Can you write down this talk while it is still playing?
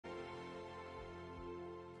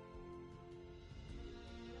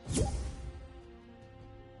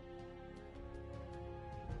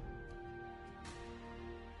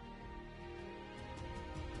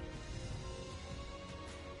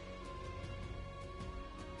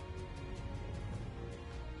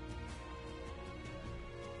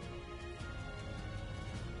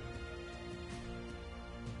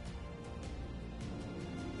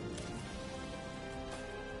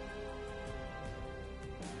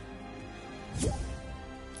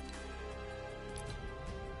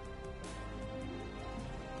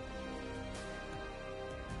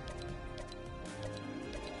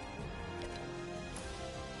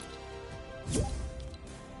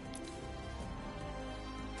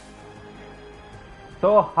So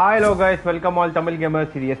hi hello guys, welcome all Tamil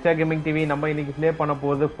gamers. இது STRGAMINGTV. நம்ம இன்னைக்கு ப்ளே பண்ண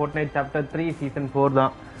போறது Fortnite chapter 3 season 4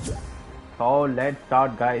 தான். So let's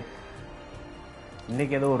start guys.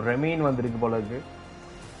 இன்னைக்கு ஏதோ ஒரு ரெமீன் வந்திருக்கு போல இருக்கு.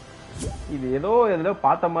 இது ஏதோ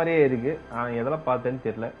பார்த்த மாதிரியே இருக்கு. ஆனா எதெல்லாம் பார்த்தேன்னு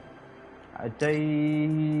தெரியல. அச்சை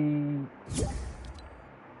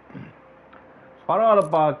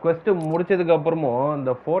பரவாயில்லப்பா, quest முடிச்சதுக்கு அப்புறமும்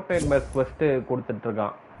இந்த Fortnite quest கொடுத்துட்டு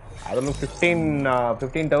இருக்கான். அதுல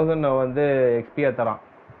 15,000 வந்து XP தரான்.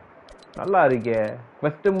 நல்லா இருக்கே.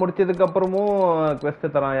 quest முடிச்சதுக்கு அப்புறமும் quest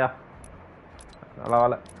தரான்யா. நல்லா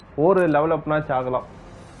வேலை. ஒரு லெவல் அப்னாச்சு ஆகலாம்.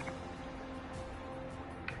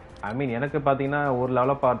 ஐ மீன் எனக்கு பாத்தீங்கன்னா ஒரு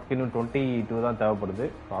லெவல் அப் ஆகிறதுக்கு இன்னும் 22 தான் தேவைப்படுது.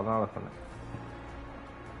 அதனால சொன்னேன்.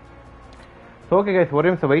 ஓகே கைஸ், ஒரு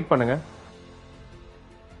நிமிஷம் வெயிட் பண்ணுங்க.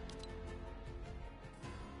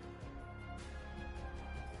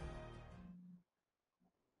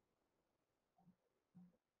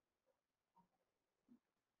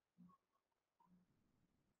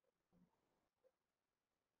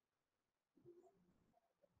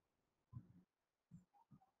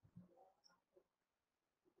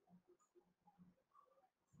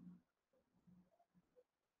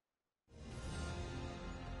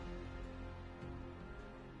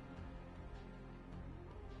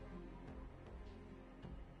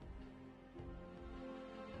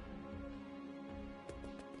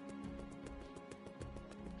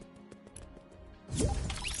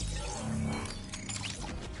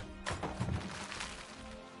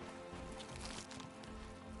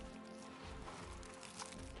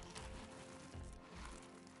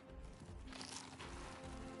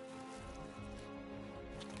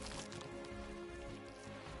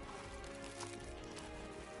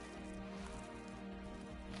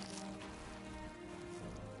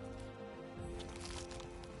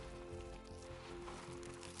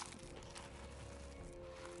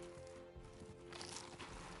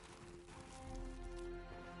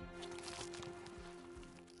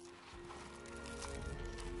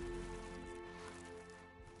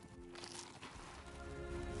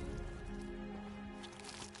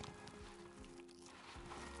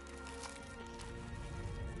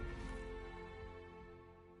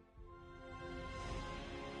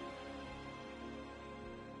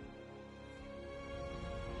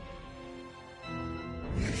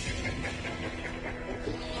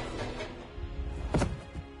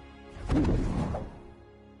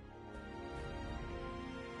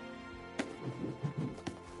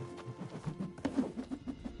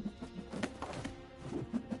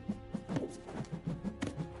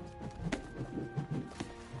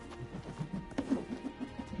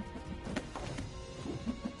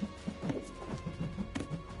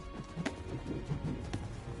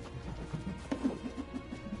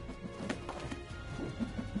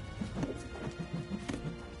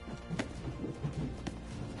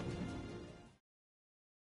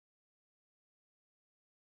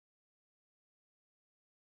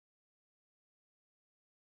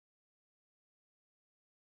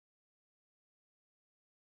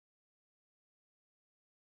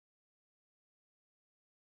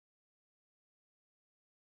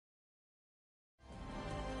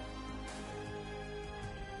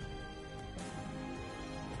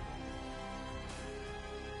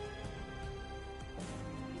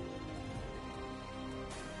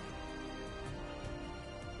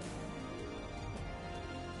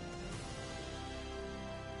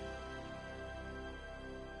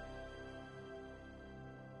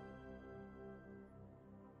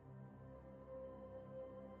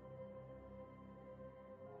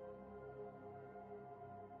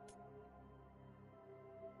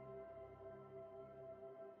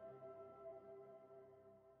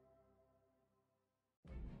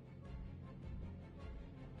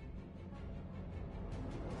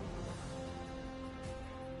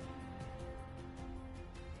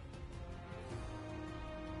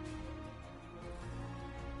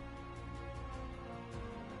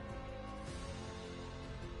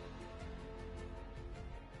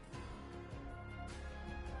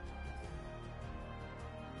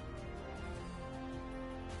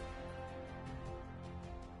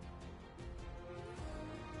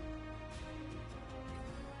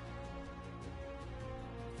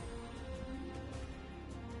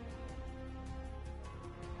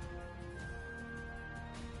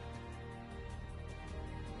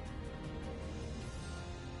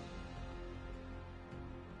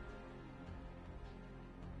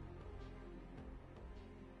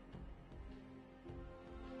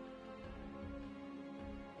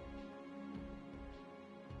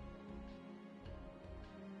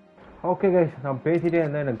 ஓகே கைஸ், நான் பேசிட்டே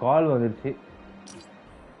இருந்தேன், எனக்கு கால் வந்துருச்சு.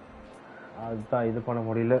 அதுதான் இது பண்ண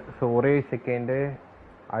முடியல. ஸோ ஒரே செகண்டு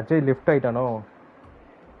அஜய் லெஃப்ட் ஆயிட்டானோ?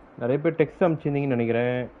 நிறைய பேர் டெக்ஸ்ட் அனுப்பிச்சிருந்தீங்கன்னு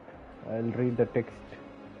நினைக்கிறேன். I'll read the text.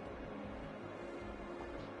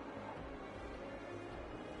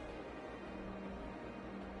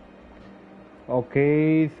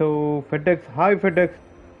 Okay, so FedEx. Hi FedEx.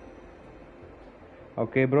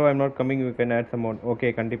 Okay bro, I'm not coming. You can add some more.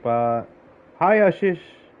 Okay, kandipa. Hi Ashish.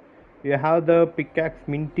 You have the pickaxe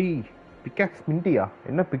minty. Pickaxe minty ah?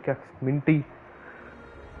 Enna pickaxe minty?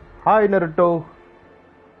 Hi Naruto.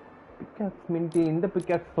 Pickaxe minty. இந்த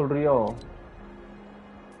pickaxe சொல்றியோ?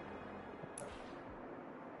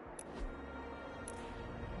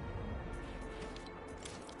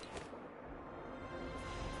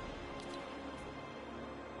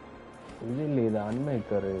 இல்லை இது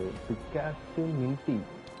அன்மேக்கர். Pickaxe minty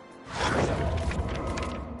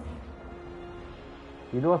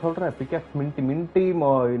இதுவா சொல்றேன். Pickaxe minty minty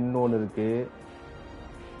இன்னொன்னு இருக்கு.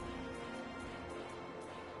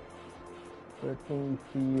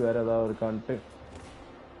 வேற ஏதாவது இருக்கான்ட்டு.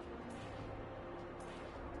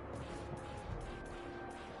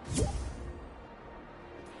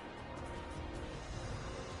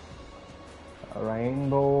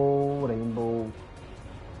 Rainbow rainbow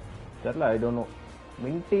தெரியல. I don't know.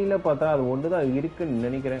 மின்டியில பார்த்தா அது ஒன்று தான் இருக்குன்னு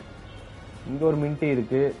நினைக்கிறேன். இங்க ஒரு மின்டி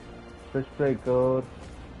இருக்கு. Fish breaker,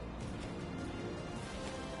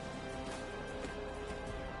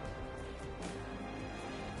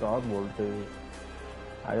 star bolt.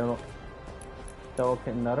 I don't know.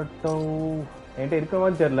 Okay Naruto என்கிட்ட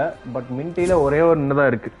இருக்கவான்னு தெரியல. பட் மின்டியில ஒரே ஒரு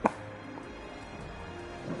தான் இருக்கு.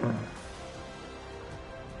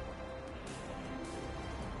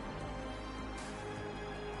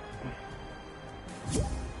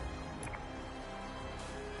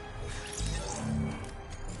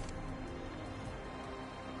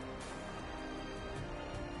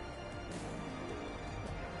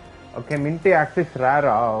 ஓகே மின்டி ஆக்சிஸ்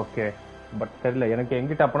ரேரா? ஓகே பட் தெரியல எனக்கு.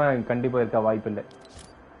 எங்கிட்ட அப்பனா கண்டிப்பா இருக்க வாய்ப்பு இல்லை.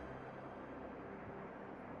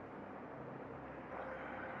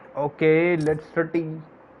 Okay let's start.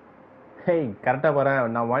 ஹே கரெக்டா பாறேன்.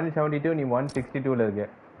 நான் 172 நீ 162ல இருக்க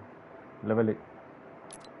லெவல்.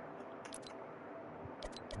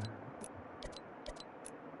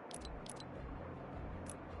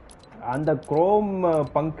 அந்த குரோம்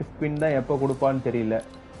பங்க் ஸ்பின் தான் எப்போ கொடுப்பான்னு தெரியல.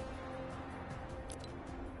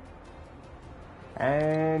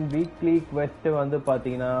 அண்ட் வீக்லி குவெஸ்ட் வந்து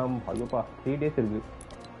பாத்தீங்கன்னா ஐயோப்பா 3 days இருக்கு.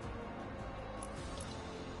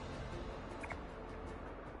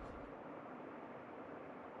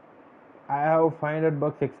 I have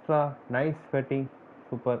 $500 extra. Nice sweating.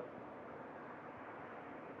 Super.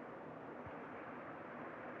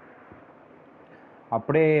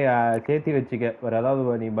 அப்படியே சேர்த்து வச்சுக்க. வேற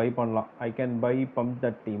ஏதாவது நீ பை பண்ணலாம். I can buy pump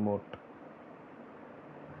that emote.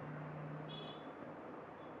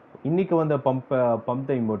 இன்னைக்கு வந்த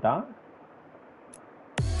பம்ப் இம்போட்டா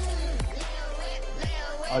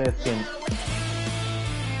ஆர் எஸ்கேன்?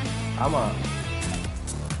 ஆமா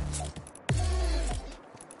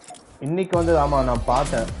இன்னைக்கு வந்து. ஆமா நான்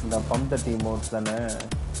பார்த்தேன். இந்த பம்ப் தட்டி இமோட்ஸ் தானே.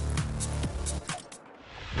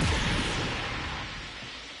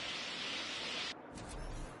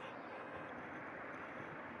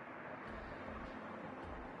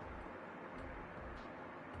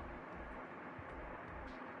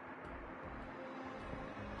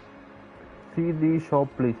 See the shop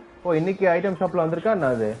please. ஓ இன்னைக்கு ஐட்டம் ஷாப்ல வந்திருக்கா என்ன?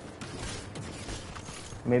 அது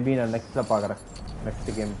மேபி நான் நெக்ஸ்ட்ல பாக்குறேன். நெக்ஸ்ட்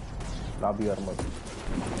கேம் லாபி வரும்போது.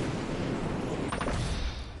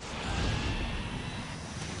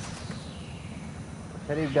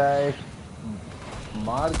 சரி கைஸ்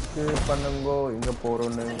மார்க் பண்ணுங்க எங்க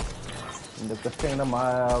போறோம்னு. இந்த கொஸ்டின் என்ன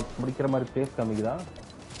முடிக்கிற மாதிரி பேஸ் காமிக்குதா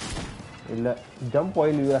இல்ல? Jump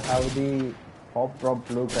while you have the hop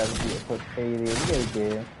drop low gravity effort. இது எங்க இருக்கு?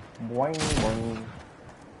 boing boing.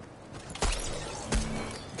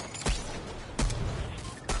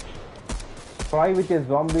 fly with a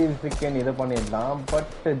zombie chicken இத பண்ணிடலாம்.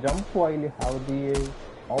 But jump while you have the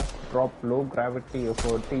hop drop low gravity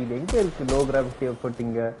effort. இது எங்க இருக்கு low gravity effort?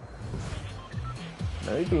 இங்க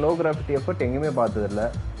night low gravity effort எங்கேயுமே பார்த்தது இல்ல.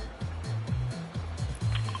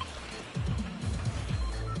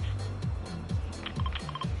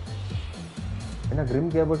 என்ன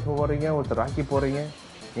கிரிம் கேபிள்ஸ் போறீங்க, ஒரு ராக்கி போறீங்க,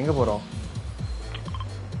 எங்க போறோம்?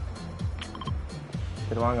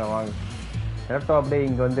 சரி வாங்க வாங்க கரெக்டா அப்படியே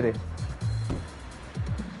இங்க வந்துரு.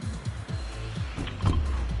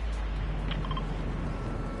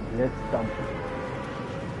 Let's jump.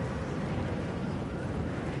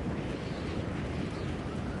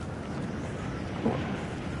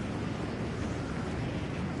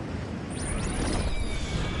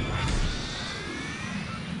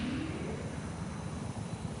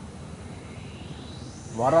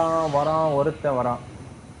 வரான் ஒருத்தன் வரான்.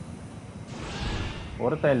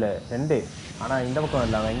 ஒருத்தன் இல்ல 2. ஆனா இந்த பக்கம்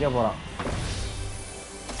இல்ல, அவன் எங்க போறான்?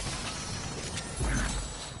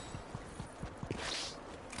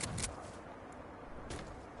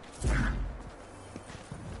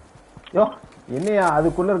 யோ என்னையா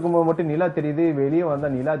அதுக்குள்ள இருக்கும்போது மட்டும் நிலா தெரியுது, வெளியே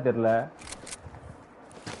வந்தா நிலா தெரியல.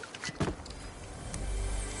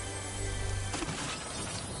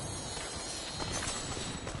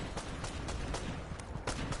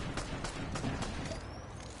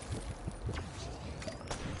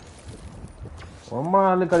 ரொம்ப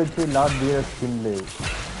நாள் கழிச்சு லார்ட் பியர் ஸ்கின்ல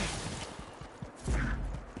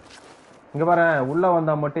இங்க பாரு, உள்ள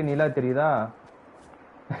வந்தா மட்டும் நிலா தெரியுதா?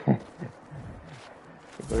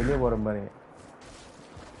 இப்ப வெளியே போறேன் பாரு,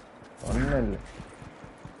 ஒண்ணும் இல்லை.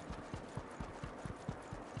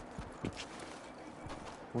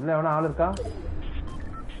 உள்ள எவனா ஆள் இருக்கா?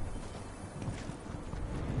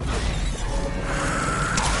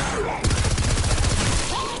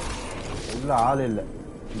 உள்ள ஆள் இல்ல,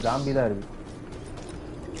 ஜாம்பி தான் இருக்கு.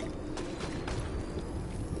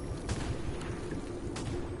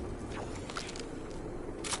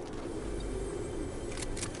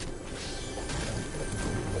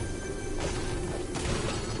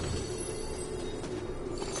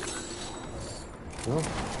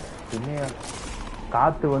 என்னையா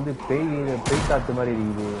காத்து வந்து பேய் காத்து மாதிரி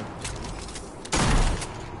இருக்குது.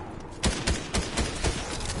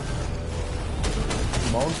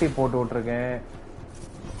 மவுண்டி போட்டு விட்டுருக்கேன்.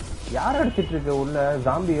 யார் அடிச்சிட்டு இருக்க உள்ள?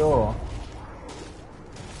 ஜாம்பியோ?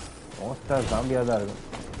 மோஸ்டா ஜாம்பியா தான் இருக்கும்.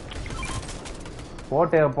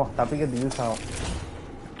 போட்டே வைப்போம், தப்பிக்கிறது யூஸ் ஆகும்.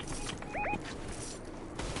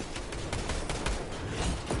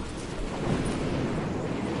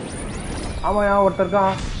 ஆமாயா ஒருத்தர்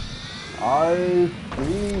இருக்கான். I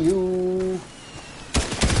see you.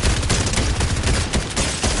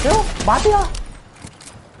 பாட்டியா?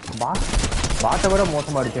 பாட்டை விட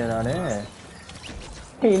மோசமா அடிச்சேன் நானு.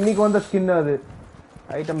 இன்னைக்கு வந்த ஸ்கின் அது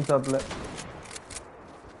ஐட்டம் ஷாப்ல.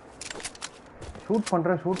 ஷூட்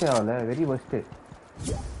பண்றேன், ஷூட் ஆகல. Very best.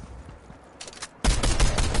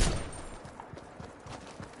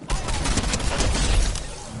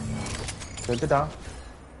 செத்துட்டான்.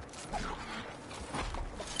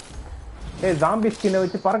 ஏய் ஜாம்பி ஸ்கின்னை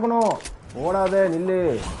வச்சு பறக்கணும். ஓடாத, நில்லு.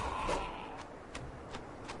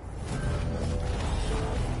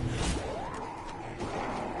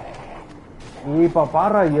 இப்ப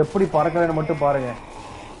பாரு எப்படி பறக்கிறேன்னு மட்டும் பாருங்க.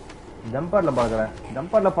 ஜம்பர்ல பறக்கிறேன்.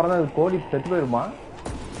 ஜம்பர்ல பறந்தா கோழி செத்து போயிருமா?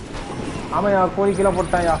 ஆமாயா, கோழி கீழே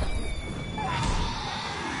போட்டாயா.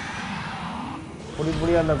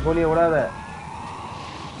 புடி அந்த கோழியை விடாத.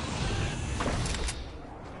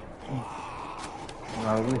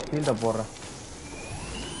 நான் ஷீல்ட போடுறேன்.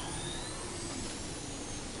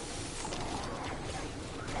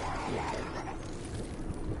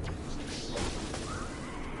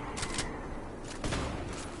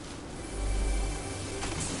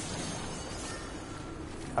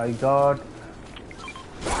 I got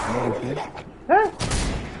no shield. Hey!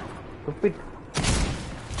 Stupid.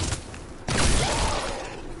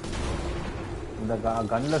 இந்த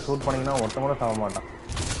கன்ல ஷூட் பண்ணீங்கன்னா ஒருத்த கூட சாக மாட்டான்.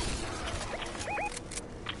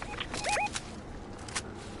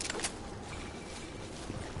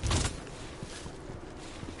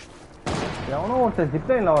 எவனோ ஒருத்தர்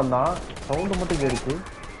ஜிப்லைன்ல வந்தான், சவுண்ட் மட்டும் கேடுச்சு.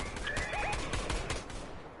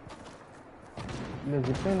 இந்த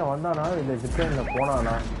ஜிப்லைன்ல வந்தானா இந்த ஜிப்லைன்ல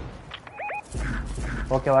போனானா?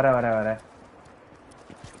 ஓகே, வர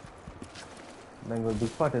இங்க ஒரு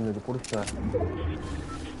பிக் பாட் இருந்தது, புடிச்சிட்டு.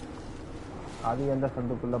 அது எந்த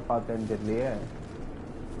சந்துக்குள்ள பார்த்தேன்னு தெரியலையே.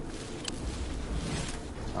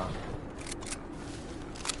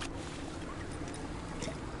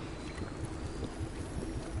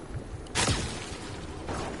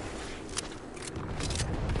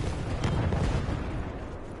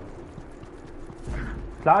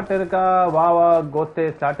 ஸ்லாட் இருக்கா? வா கோஸ்டே,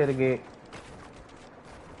 ஸ்லாட் இருக்கு.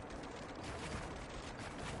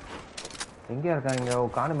 எங்க இருக்காங்க?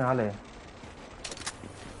 காணுமே ஆளு.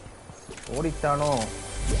 ஓடிட்டானோ?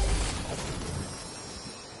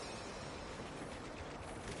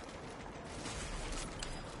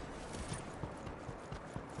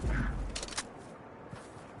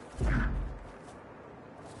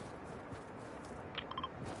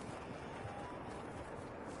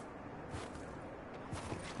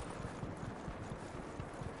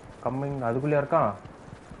 கம்மிங். அதுக்குள்ளே இருக்கான்.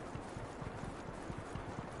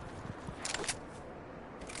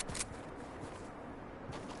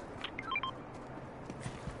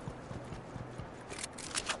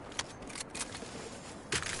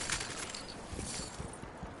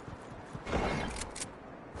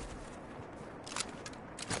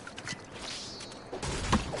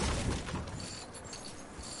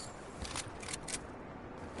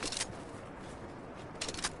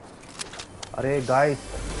 அரே गाइस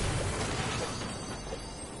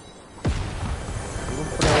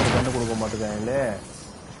உருப்படியா ஒரு கண்ணு கொடுக்க மாட்டேங்காங்களே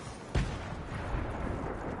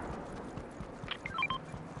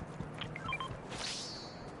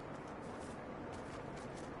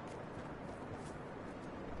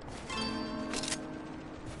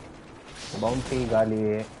बाउंटी गाली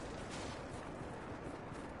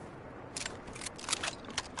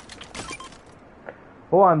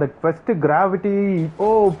ओ அந்த quest gravity ஓ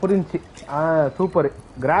புரிஞ்சி சூப்பர்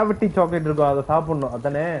gravity chocolate இருக்கு அத சாப்பிடணும்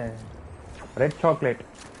அதானே red chocolate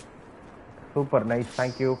super nice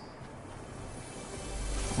thank you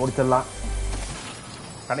முடிச்சிடலாம்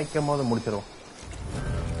கடைக்கும்போது முடிச்சிரோம்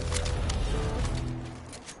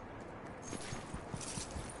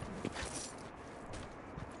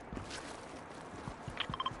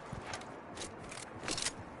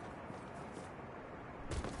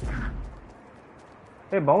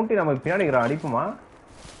ए बाउंटी நமக்கு பின்னாடி இருக்கற அடிக்குமா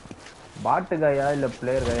பாட் गाया இல்ல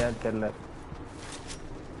பிளேயர் गाया தெரியல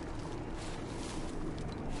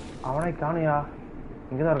அவனை காணியா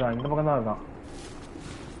இங்க தான் இருக்கான் இந்த பக்கம் தான் இருக்கான்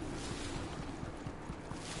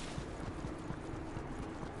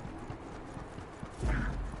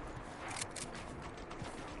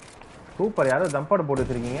சூப்பர் யாரோ ஜம்பாட் போட்டு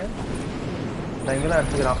வச்சிருக்கீங்க நான் இங்க தான்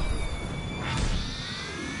அடிச்சுக்கறான்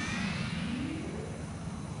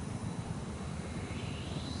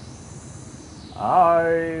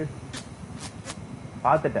ஆய்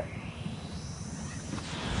பாத்துட்டேன்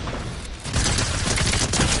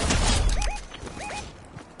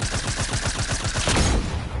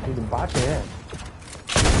இது பாட்டு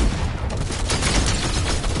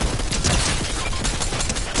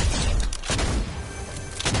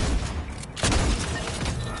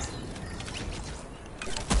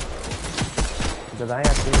இதுதான்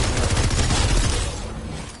யாரு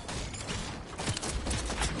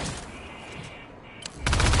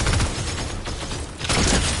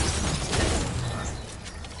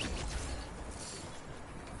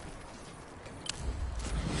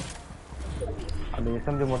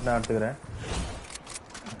SMG மட்டும் நான் எடுத்துக்கிறேன்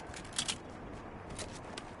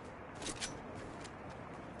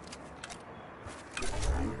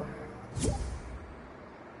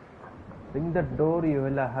ring the door you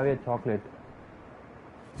will have a chocolate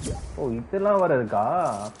ஓ இதெல்லாம் வர இருக்கா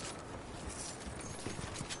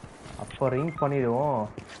அப்ப ரிங் பண்ணிடுவோம்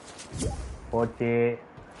ஓகே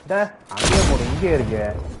அங்கே போடு இங்கே இருக்கு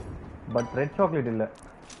பட் ரெட் சாக்லேட் இல்ல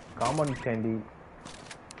காமன் கேண்டி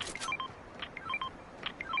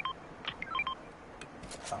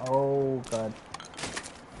Oh god.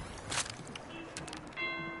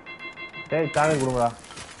 டேய் சாவி கொடுங்கடா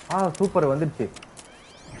சூப்பர் வந்துருச்சு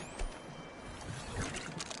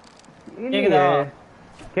கேக்குதா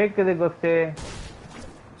கேக்குது கோஸ்டே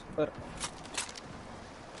சூப்பர்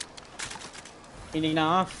இன்னைக்கு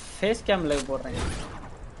நான் ஃபேஸ் கேம் லைவ் போடுறேன்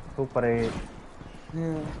சூப்பர்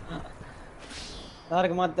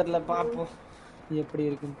யாருக்கு தெரியல பாப்போம் எப்படி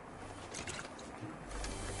இருக்கு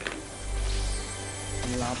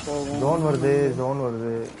ஜோன்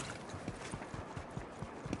வருது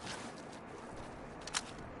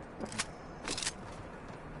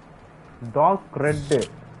டார்க் ரெட்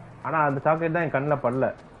ஆனா அந்த சாக்லேட் தான் என் கண்ணுல படல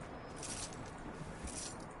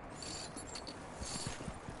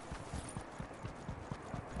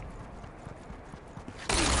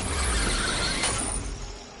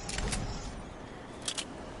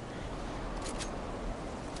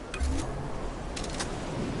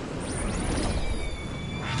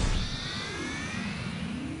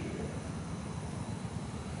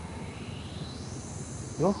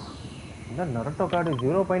நரட்டோ கார்டு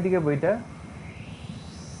 0 பாயிண்ட்டுக்கே போயிட்டேன்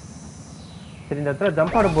சரி இந்த இடத்துல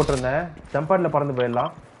ஜம்ப் ஆடு போட்டிருந்தேன் ஜம்ப் ஆட்ல பறந்து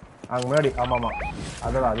போயிடலாம் அங்க முன்னாடி ஆமாமா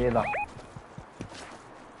அதான் அதேதான்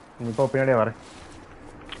இப்போ பின்னாடியே வரேன்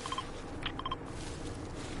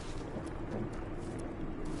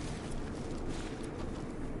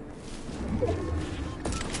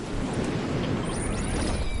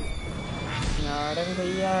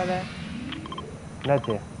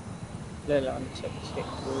என்னாச்சு இல்ல சரி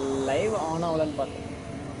லைவ் ஆன் ஆகலன்னு பார்த்தேன்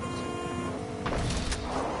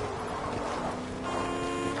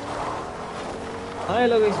Hi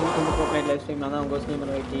hello guys, welcome to Fortnite live stream. நான் தான் உங்க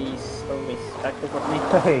streamer வைக்கீஸ். So guys, back to Fortnite.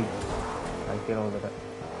 நான் கீழே வந்துட்டேன்.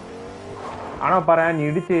 ஆனா பாரு நீ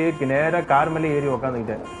இடிச்சு நேரா கார் மேல ஏறி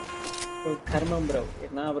உட்கார்ந்துட்டே. கர்மம் bro.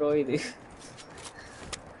 என்ன bro இது?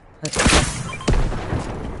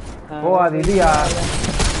 ஓ அது இல்லையா?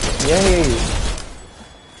 ஏய்.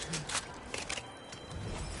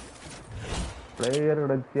 பிளேயர்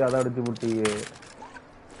அடிச்சு அத அடிச்சு புட்டியே.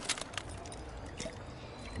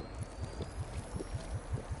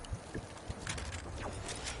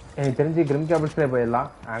 எனக்கு தெரிஞ்சு கிரிம் கேபிள்ஸ்ல போயிடலாம்.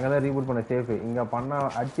 அங்கதான் ரீபூட் பண்ண சேஃப். இங்க பண்ணா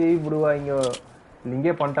அடிச்சு விடுவா.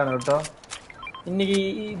 இங்கே பண்ணிட்டான் நட்டோ. இன்னைக்கு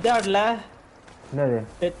இதாடல என்னது?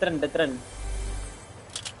 டெத்ரன்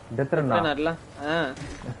ஆடல.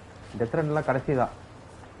 டெத்ரன்லாம் கடைசிதான்.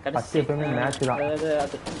 கடைசி எப்பவுமே மேட்ச் தான்.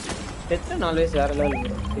 அது டெத்ரன் ஆல்வேஸ் வேற லெவல்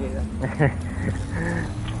ப்ரோ. சரியா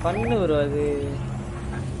பண்ணு ப்ரோ அது.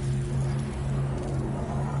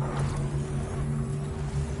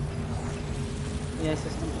 எஸ்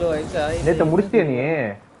ப்ரோ ஐசா நேத்து முடிச்சிட்டியா நீ?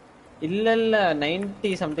 இல்ல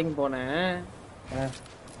 90 சம்திங் போனேன்.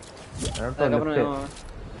 அதுக்கப்புறம்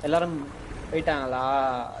எல்லாரும் போயிட்டாங்களா,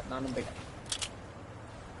 நானும் போயிட்டேன்.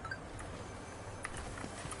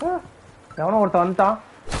 எவனோ ஒருத்தன் வந்துட்டான்.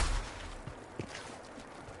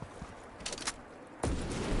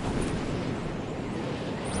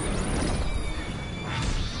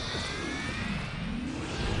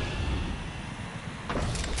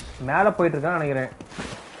 மேல போயிட்டு இருக்கான் நினைக்கிறேன்.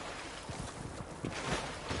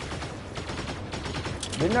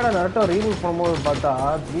 என்னடா நரட்டோ ரீமூவ் பண்ணும்போது பார்த்தா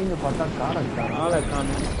திடீர்னு பார்த்தா ஆளே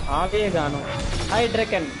காணும். ஹாய்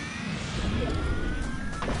ட்ரெக்கன்,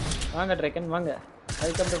 வாங்க ட்ரெக்கன் வாங்க.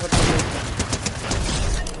 அதுக்கப்புறம்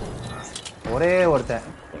ஒரே ஒருத்தன்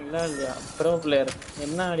இல்லையா ப்ரோ பிளேயர்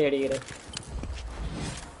என்ன அடி அடிக்கிற.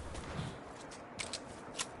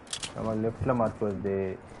 நம்ம லெஃப்ட்ல மார்க் வருது.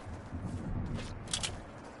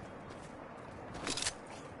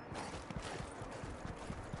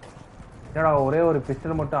 என்னடா ஒரே ஒரு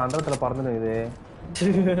பிஸ்டல் மட்டும் அந்தரத்துல பறந்துன்னு இது.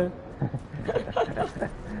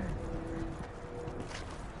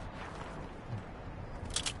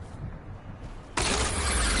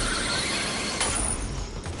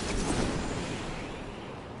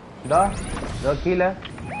 கீழே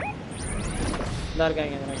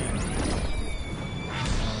இருக்காங்க.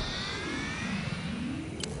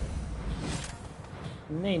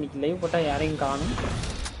 இன்னும் இன்னைக்கு லைவ் போட்டா யாரையும் காணும்.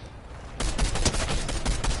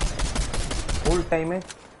 ஃபுல் டைம்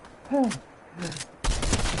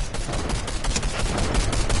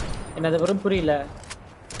என்னது ப்ரோ புரியல.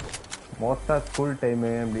 மோஸ்டா ஸ்கூல் டைம்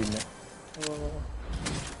அப்படின்னு.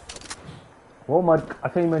 ஹோம்வொர்க்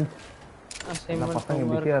அசைன்மெண்ட் பசங்க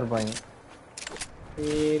பிஸியா இருப்பாங்க.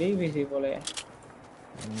 வெரி பிஸி போல.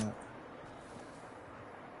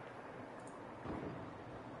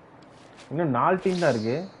 இன்னும் 4 டீம் தான்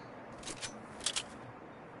இருக்கு.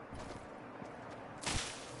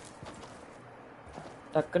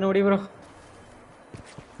 டக்குன்னு ஓடி ப்ரோ.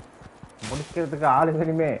 முடிக்கிறதுக்கு ஆளு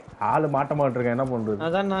வேணுமே. ஆளு மாட்ட மாட்டிருக்கேன், என்ன பண்றது?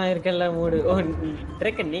 அதான் நான் இருக்கேன்ல மூடு. ஓ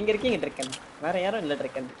ட்ரெக்கன் நீங்க இருக்கீங்க. ட்ரெக்கன் வேற யாரும் இல்ல.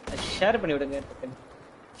 ட்ரெக்கன் ஷேர் பண்ணி விடுங்க. ட்ரெக்கன்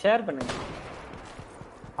ஷேர் பண்ணுங்க.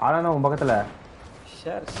 ஆளானா உன் பக்கத்துல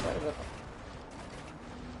ஷேர்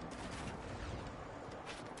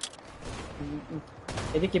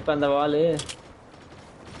எதுக்கு இப்ப அந்த வாளு?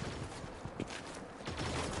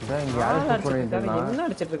 இதான் இங்க யாரும் ஷூட் பண்ணிட்டு இருக்காங்க. என்ன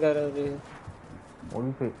அடிச்சிட்டு இருக்காரு அது?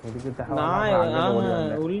 உல்ஃப் எதுக்கு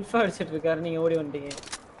நான் உல்ஃப் அடிச்சிட்டு இருக்காரு, நீங்க ஓடி வந்துட்டீங்க.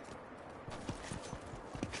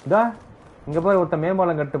 இதா இங்க போய் ஒருத்த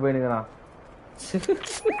மேம்பாலம் கட்டு போயினுக்கிறான்.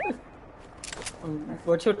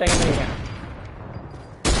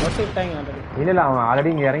 இல்ல அவன்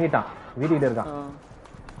ஆல்ரெடி இங்க இறங்கிட்டான். வீட்டுக்கிட்ட இருக்கான்.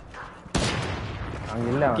 அங்க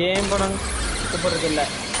இல்ல கேம் படம் கூப்பிடுறது இல்ல.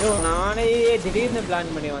 நானே திடீர்னு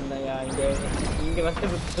பிளான் பண்ணி வந்தேன்யா. இங்க ஃபர்ஸ்ட்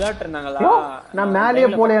பிளாட் இருந்தாங்களா, நான் மேலேயே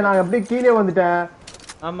போலையா, நான் அப்படியே கீழே வந்துட்டேன்.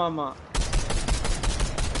 ஆமா ஆமா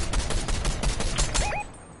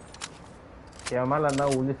என் மேல இருந்தா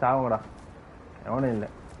உள்ள சாவுங்கடா. எவனும் இல்ல.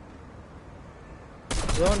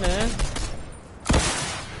 ஜோன்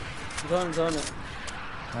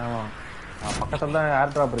ஆமா பக்கத்துல தான்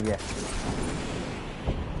ஏர் டிராப் இருக்கு.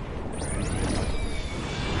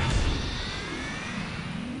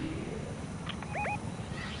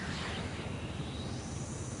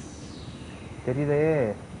 தெரியுதே,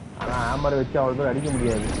 ஆனா ஆம்பரை வச்சு அவ்வளவு தூரம் அடிக்க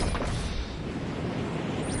முடியாது.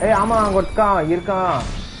 ஏய் ஆமா அங்க இருக்கான்.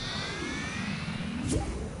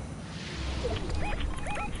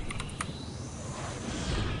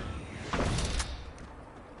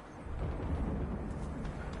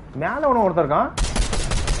 மேல ஒருத்தர் இருக்கான்.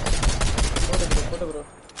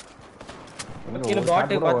 கீழ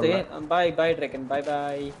பாட் பாத்து பை ட்ரெக்கன் பை.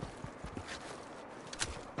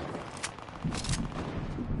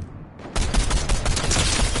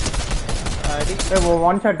 அடி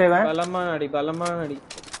ஒன் ஷாட் பலமான அடி.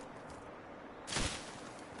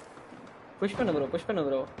 புஷ் பண்ணு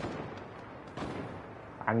ப்ரோ.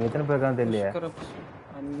 அங்க எத்தனை பேர் இருக்கான்னு தெரியலையே.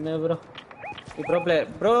 அண்ணே ப்ரோ பிளேயர்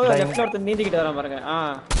ப்ரோ லெஃப்ட்ல ஒருத்தர் நீந்திக்கிட்டு வரான் பாருங்க.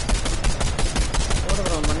 போடு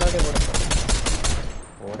ப்ரோ மண்ணாட்டே போடு.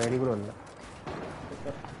 ஒரு அடி கூட இல்ல.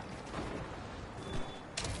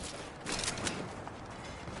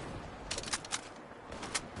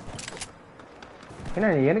 என்ன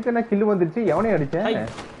எனக்கு என்ன கில் வந்துருச்சு எவனே அடிச்சேன்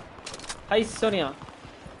high Sonia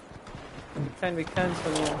big fan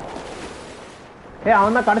Sonia ஏய்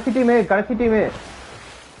அவன் தான் கடைசி டீமே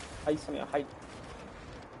ஹை சோனியா ஹை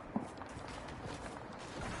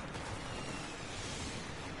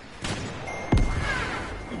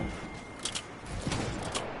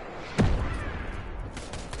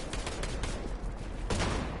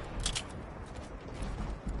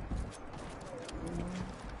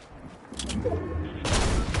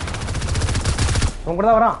உங்க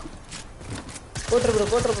தான் வரான்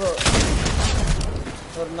போட்ரு ப்ரோ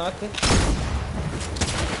ஒரு நாக்கு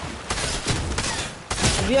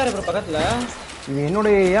விஆர் ப்ரோ பக்கத்துல இது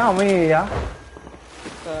என்னோடயா அவன்யா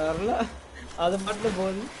தெரியல அது மட்டும்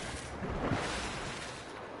போகுது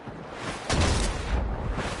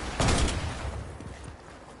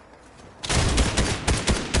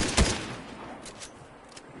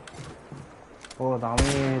ஓ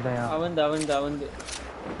அவன்யா அவந்து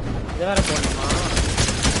இதை வேற போடணுமா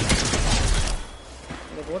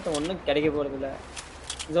இந்த போட்ட ஒன்றும் கிடைக்க போறது இல்ல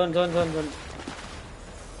ஜோன்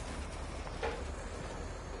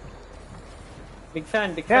பிக்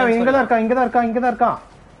ஃபேன் இங்க தான் இருக்கான்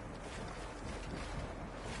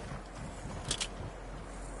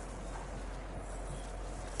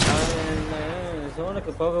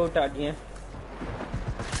ஜோனுக்கு போக விட்டு அடியேன்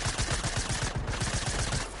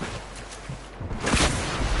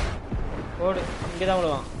ஓடு இங்கதான்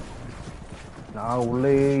விடுவான் நான்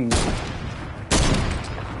உள்ளே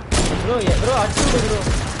ப்ரோ அடிச்சு ப்ரோ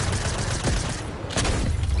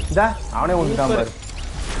இதா அவனே வந்துட்டான் பாரு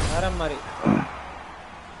வேற மாதிரி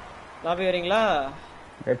லாபி வரீங்களா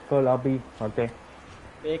let's go lobby okay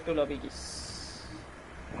back to lobby kiss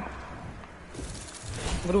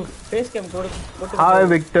bro face game போட்டு hi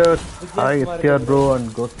Victor hi STR bro and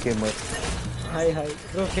cost gamer hi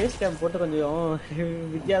bro face game போட்டு கொஞ்சம்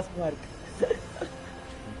வித்தியாசமா இருக்கு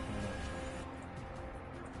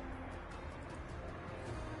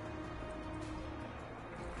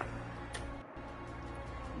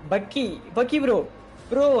பக்கி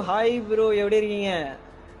ப்ரோ ஹாய் ப்ரோ எப்படி இருக்கீங்க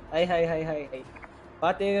ஹாய்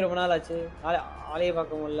பார்த்தே ரொம்ப நாள் ஆச்சு ஆளையே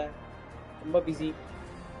பார்க்க முடியல ரொம்ப பிஸி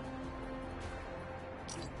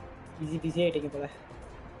ஆயிட்டீங்க போல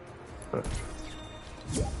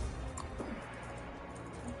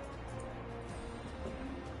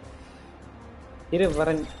இரு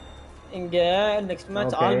வரேன் இங்க நெக்ஸ்ட்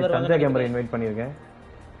மேட்ச் ஆல் வருவாங்க சஞ்சய் கேமரா இன்வைட் பண்ணிருக்கேன்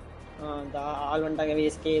ஆல் வந்துட்டாங்க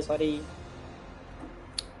VSK sorry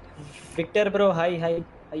Victor bro, hi.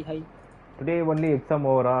 Today only exam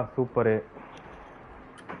over, super.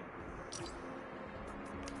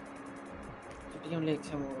 Today only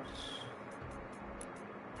exam over.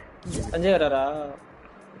 Sanjay வரா?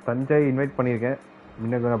 Sanjay invite பண்ணிருக்கேன்.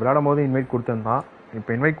 முன்ன நான் விளையாடும்போது இன்வைட் கொடுத்திருந்தான்.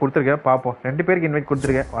 இப்போ இன்வைட் கொடுத்திருக்கேன் பாப்போம். ரெண்டு பேருக்கு இன்வைட்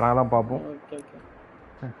கொடுத்திருக்கேன். வராலாம் பாப்போம். ஓகே.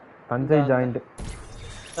 Sanjay joined.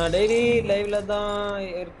 நான் டெய்லி லைவ்ல தான்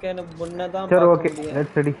இருக்கேன் முன்ன தான் சரி ஓகே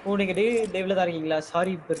லெட்ஸ் ரெடி நீங்க டெய்லி லைவ்ல தான் இருக்கீங்களா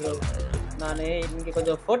சாரி ப்ரோ நான் இங்க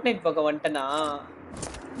கொஞ்சம் Fortnite பக்கம் வந்துட்டேனா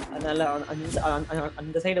அதனால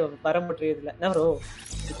அந்த சைடு வர முடியல என்ன ப்ரோ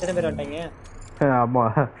இத்தனை பேர் வந்துட்டாங்க ஆமா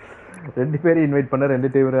ரெண்டு பேர் இன்வைட் பண்ண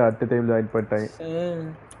ரெண்டு டைம் அட் டைம் ஜாயின் பண்ணிட்டாங்க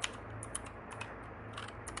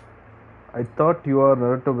I thought you are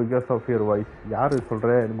narrative because of your voice யாரு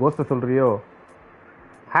சொல்ற கோஸ்ட் சொல்றியோ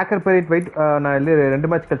ஹேக்கர் பேர் வெயிட் நான் இல்ல ரெண்டு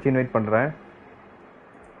மேட்ச் கழிச்சு இன்வைட் பண்றேன்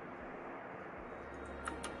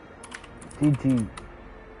ஜிஜி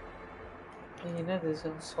என்னது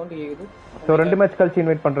சவுண்ட் கேக்குது சோ ரெண்டு மேட்ச் கழிச்சு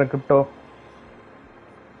இன்வைட் பண்றேன் கிரிப்டோ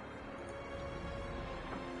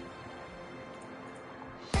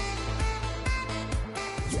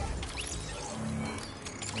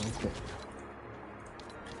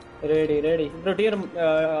ரெடி ப்ரோ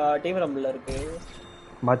டீம் ரம்பிள்ல இருக்கு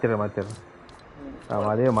மாத்திரேன்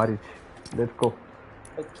அதே மாறிச்சு let's go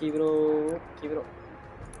okay bro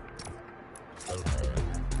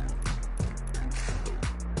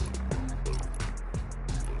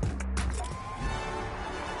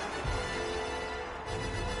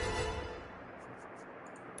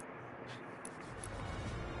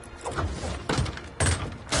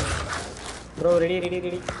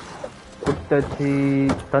ready குட்டாச்சி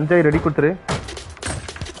Sanjay ready குடுத்துரு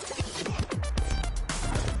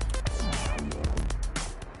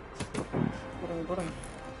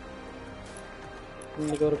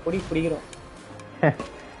இன்னைக்கு ஒரு பொடி பிடிக்கிறோம்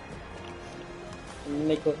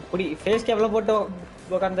இன்னைக்கு ஒரு பொடி ஃபேஸ் கேப்ல போட்டு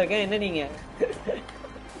உட்காந்துருக்கேன் என்ன நீங்க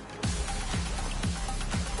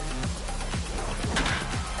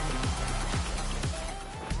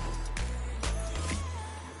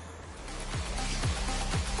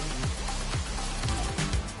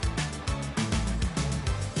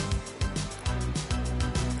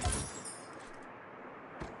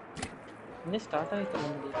இன்னும் ஸ்டார்ட் ஆகி தர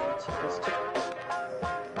முடியாது ஃபர்ஸ்ட்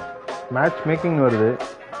மேட்ச் மேக்கிங் வருது.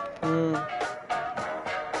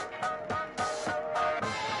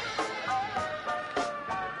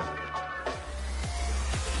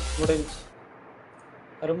 முடிஞ்சு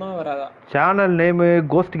வருமா வராதா? சேனல் நேம்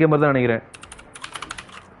கோஸ்ட் கேமர் தான் நினைக்கிறேன்.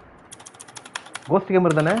 கோஸ்ட்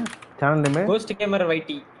கேமர் தானே channel name? Cost gamer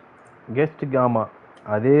வைட்டி. Guest ஆமா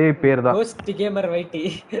அதே பேர் தான். Cost gamer வைட்டி.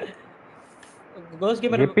 Cost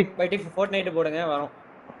gamer வைட்டி Fortnite போடுங்க வரும்.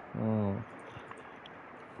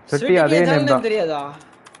 சட்டி அதே நேம் தான். தெரியாதா?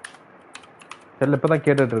 தெரியல இப்பதான்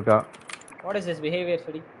கேட்டுட்டு இருக்கா. What is this behavior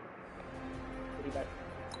சடி?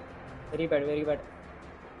 Very bad.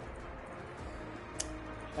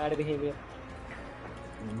 Bad behavior.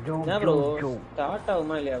 என்ன bro ஸ்டார்ட்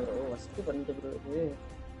ஆகுமா இல்லையா bro? ஃபர்ஸ்ட் பண்ணிட்டு bro இது.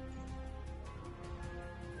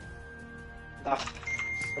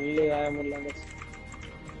 சொல்லி முடியல.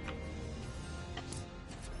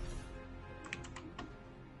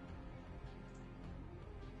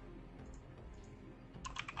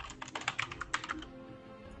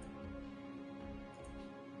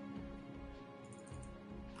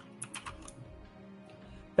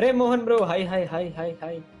 Prem Mohan bro, hi. Hey,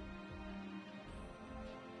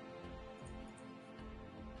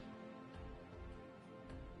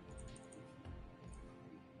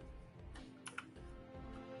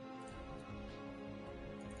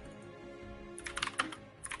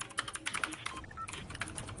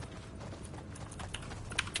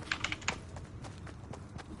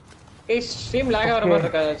 stream lag ஆவற மாதிரி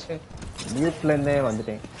இருக்கா ஏதாச்சு? மியூட்ல இருந்தே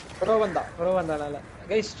வந்துட்டேன். ப்ரோ வந்தானால.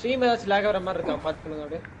 गाइस ஸ்ட்ரீம் ஏதாச்சு lag ஆவற மாதிரி இருக்கா பாத்துக்கங்க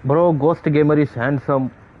அப்படியே. Bro Ghost Gamer is handsome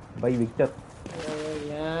by Victor.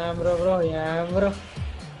 ஏன் bro.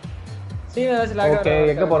 ஸ்ட்ரீம் ஏதாச்சு lag ஆவற. ஓகே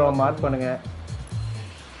எங்க போறோம் மார்க் பண்ணுங்க.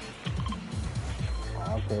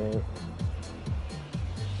 ஓகே.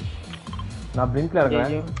 நான் பிளிங்க்ல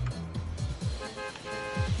இருக்கேன்.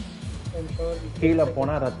 கீழ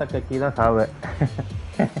போனா ரத்த கக்கி தான் சாவே.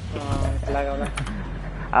 lag ஆவல.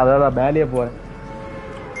 அதான் மேலே போறேன்.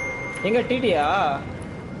 எங்க டிடியா?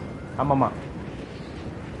 ஆமாமா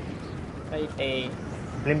ரைட்.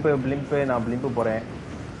 பிளிம்ப் நான் பிளிம்ப் போறேன்.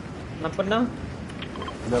 நான் பண்ணா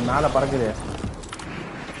இந்த மேல பறக்குது.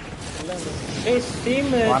 ஏய்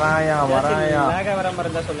ஸ்ட்ரீம் வராயா lag ஆவற மாதிரி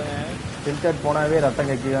இருந்தா சொல்லுங்க. ஃபில்டர் போனாவே ரத்தம்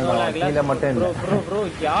கக்கி தான் சாவே. கீழ மட்டும் இல்ல. ப்ரோ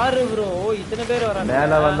யாரு ப்ரோ இத்தனை பேர் வராங்க.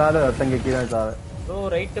 மேல வந்தாலும் ரத்தம் கக்கி தான் சாவே. ப்ரோ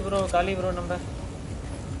ரைட் ப்ரோ காலி ப்ரோ நம்ம.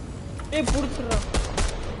 ஏய் புடிச்சுறா.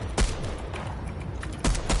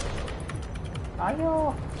 ஐயோ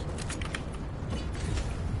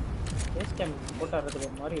ஃபேஸ் கேம் போட்டாறதுக்கு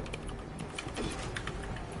ஒரு மாதிரி இருக்கு.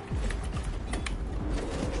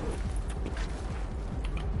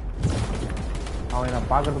 அவன் நான்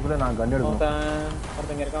பாக்கிறதுக்குள்ள நான் கன் எடுக்கணும்.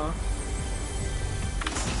 ஒருத்தங்க இருக்கான்.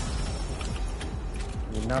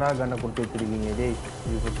 என்னடா கன்னை கொடுத்து வச்சிருக்கீங்க டேய்,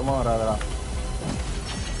 இது சுத்தமா வராதடா.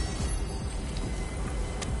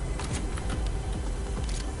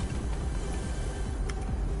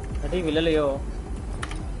 அடி வில்லலையோ?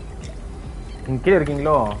 நீங்க கீழே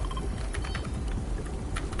இருக்கீங்களோ?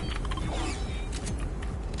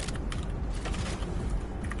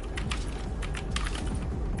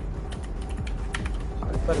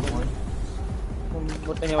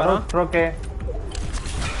 Okay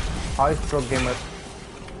hi stroke gamer.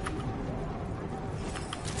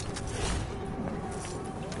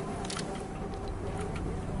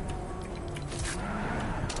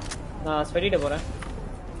 நான் ஸ்வெடிட்ட போறேன்.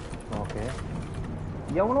 ஓகே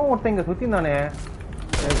எவனோ ஒருத்தன் இங்க சுத்தி தானே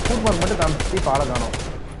ஃபுட்பால் மட்டும் காமிச்சு பால காணோம்.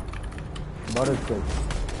 பரோஸ்க்கு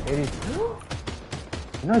ஏரி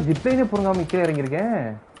என்ன ஜிப்லைனே புறங்காம கீழே இறங்கியிருக்கேன்.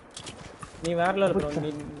 நீ வேறல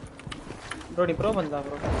இருக்க. நீ ப்ரோ வந்தா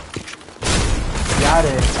ப்ரோ.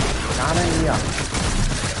 யாரு நானே இல்லையா?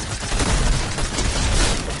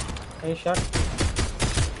 ஏய் ஷாட்.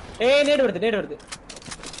 ஏய் நேடு வருது.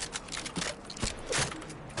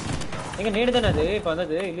 எங்க நேடு தானே அது இப்ப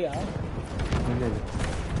வந்தது இல்லையா? இல்ல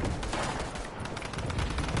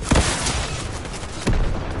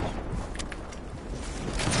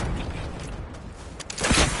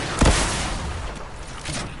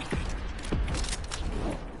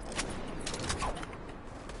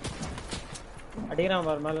அடிக்கிறான்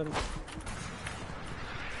பாரு மேல இருந்து.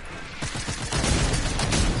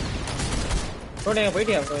 ப்ரோ நீங்க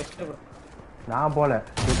போயிட்டியா ப்ரோ? எக்ஸ்ட்ரா ப்ரோ நான் போல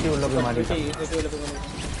சுத்தி உள்ள போய் மாட்டிட்டேன்.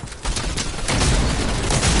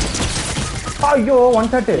 ஐயோ ஒன்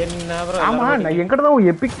ஷாட். ஆமா நான் எங்கட தான்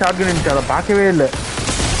எபிக் ஷாட் இருந்துச்சு அதை பார்க்கவே இல்லை.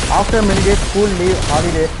 After many days school leave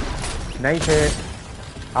holiday night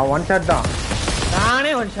அவன் ஒன் ஷாட் தான்.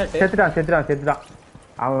 நானே ஒன் ஷாட். செத்துட்டான்.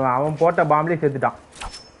 அவன் போட்ட பாம்லயே செத்துட்டான்.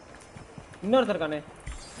 இன்னொருத்தர் இருக்கானே.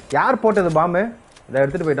 யார் போட்டது பாம்பு? இதை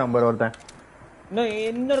எடுத்துட்டு போயிட்டான் பாரு ஒருத்தன்.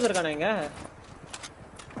 இன்னொரு இருக்கானேங்க.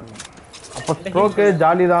 அப்ப ஸ்ட்ரோக்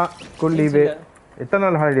ஜாலி தான். School leave. எத்தனை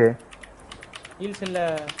நாள் ஹாலிடே? ஹீல்ஸ் இல்ல.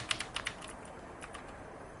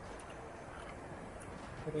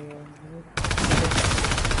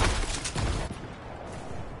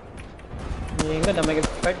 எங்க நமக்கு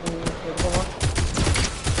ஃபைட் போவோம்.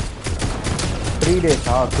 3 days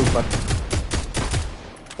சூப்பர்.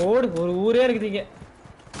 ஓடு ஒரு ஊரே இருக்குதீங்க.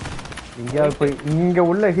 இங்க போய் இங்க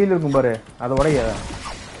உள்ள ஹீல் இருக்கும் பாரு. அத உடைய.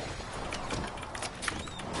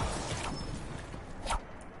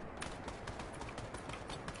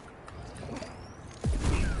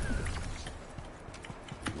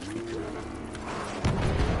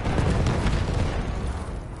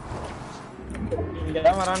 இங்க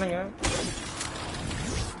தான் வரானுங்க.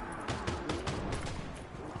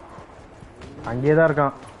 அங்கேயே தான்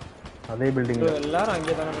இருக்கான். அதே பில்டிங்ல எல்லாரும்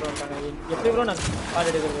அங்கேயே தான ப்ரோ இருக்காங்க. எப்படி ப்ரோ நான் கார்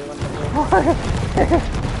எடுக்கிறது வந்து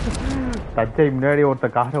தச்சை முன்னாடி ஒருத்த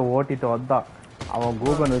காரை ஓட்டிட்டு வந்தான். அவன்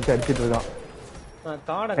கூகன் வச்சு அடிச்சிட்டு இருக்கான். நான்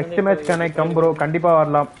கார்ட next match can I come bro? கண்டிப்பா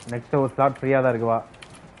வரலாம். நெக்ஸ்ட் ஒரு ஸ்லாட் ஃப்ரீயா தான் இருக்குவா.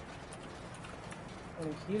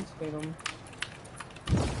 எனக்கு ஹீல்ஸ் வேணும்.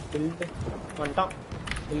 பில்ட் வந்துட்டான்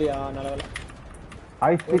இல்லையா? நல்லவேளை.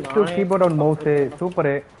 ஐ ஸ்விட்ச் to keyboard and mouse.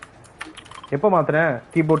 Super. எப்போ மாத்துறேன்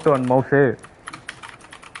கீபோர்ட் டு அண்ட் மவுஸ்?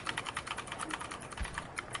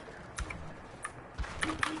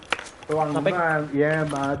 ரெண்டு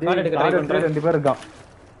பேர் இருக்கான்.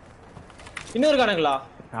 இன்னும் இருக்கானுங்களா?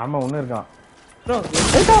 ஆமா ஒண்ணு இருக்கான். ப்ரோ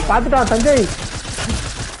பாத்துட்டான் சஞ்சய்.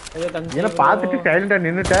 ஐயோ தஞ்சை. என்ன பாத்துட்டு சைலண்டா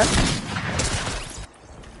நின்னுட்ட?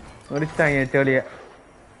 முடிச்சிட்டாங்க சோலிய.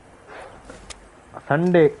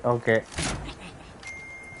 Sunday okay.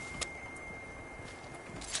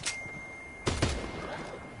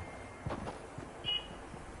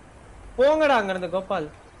 போங்கடா அங்க இருந்து கோபால்.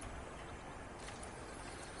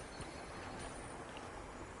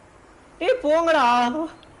 ஏய் போங்கடா.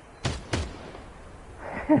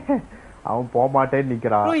 அவன் போக மாட்டேன்னு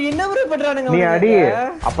நிக்கிறான். ப்ரோ என்ன ப்ரோ பண்றானுங்க? நீ அடி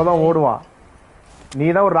அப்பதான் ஓடுவான். நீ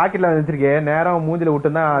தான் ஒரு ராக்கெட்ல வச்சிருக்கே. நேரம் மூஞ்சில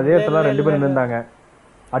விட்டுனா அதே இடத்துல ரெண்டு பேரும் நின்றாங்க.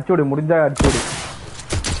 அடிச்சுடி முடிஞ்சா அடிச்சுடி.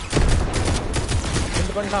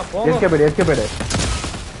 எஸ்கேப்.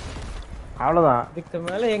 அவ்வளவுதான். இதுக்கு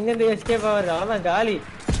மேல எங்க இருந்து எஸ்கேப் ஆகுது? அவ்வளவுதான் காலி.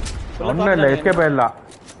 ஒண்ணும் இல்ல எஸ்கேப் ஆயிடலாம்.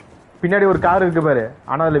 பின்னாடி ஒரு கார் இருக்கு பாரு.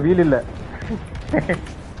 ஆனா அதுல வீல் இல்ல.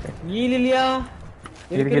 வீல் இல்லையா?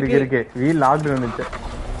 இருக்கு. வீல் லாக்டு வந்துச்சு.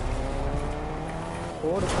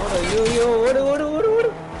 ஓடு ஐயோ ஓடு.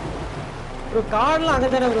 ப்ரோ கார்லாம் அங்க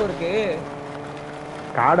தானே ப்ரோ இருக்கு.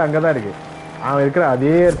 கார்டு அங்கதான் இருக்கு. அவன் இருக்கிற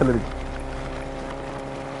அதே இடத்துல இருக்கு.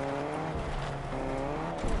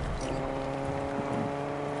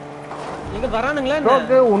 நீங்க வரானுங்களா?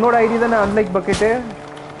 உன்னோட ஐடி தானே அன்லைக் பக்கெட்.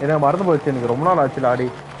 எனக்கு மறந்து போச்சு. எனக்கு ரொம்ப நாள் ஆச்சுல ஆடி.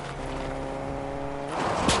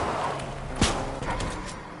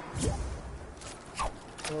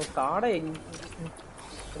 காடை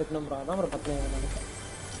எடுக்கணும் ப்ரோ. அதான் ப்ரோ பத்தல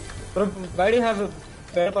bro. why do you have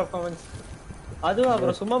better performance? அதுவா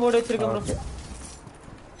ப்ரோ? சும்மா போட்டு வச்சிருக்கேன் ப்ரோ.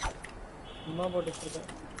 சும்மா போட்டு வச்சிருக்கேன்.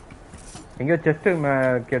 எங்க செஸ்ட்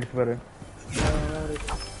கேட்ஸ் பாரு.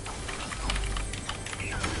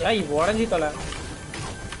 ஏய் உடைஞ்சி தொலை.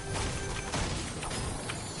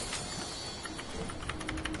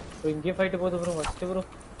 இங்கே ஃபைட் போகுது ப்ரோ. ஃபர்ஸ்ட் ப்ரோ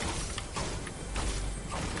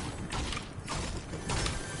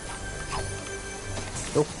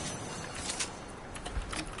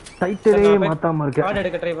டைட்டிலே மாத்தாம இருக்கு. கார்டு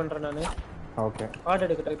எடுக்க ட்ரை பண்றேன் நானு. ஓகே கார்டு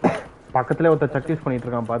எடுக்க ட்ரை பண்றேன். பக்கத்துல ஒருத்த சக்சஸ் பண்ணிட்டு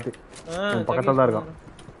இருக்கான் பாத்து. பக்கத்துல தான் இருக்கான்.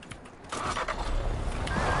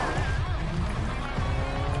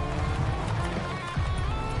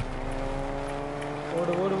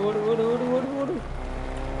 ஓடு.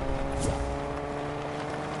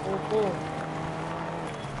 ஓ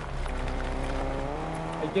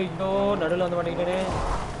ஐயோ நடுவுல வந்து மாட்டிக்கிட்டேனே.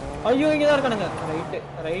 ஐயோ இங்க தான் இருக்கானுங்க.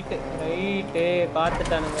 ரைட்டு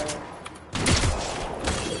பார்த்துட்டானுங்க.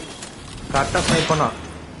 கரெக்டா ஸ்னைப் பண்ணா.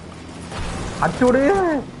 அச்சுடு.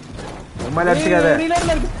 உம்மையில அடிச்சுக்காத.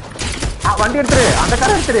 வண்டி எடுத்துரு. அந்த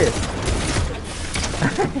காரை எடுத்துரு.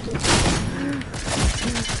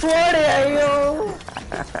 போடு. ஐயோ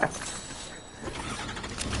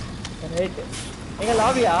ரைட். எங்க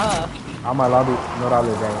லாபியா? ஆமா லாபி. இன்னொரு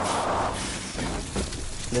ஆள் இருக்காங்க.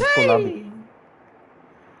 Let's go lobby.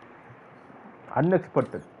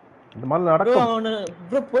 அன்எக்ஸ்பெக்டட். இந்த மாதிரி நடக்கும்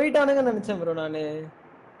ப்ரோ. போயிட்டானுங்க நினைச்சேன் ப்ரோ நானு.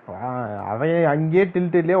 அவன் அங்கேயே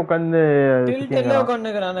டில்ட்லயே உட்கார்ந்து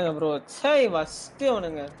உட்கார்ந்துக்கறானுங்க ப்ரோ. சை ஃபர்ஸ்ட்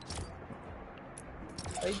அவனுங்க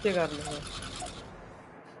பைத்தியக்காரனுங்க.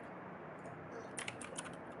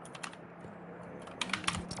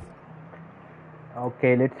 Okay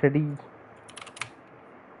let's ready.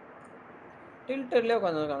 டில்டர்லயே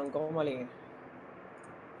உட்கார்ந்துருக்கானுங்க கோமாளிங்க.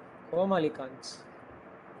 கோமாளிகான்ஸ்.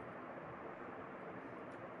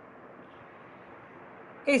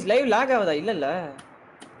 Guys live lock ஆகுதா? இல்ல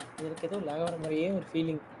எனக்கு ஏதோ லாக் ஆகுற மாதிரியே ஒரு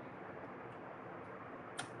ஃபீலிங்.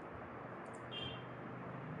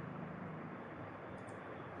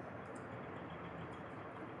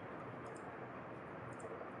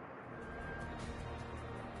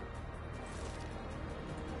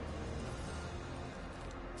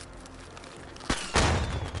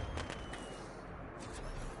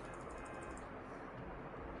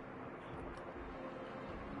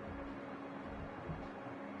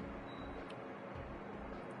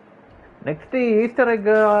 நெக்ஸ்ட் ஈஸ்டர் எக்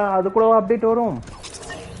அது கூட அப்டேட் வரும்.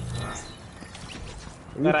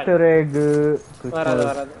 ஈஸ்டர் எக்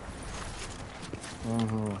வராது.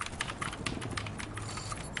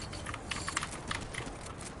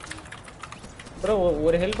 ப்ரோ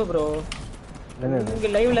ஒரு ஹெல்ப் ப்ரோ. இங்க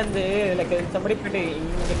லைவ்ல இருந்து லைக் somebody போய்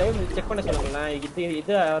இங்க லைவ் செக் பண்ண சொல்லுங்களேன். இது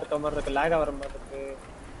இருக்க மாதிரி இருக்கு, லாக் ஆவற மாதிரி இருக்கு.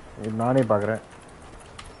 நானே பாக்குறேன்.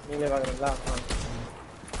 நீங்களே பாக்குறீங்களா?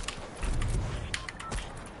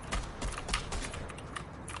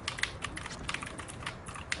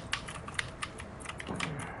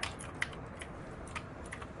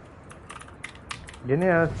 என்ன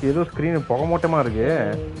ஏதோ ஸ்கிரீன் புகமூட்டமா இருக்கு.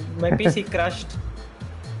 my pc crashed.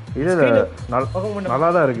 இது நல்லா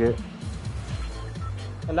தான் இருக்கு.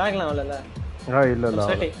 லாக்லாம் இல்லல. இல்ல.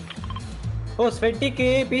 ஓ ஸ்வெட்டிக்கு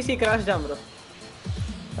pc crashed ah bro.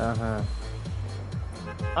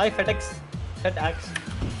 hi fedex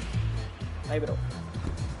hi bro.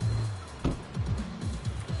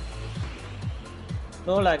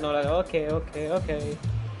 no lag okay.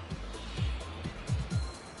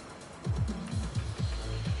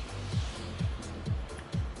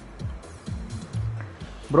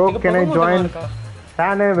 bro can I join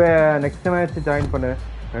Sanae next match join பண்ணு.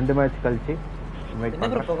 2 மேட்ச் கழிச்சு வெயிட் பண்ணு.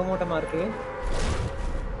 என்ன புகமூட்டமா இருக்கு?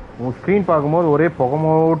 உன் ஸ்கிரீன் பாக்கும்போது ஒரே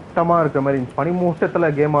புகமூட்டமா இருக்க மாதிரி இருந்துச்சு. பனி மூட்டத்துல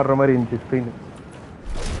கேம் ஆடுற மாதிரி இருந்துச்சு ஸ்கிரீன்.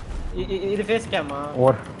 இது ஃபேஸ் கேமா?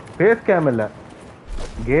 ஒரு ஃபேஸ் கேம் இல்ல,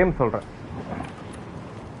 கேம் சொல்றேன்.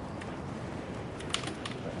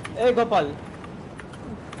 ஏய் கோபால்,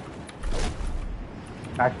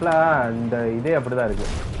 ஆக்சுவலா இந்த இதே அப்படிதான் இருக்கு.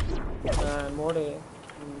 மோடு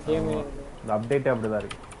கேம் இந்த அப்டேட் அப்படிதான்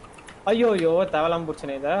இருக்கு. ஐயோ தேவலாம்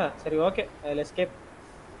புடிச்சனே இதா. சரி okay I escape.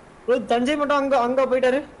 Bro Thanjai மட்டும் அங்க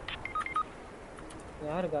போயிட்டாரு.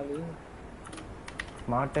 யாரு காலி?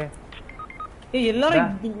 மாட்டே. ஏய் எல்லாரும்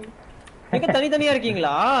நீங்க தனியா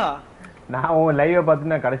இருக்கீங்களா? நான் உன் லைவ்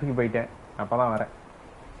பார்த்து நான் கடைசிக்கு போயிட்டேன். அப்பதான் வரேன்.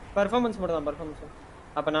 பெர்ஃபார்மன்ஸ் மட்டும் தான் பெர்ஃபார்மன்ஸ்.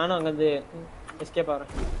 அப்ப நானும் அங்க வந்து எஸ்கேப்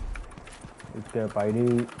ஆறேன். Escape ID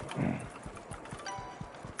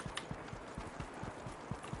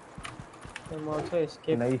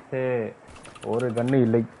nice. ஒரு கன்னு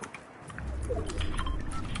இல்லை.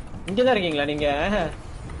 இங்க தான் இருக்கீங்களா நீங்க?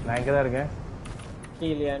 நான் இங்க தான் இருக்கேன்.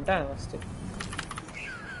 ஹீலியான்டா ஃபர்ஸ்ட்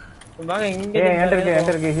வாங்க. இங்க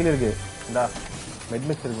என்டர் இருக்கு ஹீல் இருக்கு. இந்தா மெட்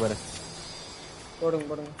மிக்ஸ் இருக்கு பாரு.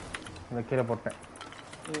 போடுங்க. நான் கீழ போட்டேன்.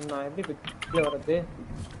 நான் எப்படி கீழ வரது?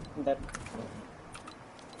 இந்த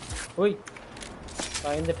ஓய்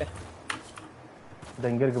பயந்துட்டேன்.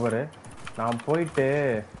 இது இங்க இருக்கு பாரு. நான் போயிட்டு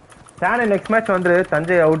சானே நெக்ஸ்ட் மேட்ச் வந்து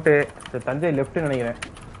தஞ்சை அவுட். தஞ்சை லெஃப்ட் நினைக்கிறேன்.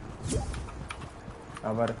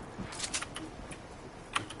 அவர்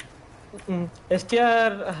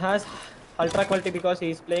STR has ultra quality because he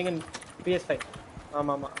is playing in PS5.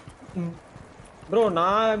 ஆமா ப்ரோ,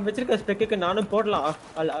 நான் வச்சிருக்க ஸ்பெக்குக்கு நானும் போடலாம்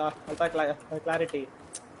அல்ட்ரா கிளாரிட்டி.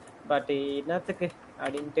 பட் என்னத்துக்கு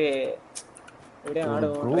அப்படின்ட்டு அப்படியே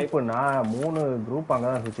ஆடுவோம். குரூப் நான் 3 குரூப் அங்க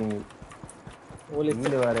தான் சுத்திங்க.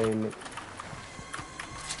 ஓலிந்து வர இல்ல.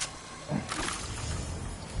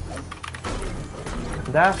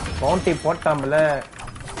 இந்த பவுண்டி போட்டாம்ல.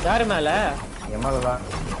 யாரு மேல? எமலதான்.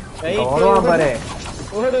 ஓடுவா பாரு.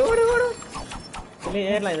 ஓடு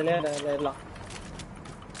இதுல ஏறலாம்.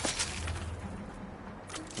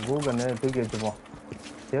 கூகன்னு தூக்கி வச்சுப்போம்.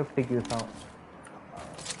 சேஃப்டிக்கு யூஸ் ஆகும்.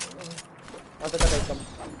 அதுதான் ரைட்டம்.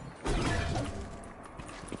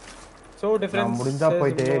 சோ டிஃபரன்ஸ் முடிஞ்சா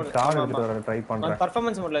போயிட்டு கார்டு எடுத்து வர ட்ரை பண்றேன். நான்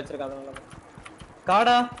பெர்ஃபார்மன்ஸ் மோட்ல வச்சிருக்கேன் அதனால.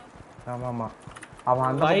 கார்டா? ஆமா. அவன்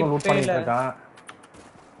அந்த பக்கம் லூட் பண்ணிட்டு இருக்கான்.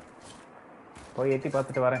 போய் ஏத்தி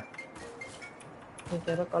பார்த்துட்டு வரேன்.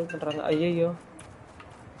 யாரோ கால் பண்றாங்க. ஐயோ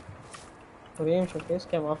ஒரே நிமிஷம். ஃபேஸ்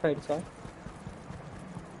கேம் ஆஃப் ஆயிடுச்சா?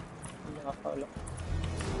 ஆஃப் ஆகல.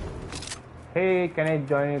 Hey, can I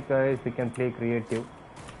join you guys? We can play creative.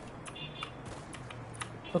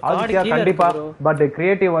 Aditya கண்டிப்பா. பட்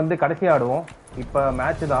கிரியேட்டிவ் வந்து கடைசி ஆடுவோம். இப்ப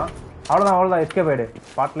மேட்ச் தான். அவ்வளவுதான் எஸ்கேப் ஆயிடு.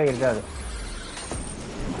 ஸ்பாட்ல இருக்காது.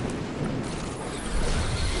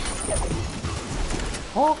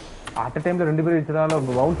 அட் டைம்ல 2 பேர் வச்சதால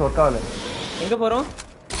பவுன்ஸ் ஒர்க் ஆகல. எங்க போறோம்?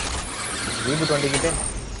 ரீபூட் வண்டிக்கிட்டே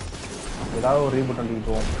ஏதாவது ஒரு ரீபூட் வண்டிக்கு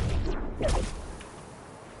போவோம்.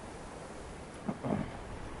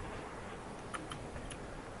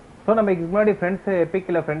 ஸோ நம்ம இதுக்கு முன்னாடி ஃப்ரெண்ட்ஸ்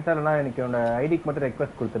எப்பிக்கில் ஃப்ரெண்ட்ஸாக இல்லைனா எனக்கு என்னோட ஐடிக்கு மட்டும்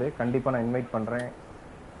ரெக்வஸ்ட் கொடுத்துரு, கண்டிப்பாக நான் இன்வைட் பண்ணுறேன்.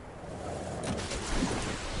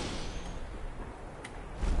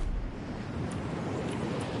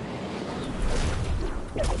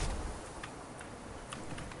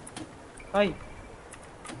 ஹாய்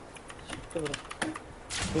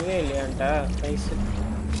இதுவே இல்லையான்ட்டா nice.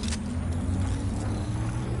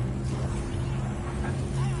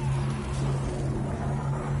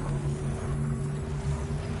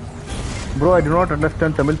 Bro, I do not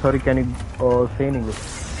understand Tamil. Sorry, can you say in English?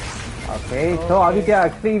 Okay, so Aditya,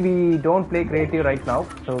 actually we don't play creative right now.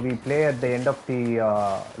 So we play at the end of the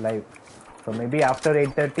live. So maybe after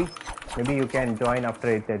 8:30, maybe you can join after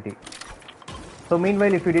 8:30. So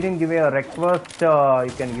meanwhile, if you didn't give me a request,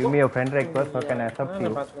 you can give me a friend request, so I can accept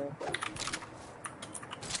you.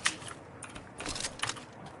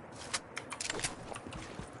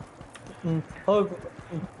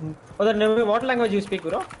 What language you speak,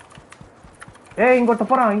 bro? Hey, இங்கோட்ட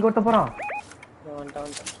போறான்.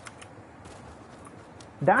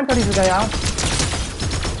 Dance அடிச்சு இருக்காயா?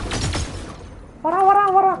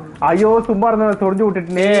 வரா. ஐயோ சும்மா இருந்த சொரிஞ்சு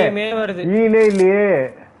விட்டுட்டனே. டீமே வருது. ஈலே இல்லையே.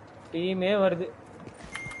 டீமே வருது.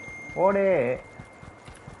 ஓடு.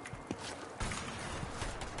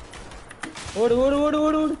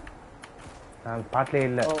 ஓடு. நான் பாட்லே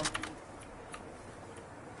இல்ல.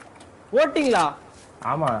 ஓட்டிங்களா?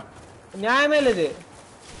 ஆமா. நியாயமே இல்ல இது.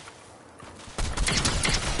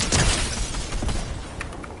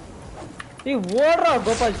 நீ ஓடுறா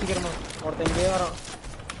கோபால் சீக்கிரமா. ஒருத்தன் இங்கே வரான்.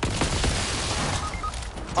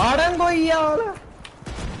 அடங்கோய்யால.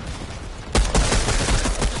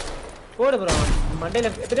 ஓடு ப்ரோ. மண்டையில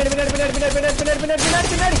பின்னாடி.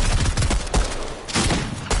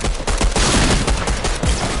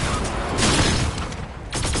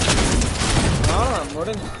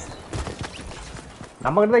 முடிஞ்சு.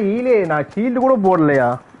 நம்ம கிட்ட ஈலே நான் ஷீல்ட் கூட போடலையா?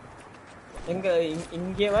 எங்க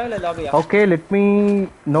இங்கே வா இல்ல லாபியா? Okay, let me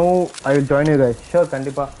know. I will join you guys. Sure,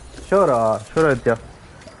 kandipa. Sure Aditya.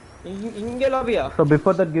 இங்கே லாபியா? So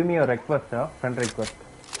before that, give me a request, friend request.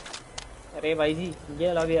 Array भाईजी, இங்கே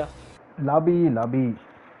லாபியா? Lobby.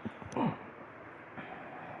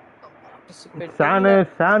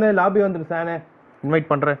 சானே லாபி வந்துரு சானே. இன்வைட்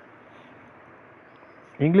பண்றேன்.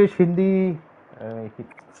 English, Hindi.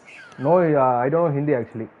 No, I don't know Hindi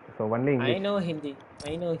actually. So only English. I know Hindi.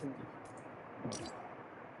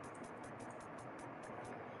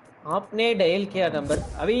 आपने dial किया number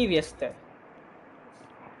अभी व्यस्त है.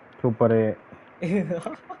 Super है.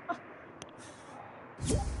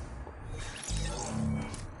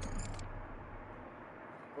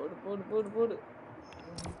 पुड.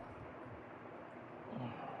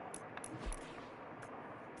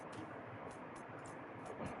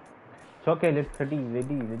 Okay, let's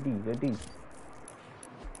ready.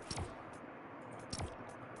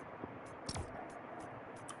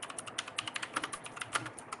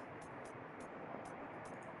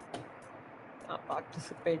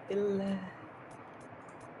 பார்ட்டிசிபேட் இல்ல.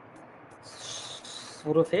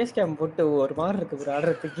 ஒரு ஃபேஸ் கேம் போட்டு ஒரு மாதிரி இருக்கு ப்ரோ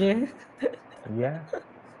ஆடுறதுக்கு. ஏன்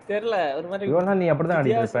தெரியல ஒரு மாதிரி. இவனா நீ அப்படிதான்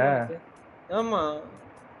ஆடிட்டு இருப்ப. ஆமா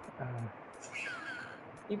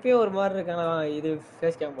இப்பயே ஒரு மாதிரி இருக்கானா இது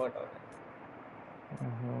ஃபேஸ் கேம் போட்டா.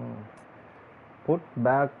 Put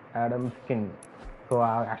back Adam skin. So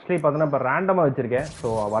actually பார்த்தோன்னா இப்போ ரேண்டமாக வச்சுருக்கேன். ஸோ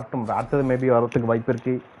வரட்டும், அடுத்தது மேபி வரத்துக்கு வாய்ப்பு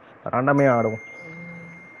இருக்கு. ரேண்டமே ஆடுவோம்.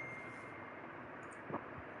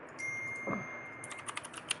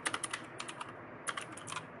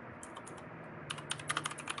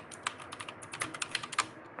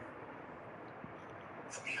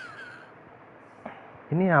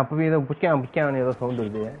 இன்னும் அப்பவே ஏதோ புக்கியான் ஏதோ சவுண்ட்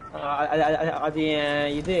வருது. அது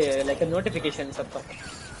இது லைக் நோட்டிஃபிகேஷன் சத்தம்.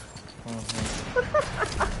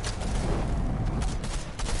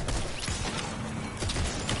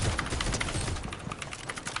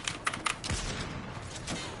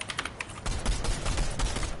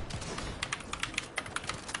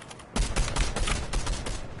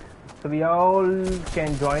 So we all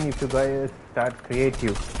can join if you guys start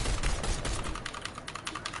creative.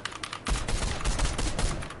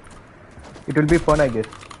 It will be fun, I guess.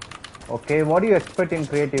 Okay, what do you expect in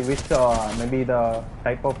creative? Which maybe the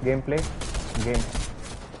type of gameplay? Game.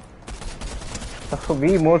 So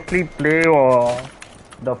we mostly play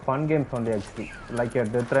the fun games only actually, like a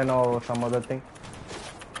Death Run or some other thing.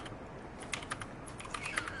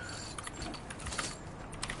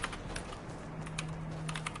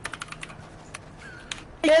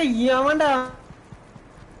 ஏய் அவன்டா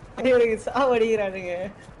எனக்கு சாவடிக்குறானுங்க.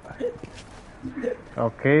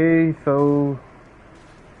 Okay, so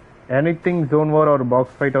anything zone war or box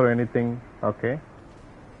fight or anything. Okay.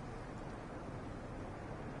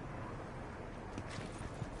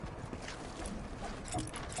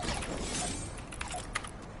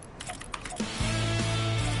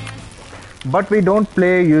 But we don't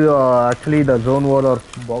play actually the zone war or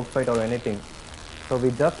box fight or anything. So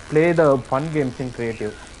we just play the fun games in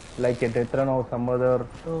creative, like a Tetran or some other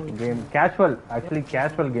game. Casual, actually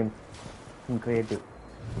casual games in creative.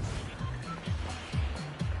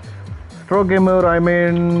 STRGAMER, I'm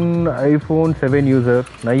an iPhone 7 user.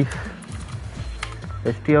 Nice.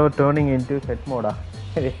 STR turning into set mode.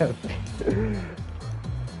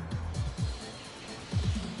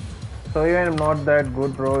 So even I'm not that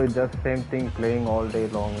good, bro. It's just same thing playing all day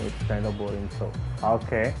long. It's kind of boring. So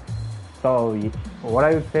okay. So what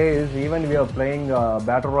I would say is even we are playing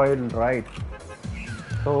battle royale, right?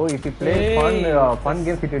 So if you play fun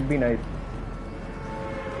games, it would be nice.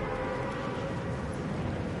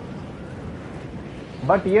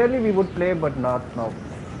 But yearly we would play, but not now.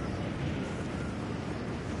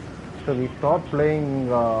 So we stopped playing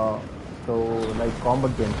like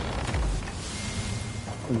combat games,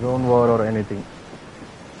 zone war or anything.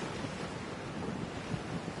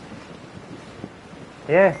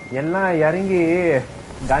 எல்லாம் இறங்கி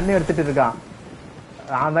கன் எடுத்துட்டு இருக்கான்.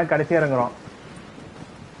 நான் தான் கடைசி இறங்குறோம்.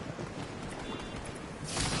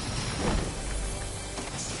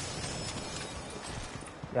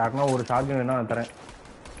 யாருன்னா ஒரு shotgun வேணா நான் தரேன்.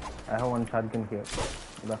 I have one shotgun here.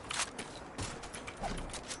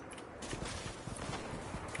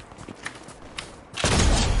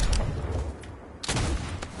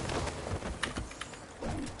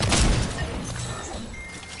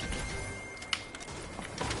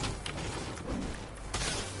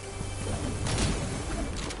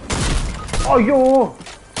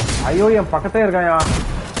 ஐயோ என் பக்கத்தே இருக்காயா.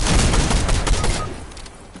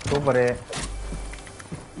 சூப்பரு.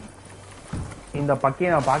 இந்த பக்கியை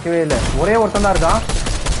நான் பார்க்கவே இல்லை. ஒரே ஒருத்தன் தான் இருக்கான்.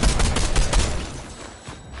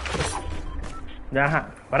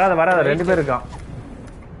 வராத ரெண்டு பேர் இருக்கான்.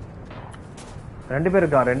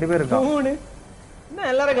 என்ன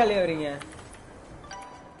எல்லாரும் காலியா வரீங்க?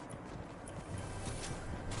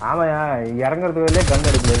 ஆமாயா இறங்குறதுக்கு வெளியே கன்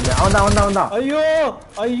எடுக்கல. அவன் தான்.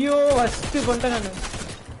 ஐயோ ஃபர்ஸ்ட் பண்ணிட்டேன் நான்.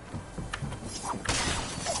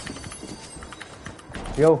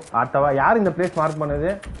 ஆட்டவா யார் இந்த பிளேஸ் மார்க் பண்ணது?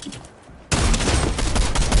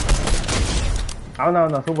 அவன்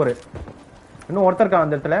தான் சூப்பர். இன்னும் ஒருத்தர் இருக்கான்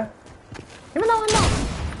அந்த இடத்துல.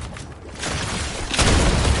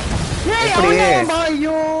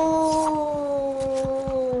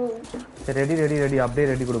 ரெடி அப்படியே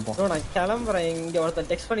ரெடி கொடுப்போம். நான் கிளம்புறேன். இங்க ஒருத்தன்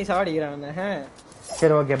டெக்ஸ்ட் பண்ணி சாவடிக்கிறானே.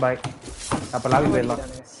 சரி ஓகே பாய். அப்ப லாபி போயிடலாம்.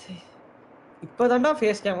 இப்பதான்டா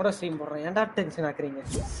ஃபேஸ் கேமரா ஸ்ட்ரீம் போடுறேன். ஏன்டா tension ஆக்குறீங்க?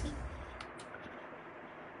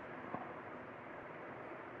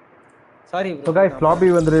 Sorry bro. So guys lobby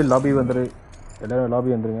வந்துரு. எல்லாரும் லாபி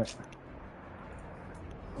வந்துருங்க.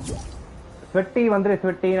 ஸ்வெட்டி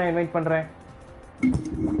நான் இன்வைட் பண்றேன்.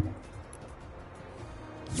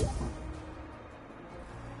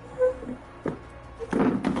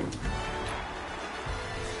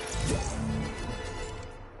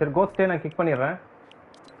 சரி கோஸ்டே நான் கிக் பண்ணிடுறேன்.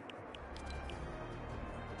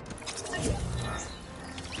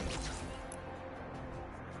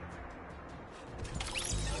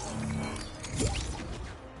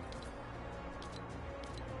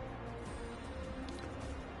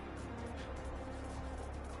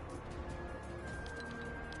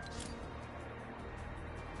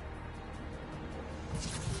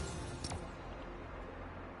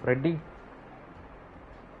 Ready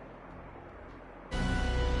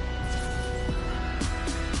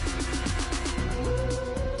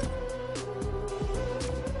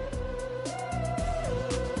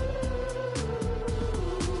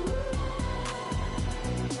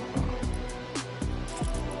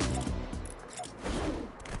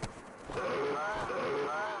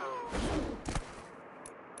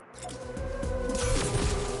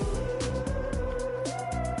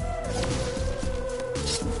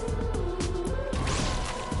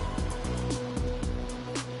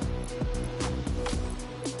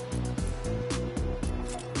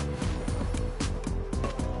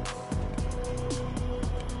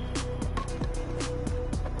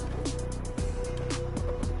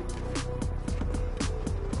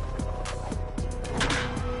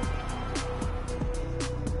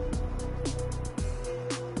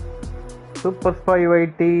Super Spy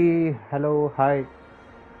YT, hello, hi.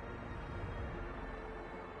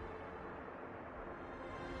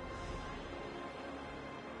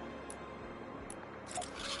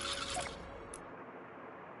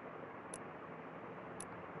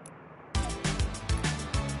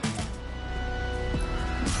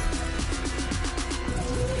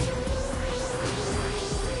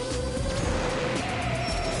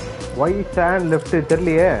 Why stand left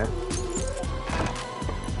தெரியலையே.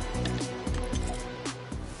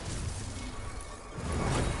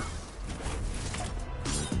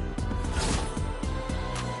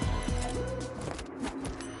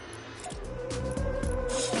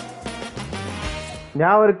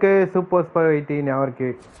 ஞாபகம் இருக்கு சூப்பர் ஸ்பை 80 ஞாபகம்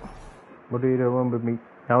இருக்கு. What do you remember me?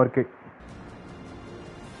 ஞாபகம் இருக்கு.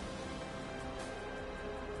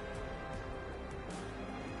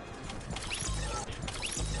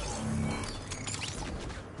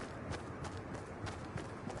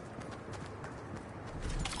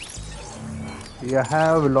 You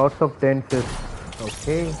have lots of dances.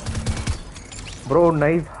 Okay. Bro,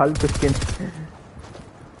 nice Hulk skin.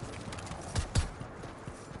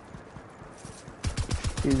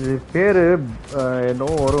 இது பேரு என்னோ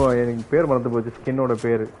வரும், எனக்கு பேர் மறந்து போச்சு ஸ்கின்னோட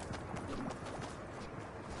பேரு.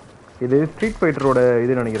 இது ஸ்ட்ரீட் ஃபைட்டரோட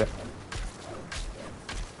இது நினைக்கிறேன்.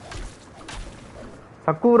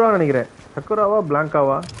 சக்கூரா நினைக்கிறேன். சக்கூராவா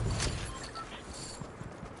பிளாங்காவா?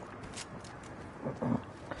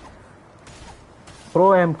 Bro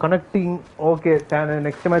I am connecting. Okay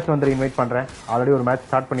next match வந்து இன்வைட் பண்ணுறேன். ஆல்ரெடி ஒரு மேட்ச்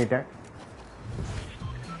ஸ்டார்ட் பண்ணிட்டேன்.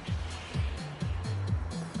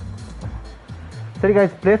 சரி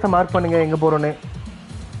guys, பிளேஸை மார்க் பண்ணுங்க எங்கே போகிறோன்னு.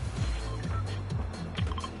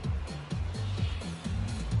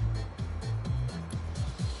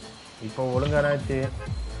 இப்போ ஒழுங்கானாச்சு.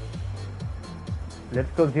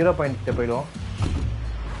 லெட்ஸ் கோ 0.6 போயிடுவோம்.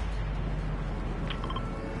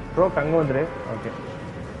 ப்ரோ அங்கே வந்துரு. Okay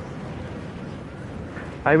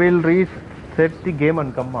I will reset the game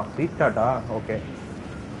and come on. Restart okay.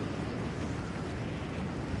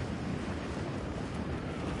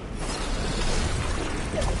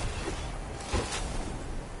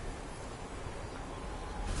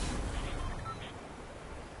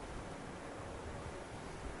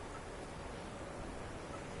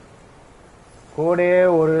 கோடே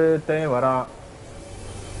ஒருத்தன் வரான்.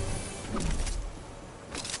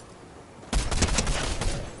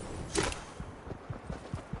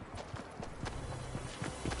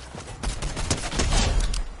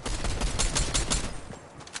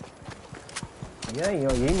 ஏன்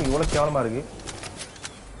இவ்வளவு கேவலமா இருக்கு?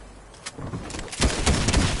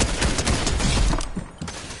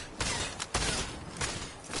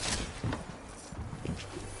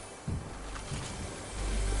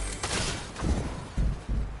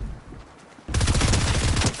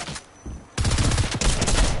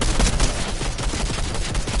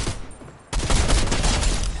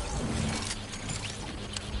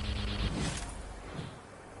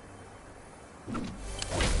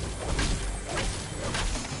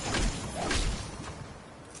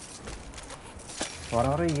 வர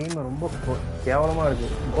வர எய்ம் ரொம்ப கேவலமா இருக்கு.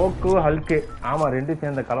 கோக்கு ஹல்கு, ஆமா ரெண்டு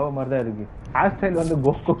சேர்ந்த கலவை மாதிரி தான் இருக்கு. ஹேர் ஸ்டைல் வந்து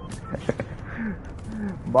கோக்கு,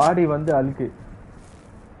 பாடி வந்து ஹல்கு.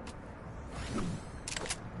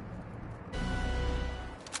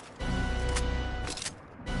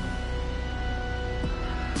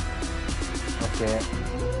 ஓகே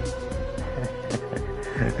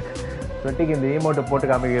சொட்டிக்கு இந்த ஈமோட்டை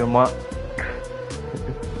போட்டு காமிக்கணுமா?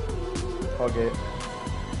 Okay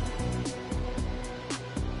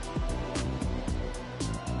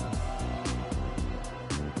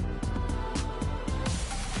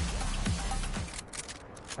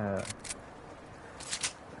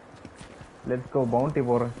let's go. பவுண்டி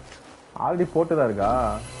போடுறேன். ஆல்ரெடி போட்டுதான் இருக்கா?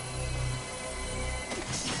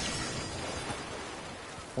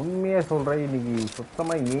 உண்மையா சொல்றேன், இன்னைக்கு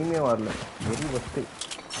சுத்தமா எய்மே வரல. வெரி ஃபஸ்ட்டு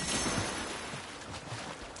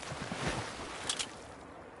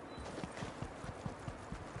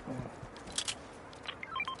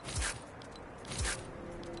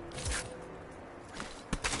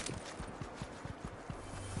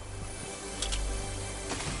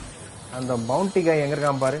அந்த பவுண்டி காய் எங்க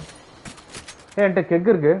இருக்கான் பாரு. என்கிட்ட கெக்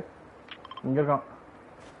இருக்கு. இங்க இருக்கான்.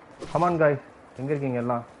 கமான் காய்ஸ், எங்க இருக்கீங்க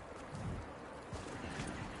எல்லாம்?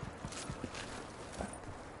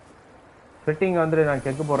 ஃபிட்டிங் வந்துரு, நான்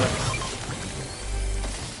கெக்கு போடுறேன்.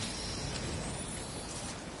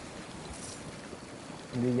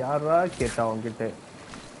 இது யாரா கேட்டா உங்ககிட்ட?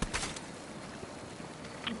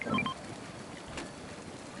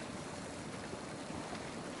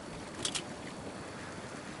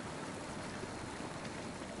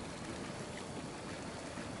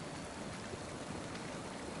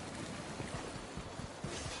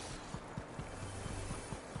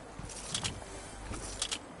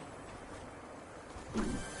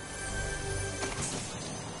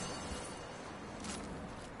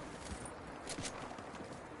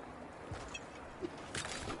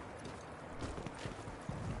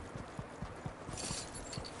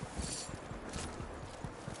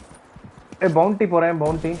 பவுண்டி போறேன்.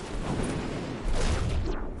 பவுண்டி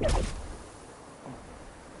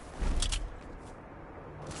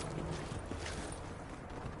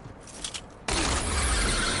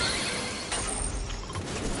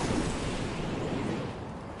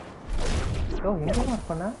ப்ரோ எங்க மார்க்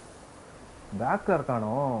பண்ண பேக்ல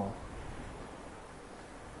இருக்கானோ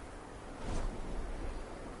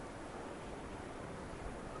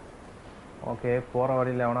ஓகே போற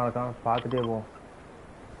வழியில எவனா இருக்கான் பார்த்துட்டே போ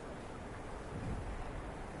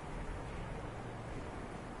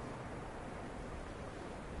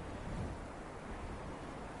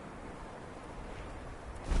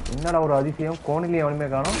என்னடா ஒரு அதிசயம் கோணிலே எவனுமே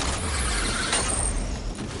காணோம்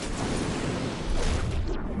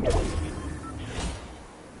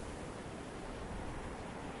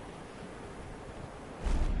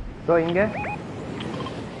ஸோ இங்க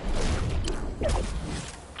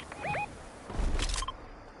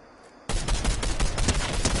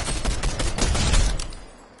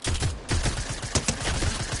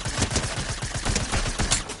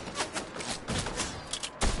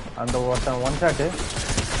அந்த ஒருத்தன் ஒன் ஷாட்டு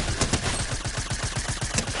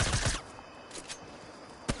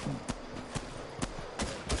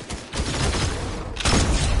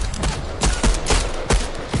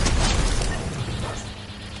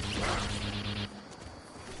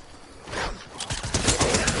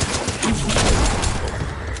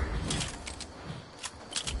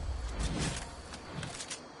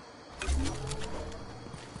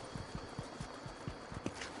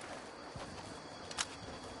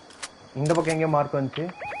இந்த பக்கம் எங்கே மார்க் வந்துச்சு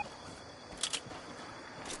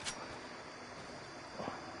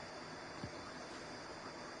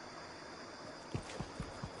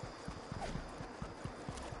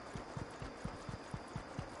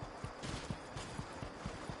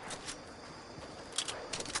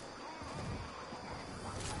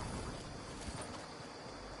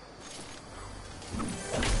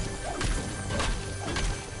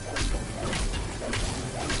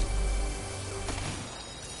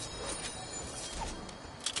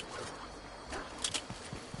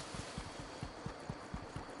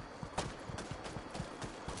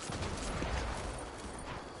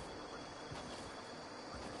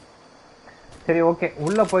சரி ஓகே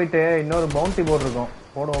உள்ள போயிட்டு இன்னொரு பவுண்டி போர்டு இருக்கும்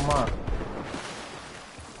போடுவோமா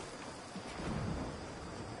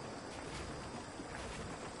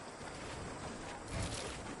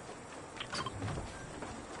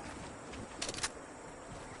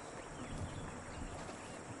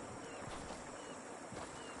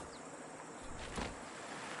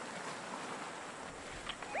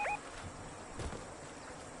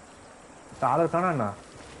டாலர் தானே அண்ணா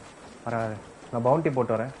பரவாயில்ல நான் பவுண்டி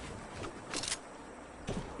போட்டு வரேன்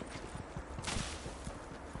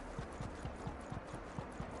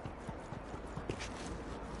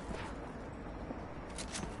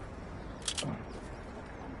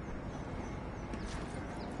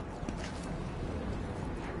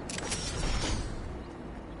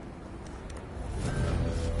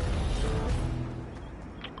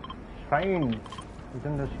Shrine. It's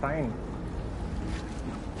in the shrine.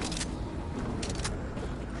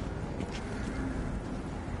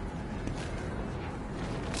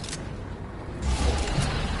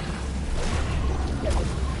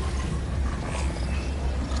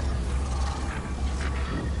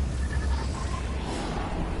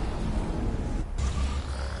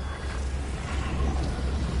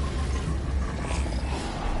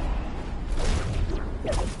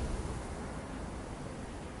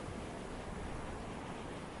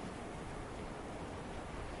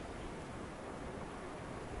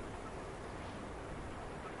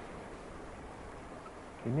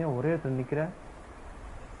 இன்னும் ஒரே இடத்துல நிக்கிற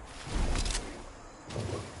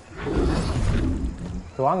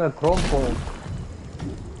வாங்க குரோம் போவோம்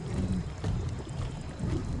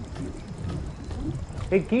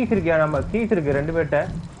ஏய் கீஸ் இருக்கியா நம்ம கீஸ் இருக்கு ரெண்டு பேர்ட்ட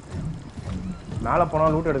மேல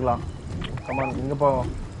போனா லூட் எடுக்கலாம் கமான் இங்க போவோம்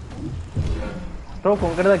ஸ்ட்ரோக்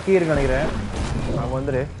உங்ககிட்ட தான் கீ இருக்கு நினைக்கிறேன் அங்க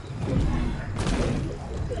வந்துரு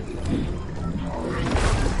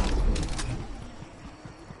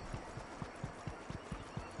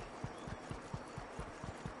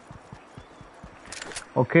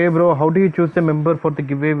Okay bro, how do you choose a member for the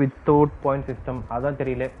giveaway without point system? அதான்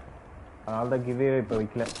தெரியல அதனால தான் giveaway இப்ப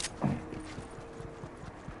வைக்கல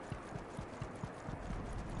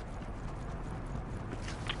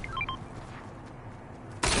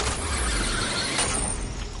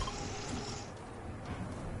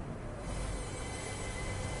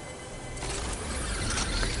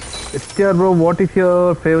STR bro, what is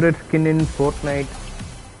your favorite skin in Fortnite?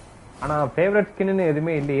 ஆனா favorite skin ன்னு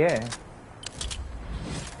எதுமே இல்லையே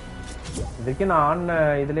இதுக்கு நான்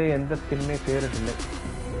இதுல எந்த ஸ்கின்மே ஃபேவரட் இல்லை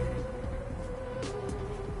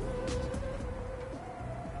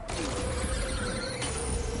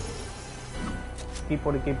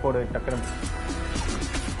கீபோர்டு டக்கரம்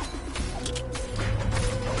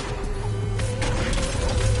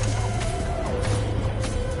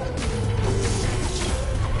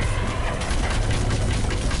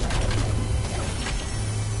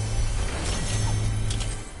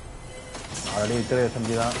அப்படி இருக்கிற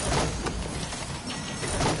எஸ்எம்ஜி தான்.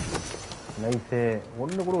 நைஸு.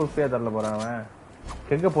 ஒன்று கூட உறுப்பியாக தரல போகிறான் அவன்.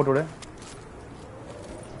 கெங்க போட்டு விடு.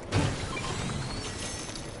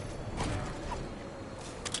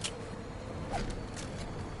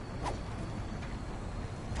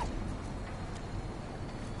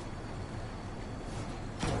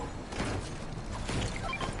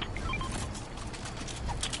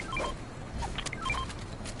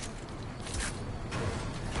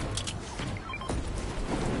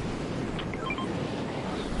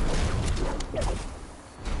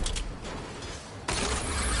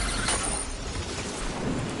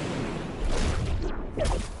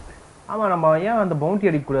 ஆமா நம்ம ஏன் அந்த பவுண்டி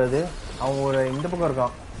அடிக்கக்கூடாது? அவன் ஒரு இந்த பக்கம்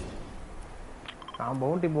இருக்கான். நான்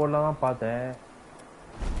பவுண்டி போர்டில் தான் பார்த்தேன்.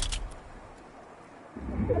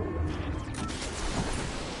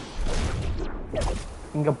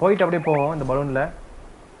 இங்க போயிட்டு அப்படியே போவோம் இந்த பலூன்ல.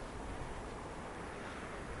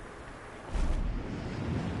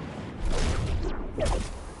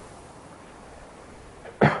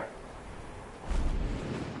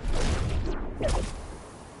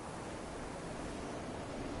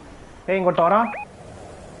 ஏய் இங்கோட்ட வரான்.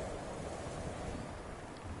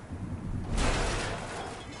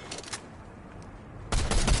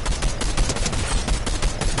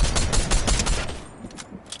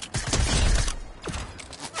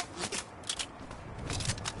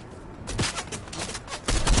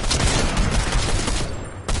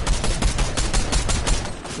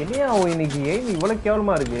 என்னையா இன்னைக்கு ஏன் இவ்வளவு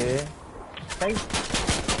கேவலமா இருக்கு?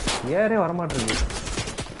 ஏறே வரமாட்டிருக்கு.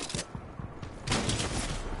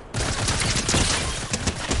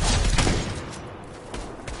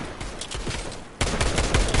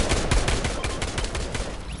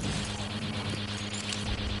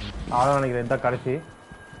 அதான் நினைக்கிறேன் இந்த கடைசி.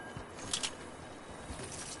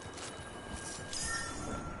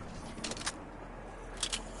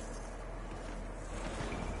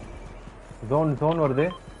 ஜோன் வருது.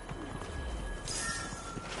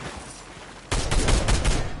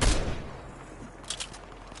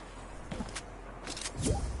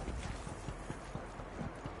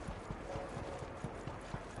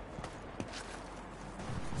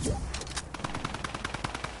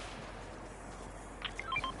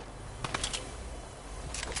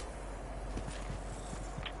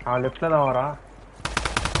 அவன் லெஃப்ட்ல தான் வரான்.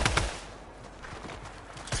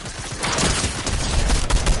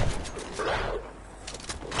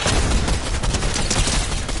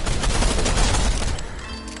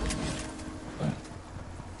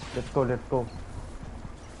 Let's go.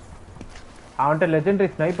 அவன்கிட்ட லெஜெண்டரி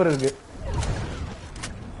ஸ்னைப்பர் இருக்கு.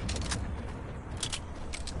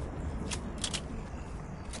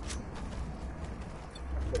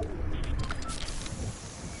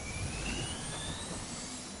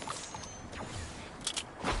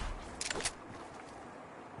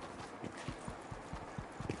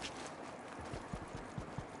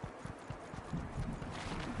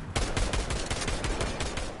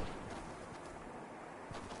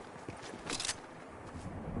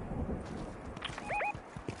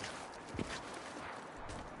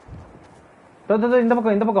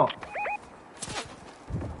 இந்த பக்கம்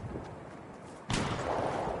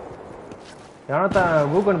யானத்த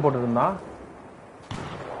கூகன் போட்டு இருந்தா.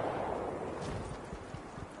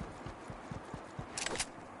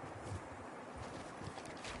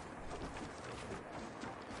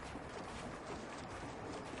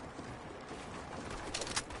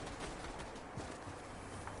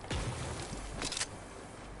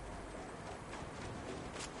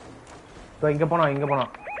 இங்க போனா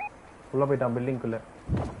உள்ள போயிட்டான் பில்டிங்குள்ள.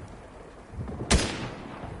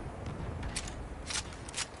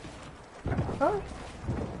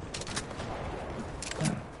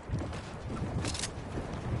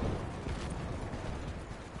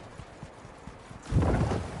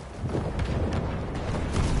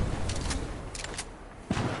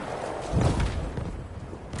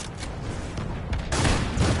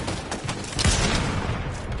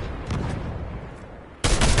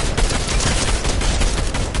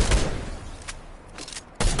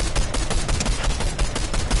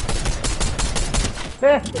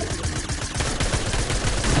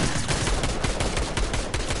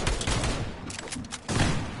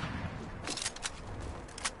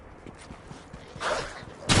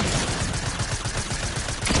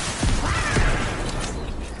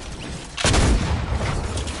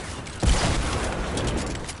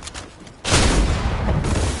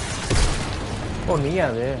 ஓ நீயா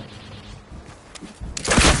அது?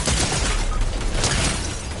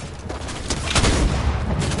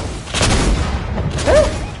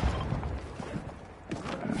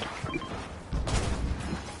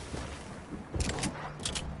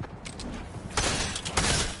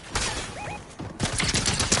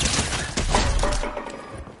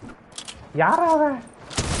 யாரா அவன்?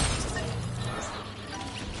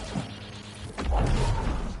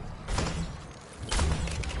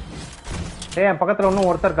 ஏய் என் பக்கத்துல இன்னும்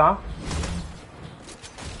ஒருத்தர் இருக்கான்.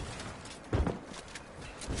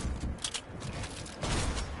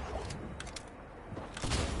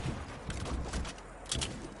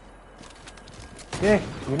 ஏய்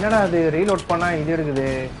என்னடா அது ரீலோட் பண்ணா இது இருக்குது.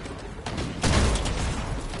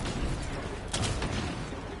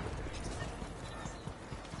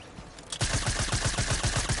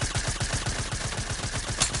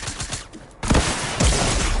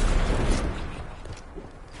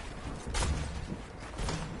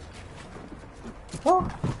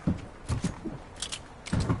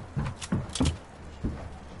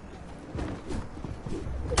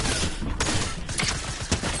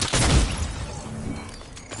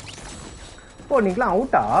 ஓ நீங்களாம்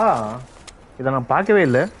அவுட்டா? இதை நான் பார்க்கவே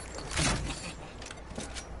இல்லை.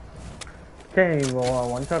 சரி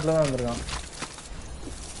ஒன் ஷாட்ல தான் வந்திருக்கான்.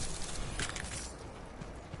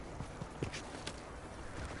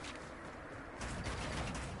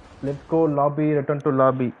 Let's go lobby, return to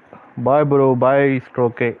lobby. Bye bro, பாய்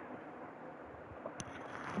ஸ்ட்ரோகே.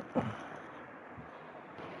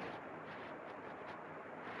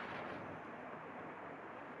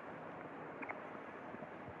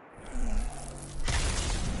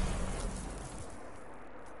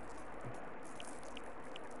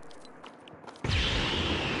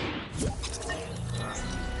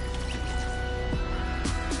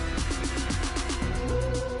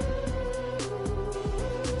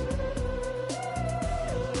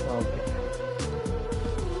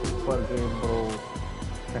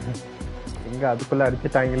 எங்க அதுக்குள்ள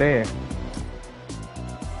அடிச்சுட்டாங்களே.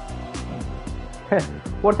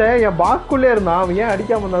 ஒருத்தன் என் பாஸ்குள்ளே இருந்தான், அவன் ஏன்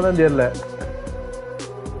அடிக்காம இருந்தாதான் தெரியல.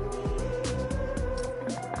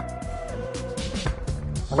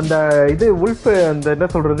 அந்த இது உல்ஃப் அந்த என்ன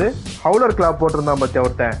சொல்றது ஹவுலர் கிளாப் போட்டிருந்தான் பத்தியா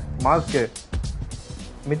ஒருத்தன் மாஸ்க்கு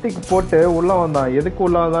மித்திக்கு போட்டு உள்ள வந்தான். எதுக்கு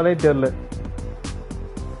உள்ள வந்தானே தெரியல.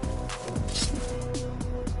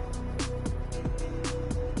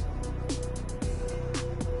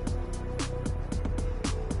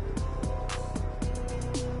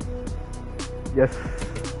 எஸ்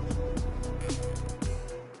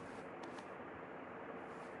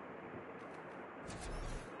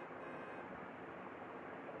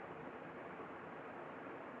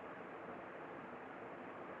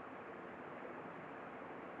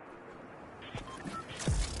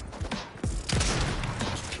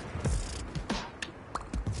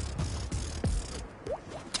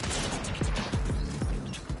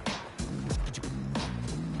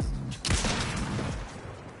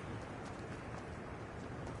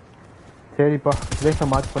சரிப்பா, பிளேஸை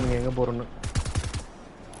மார்க் பண்ணுங்க எங்க போறோன்னு.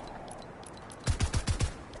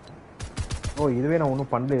 ஓ இதுவே நான்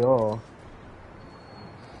ஒன்றும் பண்ணலையோ.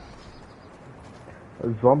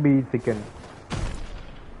 Zombie chicken.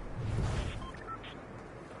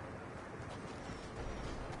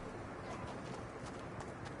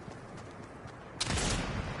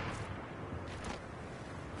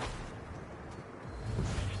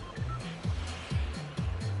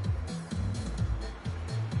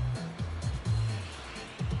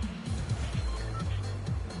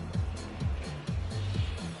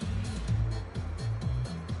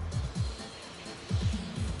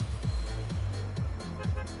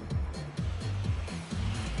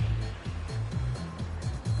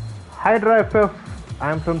 Hydra FF,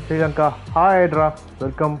 I am from Sri Lanka. Hi Hydra,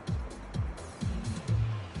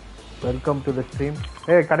 welcome to the stream.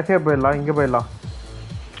 Hey, கடைசியா போயிடலாம், இங்க போயிடலாம்.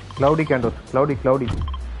 Cloudy candles, cloudy.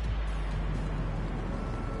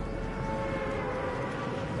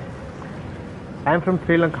 I am from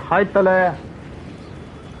Sri Lanka. Hi Tale.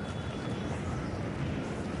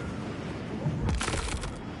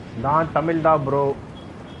 நான் தமிழ் தான் bro.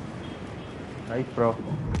 Nice bro.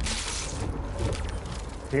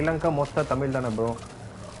 ஸ்ரீலங்கா மோஸ்டா தமிழ் தானே ப்ரோ.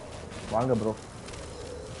 வாங்க bro,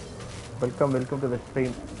 welcome to the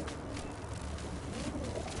stream.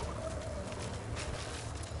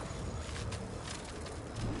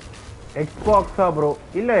 எக்ஸ்பாக்ஸா bro?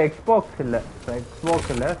 இல்லை எக்ஸ்பாக்ஸ் இல்லை,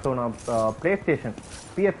 ஸோ நான் பிளே ஸ்டேஷன்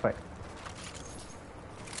PS5.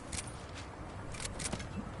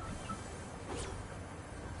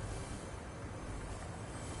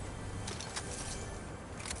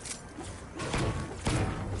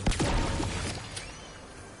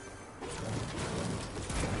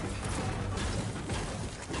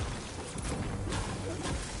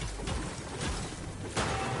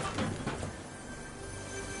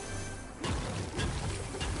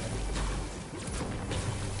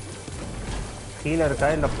 கீழே இருக்கா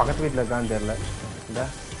இல்லை பக்கத்து வீட்டில் இருக்கான்னு தெரியல. இந்த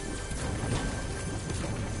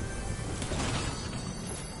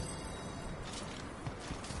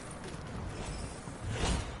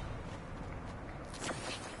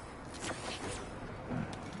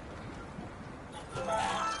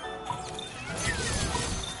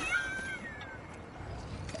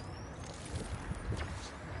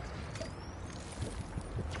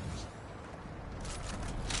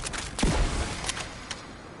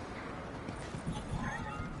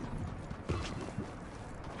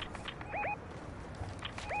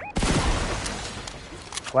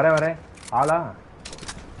வரேன் ஆளா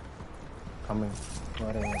கம்மிங்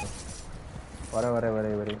வரேன்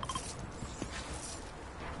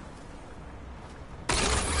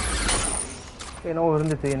என்னோ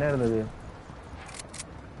இருந்துச்சு என்ன இருந்தது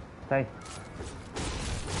சாய்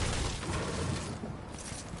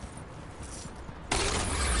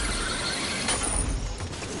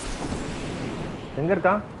எங்க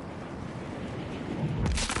இருக்கான்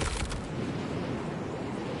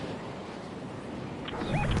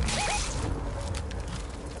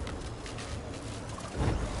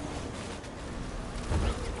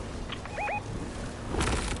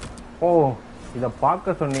ஓ இத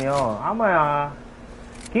பார்க்க சொன்னியோ ஆமா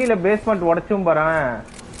கீழே பேஸ்மெண்ட் உடைச்சும் பாறேன்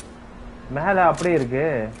மேல அப்படியே இருக்கு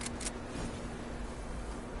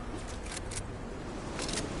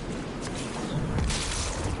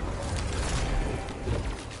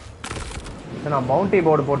நான் பவுண்டி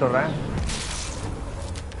போர்டு போட்டுறேன்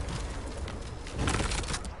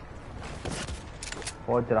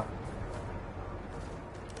போச்சுடா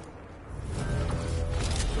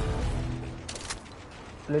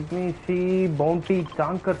let me see bounty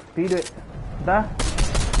tanker speed da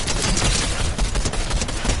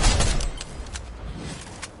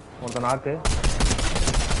ஒருத்த நாக்கு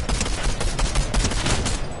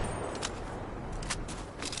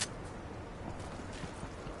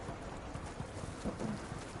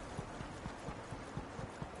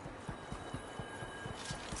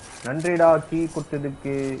நன்றிடா கீ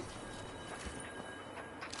கொடுத்ததுக்கு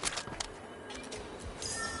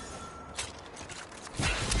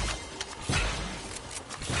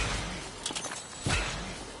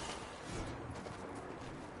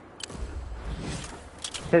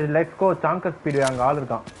சரி லெட்ஸ் கோ சாங்கர் ஸ்பீட் அங்க ஆள்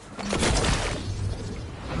இருக்கான்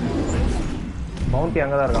மவுண்டி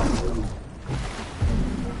அங்கதான் இருக்கான்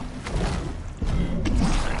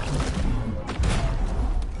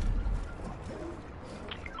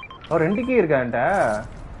ஒரு 2 கீ இருக்கா என்கிட்ட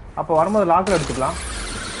அப்ப வரும்போது லாக்கர் எடுத்துக்கலாம்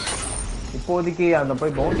இப்போதைக்கு அந்த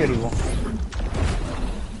போய் பவுண்டி அடிப்போம்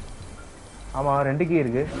ஆமா 2 கீ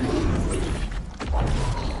இருக்கு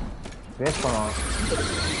வேஸ்ட் பண்ணலாம்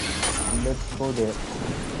let's go there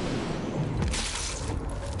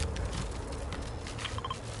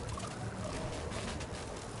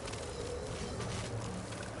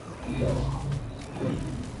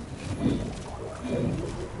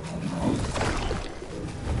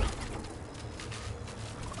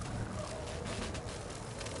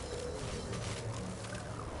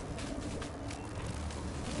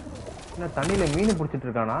என்ன தண்ணியில மீன் பிடிச்சிட்டு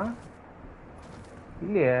இருக்கானா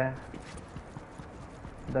இல்லையே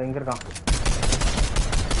இங்க இருக்கான்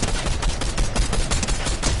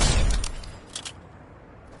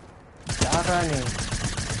யாரா நீ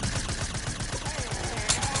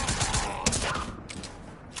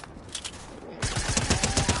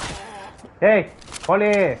ஏய்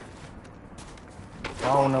போலே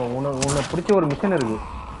உன்னை பிடிச்ச ஒரு மிஷன் இருக்கு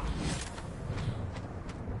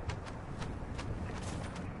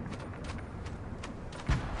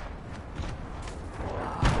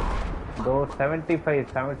दो 75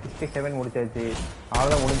 67 முடிச்சாச்சு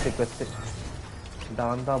அவ்வளவுதான் முடிஞ்சு quest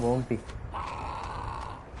இதான் தான் பவுண்டி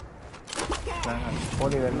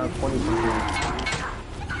கோடி வேணா கோடி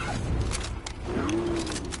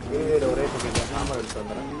வீடியோல ஒரே செகண்ட் நாம எடுத்து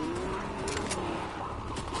வந்தறேன்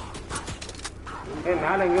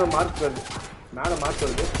மேல எங்கயோ மார்க் வருது மேல மார்க்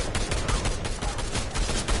வருது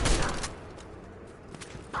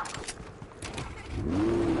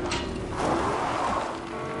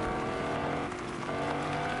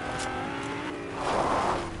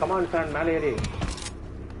Come on, son, மேலே ஏறி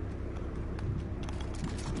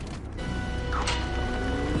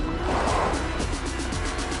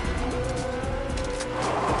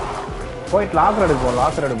போயிட்டு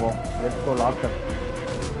லாக்கர் எடுப்போம் லெட்ஸ் கோ லாக்கர்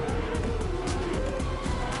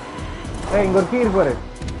ஏய் இங்க ஒரு கீ இருக்கு பாரு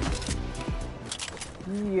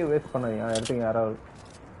கீயை வேஸ்ட் பண்ணாதீங்க எடுத்துங்க யாராவது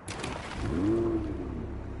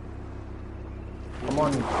come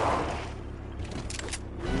on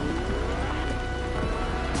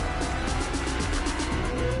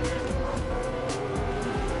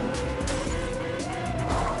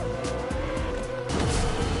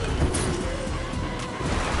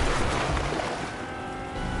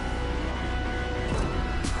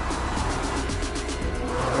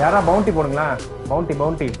யாரா பவுண்டி போடுங்களா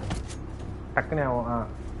பவுண்டி டக்குனே ஆகும்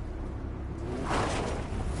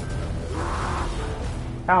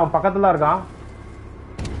அவன் பக்கத்துல தான் இருக்கான்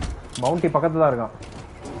பவுண்டி பக்கத்துல தான் இருக்கான்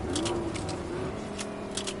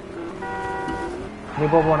நீ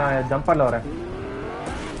போ நான் ஜம்பர்ல வரேன்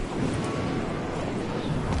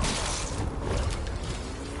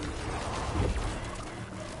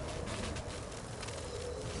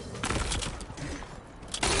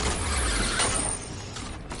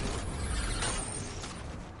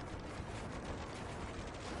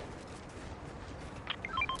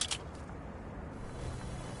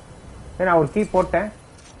நான் ஒரு கீ போட்டேன்.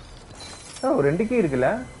 ஒரு 2 கீ இருக்குல்ல.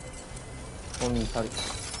 சாரி.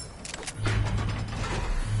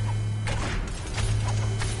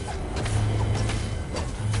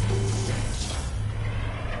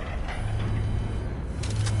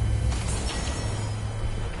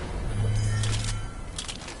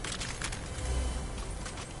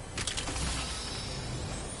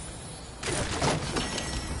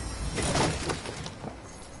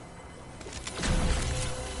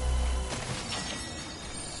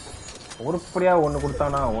 உருப்படியா ஒண்ணு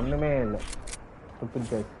கொடுத்தானா ஒண்ணுமே இல்லை.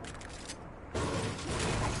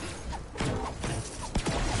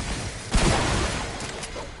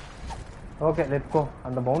 Okay let's go.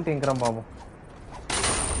 அந்த மவுண்ட் எங்கறாம் பாப்போம்.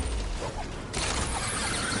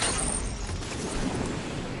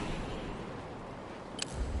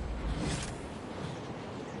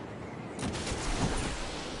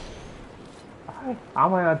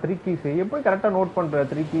 ஆமா 3 கீஸ் எப்படி கரெக்டா நோட் பண்ற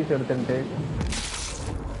 3 கீஸ் எடுத்துட்டு.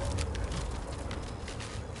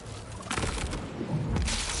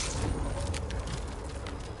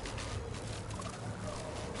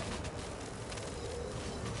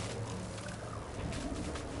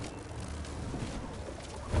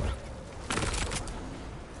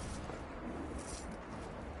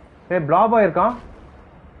 ஏய் ப்ளாபா இருக்கான்.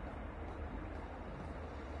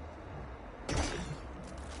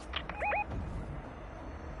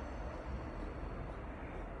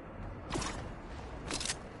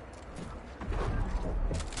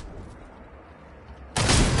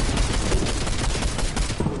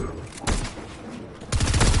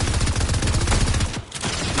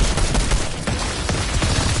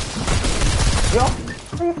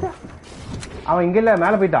 அவன் இங்க இல்ல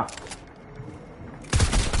மேல போயிட்டான்.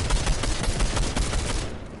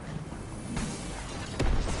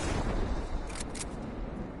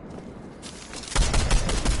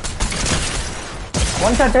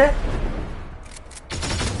 One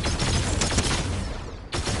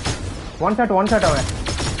shot அவன்.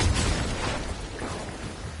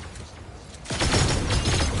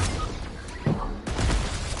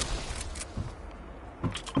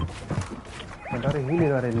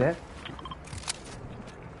 ஹீல் வேற இல்ல.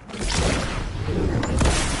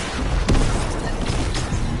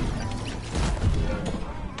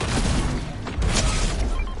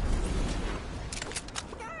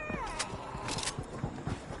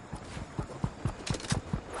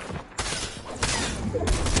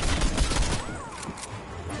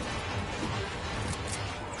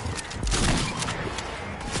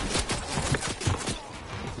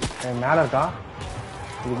 மேல இருக்கா.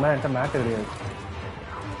 இதுக்கு மேல என்கிட்ட மேட் கிடையாது.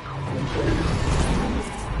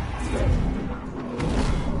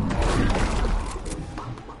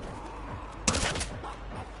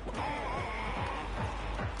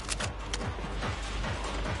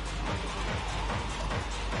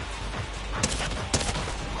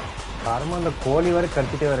 காரணம் அந்த கோழி வரை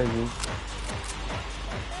கடிச்சிட்டே வருது.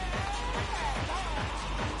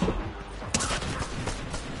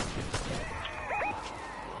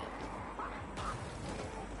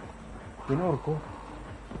 இன்னும் இருக்கும்.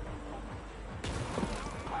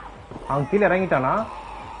 அவன் கீழே இறங்கிட்டானா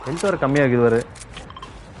ஹெல்த் வர கம்மியாகுது வரு.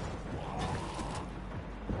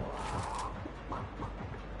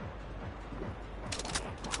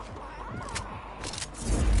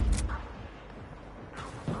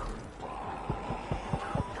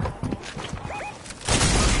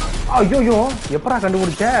 ஐயோ எப்படா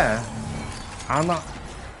கண்டுபிடிச்ச? ஆமா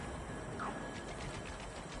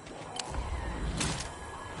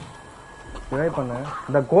ட்ரை பண்ண.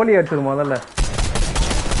 இந்த கோழி அடிச்சது முதல்ல.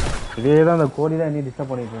 இதேதான் அந்த கோழி தான் நீ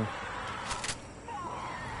டிஸ்டர்ப் பண்ணிட்டு.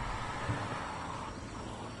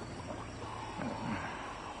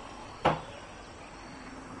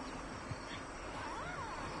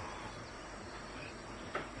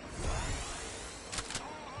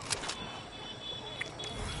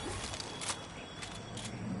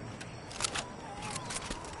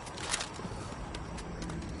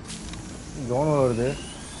 ஜோன் வருது.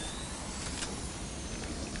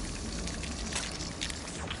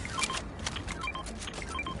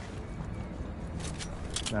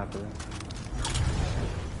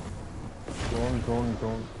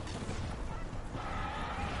 Zone.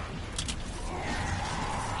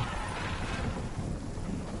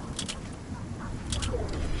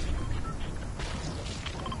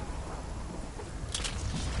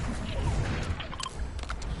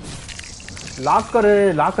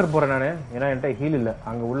 லாக்கர் போறேன் நானு. ஏன்னா என்கிட்ட ஹீல் இல்ல.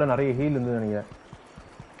 அங்க உள்ள நிறைய ஹீல் இருந்தது நினைக்கிறேன்.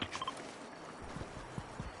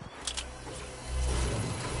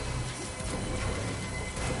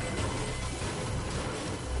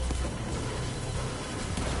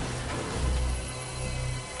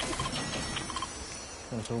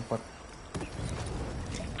 சூப்பர்.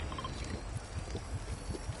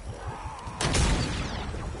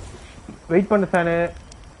 வெயிட் பண்ணு சானு,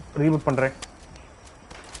 ரீபூட் பண்றேன்.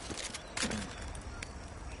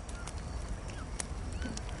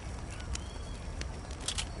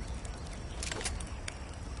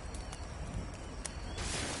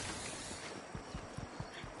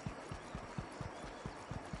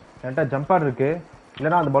 என்கிட்ட ஜம்பார் இருக்கு,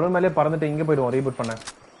 இல்லைன்னா அந்த பலூன் மேலே பறந்துட்டு இங்கே போயிடுவோம் ரீபூட் பண்ண.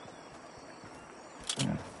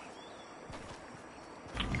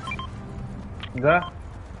 இங்க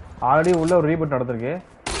ஆல்ரெடி உள்ள ஒரு ரீபூட் நடந்திருக்கு.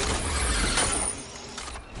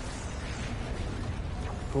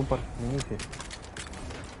 சூப்பர் மினிச்சு,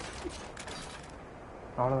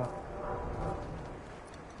 அவ்வளோதான்.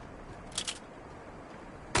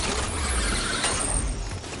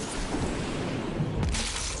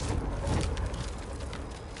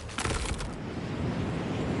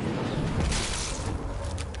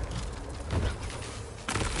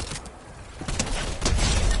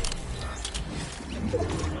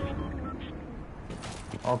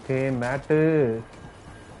 ஓகே மேட்டு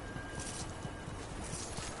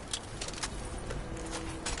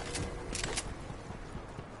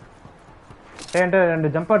என்கிட்ட 2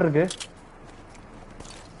 ஜம்பாட் இருக்கு.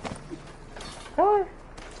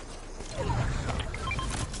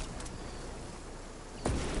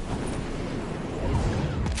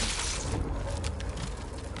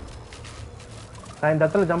 நான் இந்த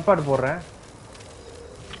இடத்துல ஜம்பாட் போடுறேன்.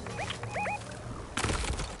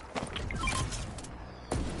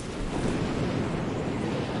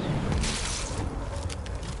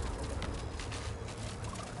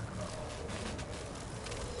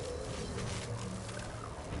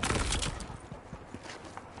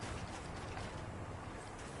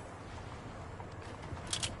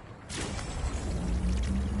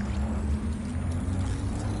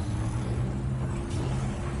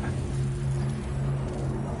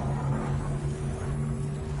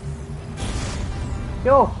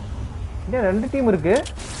 யோ இன்னும் 2 டீம் இருக்கு,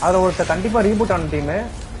 அதுல ஒருத்தர் கண்டிப்பா ரீபூட் ஆன டீம்.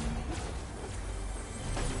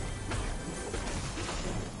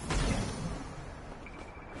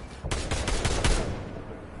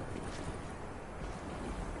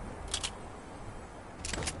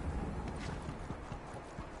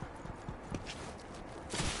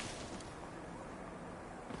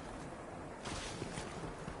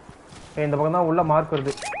 இந்த பக்கம் தான் உள்ள மார்க்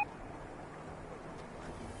வருது.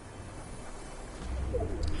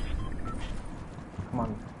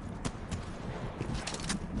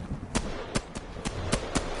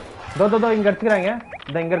 தோ இங்க எடுத்துக்கிறாங்க.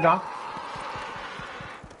 இங்க இருக்கான்.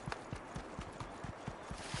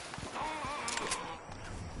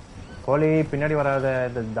 கோழி பின்னாடி வராத,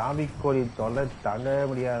 இந்த ஜாம்பி கோழி தொல்லை தாங்க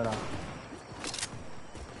முடியாதுடா.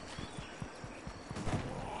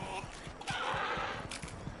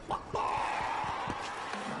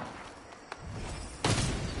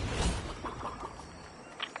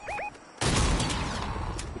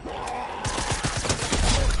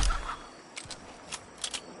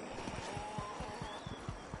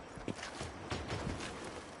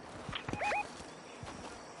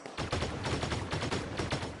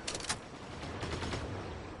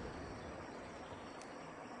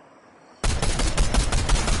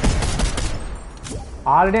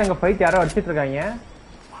 ஆல்ரெடி அங்க ஃபைட் யாரோ அடிச்சிட்டு இருக்காங்க.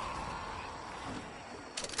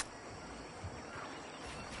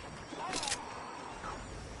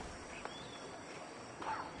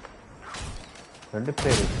 ரெண்டு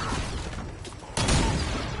பேரு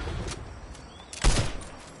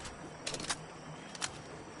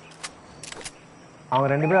அவங்க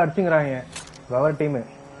 2 பேரும் அடிச்சுங்கிறாங்க. வெவர் டீம்.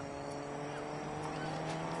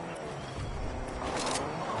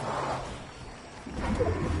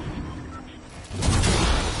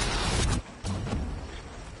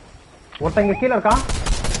 ஒருத்தன் இங்க கீழ இருக்கான்.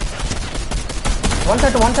 ஒன்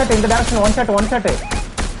ஷாட் இந்த direction. One shot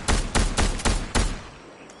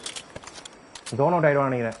zone out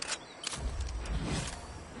ஆயிடுவான் நினைக்கிறேன்.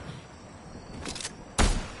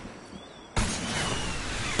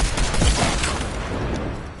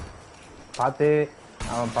 பார்த்து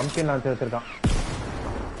அவன் பம்பின் லான்ச் வச்சிருக்கான்.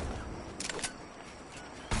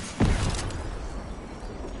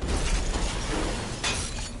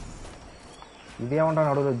 இதே அவன்டா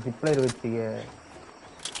நடுவில் ஜிப்ல வச்சுக்க.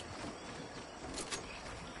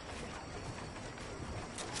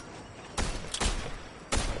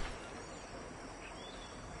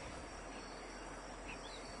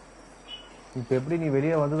 இப்ப எப்படி நீ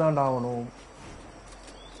வெளியே வந்துதான்டா ஆகணும்.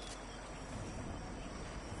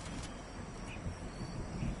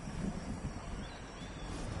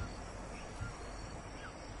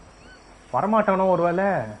 வரமாட்டானோ ஒருவேளை.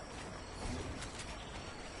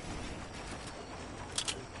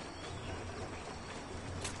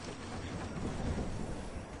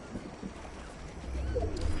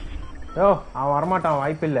 யோ அவன் வரமாட்டான்,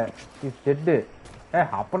 வாய்ப்பு இல்லை. Is TET.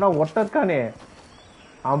 அப்பனா ஒருத்தன் இருக்கானே,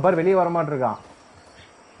 அவன் பாரு வெளியே வரமாட்டிருக்கான்.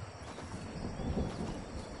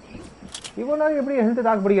 இவனால எப்படி ஹெல்த்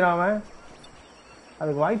தாக்கு பிடிக்கிறான் அவன்?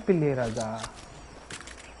 அதுக்கு வாய்ப்பு இல்லையே ராஜா.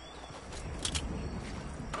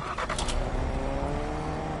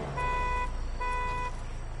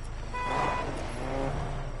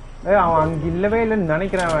 அவன் அங்க இல்லவே இல்லைன்னு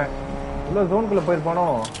நினைக்கிறேன். அவன் உள்ள ஜோனுக்குள்ள போயிருப்பானோ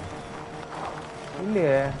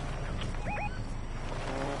இல்லையே.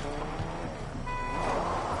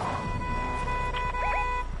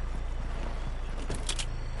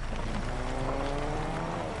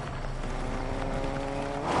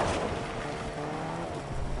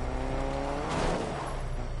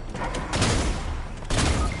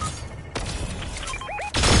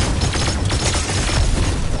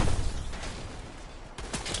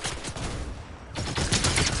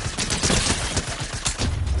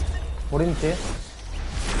 முடிஞ்சு.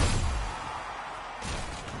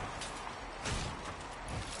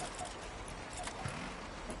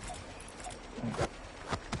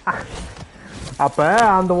 அப்ப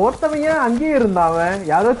அந்த ஒருத்தவன் அங்கேயே இருந்தான், அவன்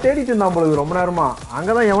யாரோ தேடிட்டு இருந்தான் போல ரொம்ப நேரமா.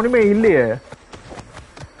 அங்கதான் எவனுமே இல்லையே.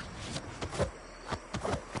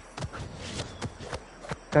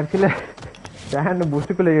 கடைசியில ஸ்டாண்ட்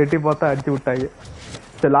புஷுக்குள்ள எட்டி பார்த்தா அடிச்சு விட்டாங்க.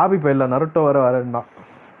 சரி லாபி போயிடலாம், நருட்டோ வரேன்னா.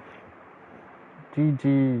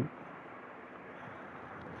 ஜி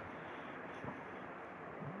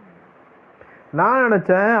நான்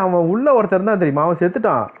நினைச்சேன் அவன் உள்ள ஒருத்தர் தான் தெரியுமா, அவன்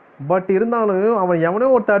செத்துட்டான். பட் இருந்தாலும் அவன்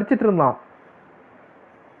எவனோ ஒருத்தர் அடிச்சிட்டு இருந்தான்.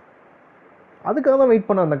 அதுக்காக தான் வெயிட்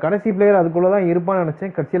பண்ண. அந்த கடைசி பிளேயர் அதுக்குள்ளதான் இருப்பான்னு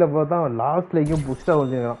நினைச்சேன். கடைசியில பார்த்தா அவன் லாஸ்ட்ல எங்கேயும் புஷ்டா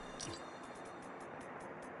வந்துருக்கான்.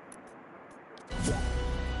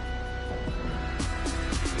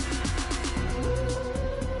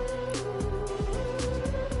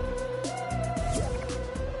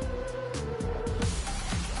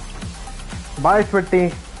 பாய் ஸ்வெட்டி.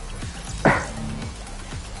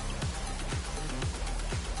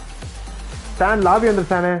 ஸ்டாண்ட் லாபி வந்து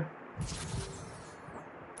ஸ்டானு.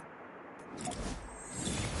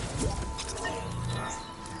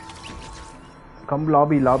 Come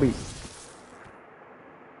lobby lobby.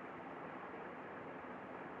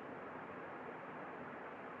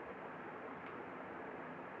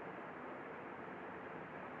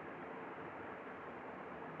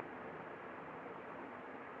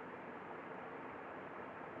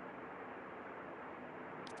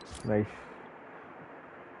 Nice.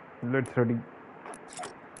 Let's ready.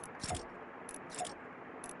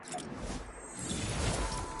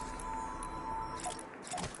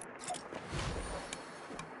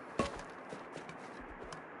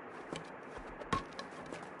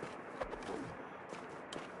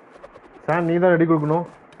 Sir நீ தான் ரெடி கொடுக்கணும்.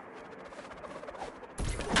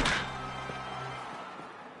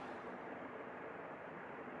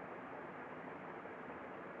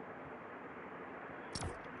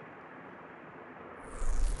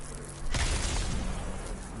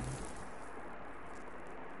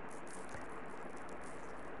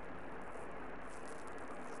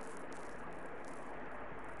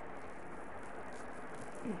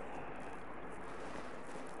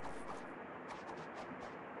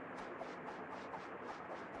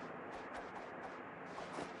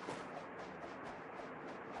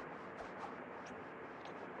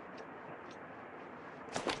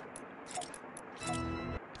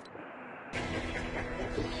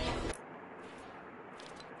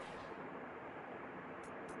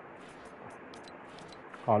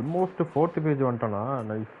 ஆல்மோஸ்ட் 4th பேஜ் வந்துட்டானா.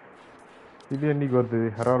 நைஸ். இது என்னைக்கு வருது?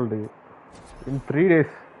 ஹெரால்டு இன் 3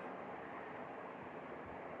 days.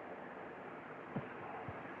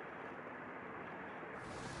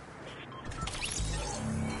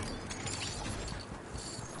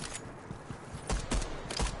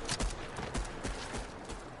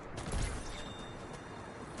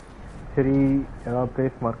 சரி ஏதாவது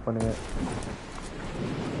பிளேஸ் மார்க் பண்ணுங்க.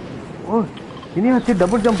 ஓ இனியாச்சு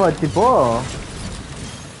டபுள் ஜம்ப் ஆச்சு. இப்போ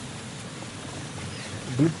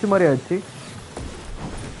கிளிச் மாதிரி ஆச்சு.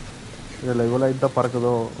 இல்லை இவ்வளோ இதுதான்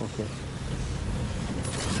பறக்குதோ. ஓகே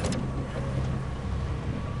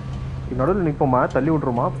நடுவில் நிற்போமா, தள்ளி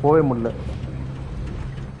விட்ருமா, போவே முடியல.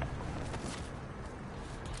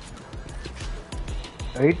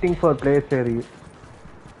 வெயிட்டிங் ஃபார் பிளேஸ் ஏரி.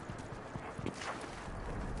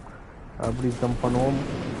 அப்படி ஜம்ப் பண்ணுவோம்.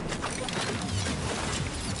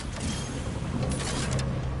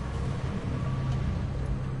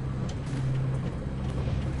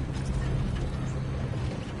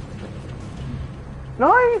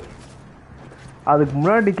 அதுக்கு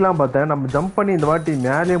முன்னாடிக்கலாம் பார்த்தேன். நம்ம ஜம்ப் பண்ணி இந்த வாட்டி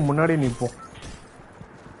மேலே முன்னாடி நிற்போம்.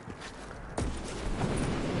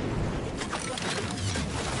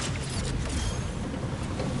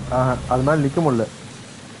 அது மாதிரி நிக்க முடியல.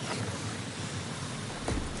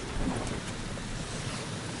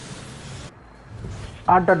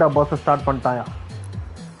 Atta pass start பண்ணிட்டாயா?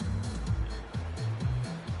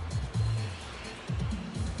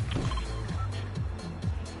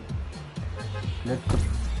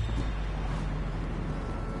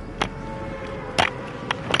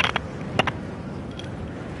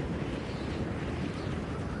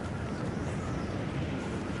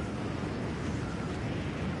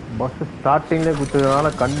 பஸ் ஸ்டார்டிங்லேயே குத்துறதுனால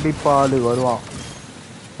கண்டிப்பா ஆளு வருவான்.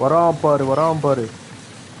 வரான் பாரு.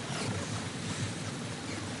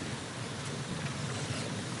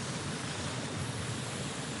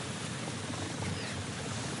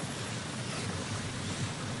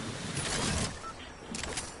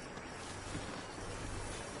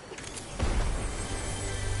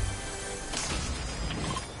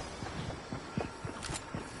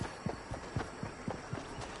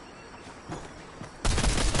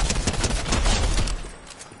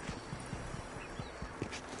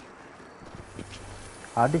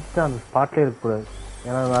 அடிச்சுட்டு அந்த ஸ்பாட்லேயே இருக்கக்கூடாது,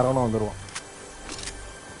 ஏன்னா வேற ஒன்றும் வந்துடுவான்.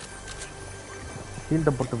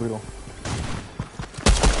 ஷீல்டை போட்டு போயிடுவான்.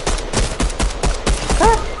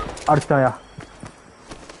 அடிச்சிட்டாயா?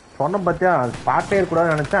 சொன்ன பார்த்தியா, ஸ்பாட்டே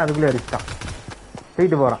இருக்கக்கூடாதுன்னு நினச்சேன், அதுக்குள்ளே அடிச்சிட்டான்.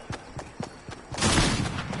 தூக்கிட்டு போகிறான்.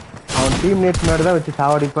 அவன் டீம்மேட் முன்னாடி தான் வச்சு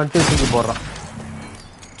சாவடி பண்ணிட்டு தூக்கி போடுறான்.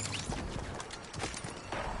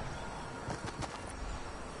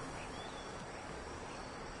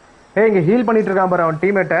 இங்க ஹீல் பண்ணிட்டு இருக்கான் பாரு அவன்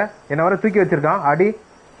டீம்மேட்ட. என்ன வர தூக்கி வச்சிருக்கான். அடி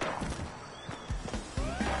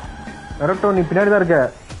நரட்டோ, நீ பின்னாடி தான் இருக்க.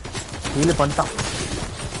 ஹீல் பண்ணிட்டான்.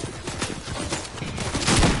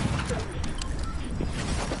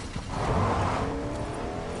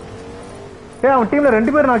 அவன் டீம்ல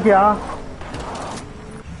 2 பேர் நாக்கியா?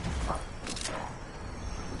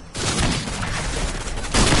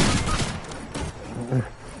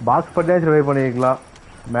 பாக்ஸ் பட்டியா ரிவைவ் பண்ணிருக்கலாம்.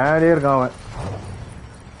 மேலே இருக்கான் அவன்.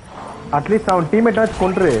 அட்லீஸ்ட் அவன் டீம்மேட்டாச்சும்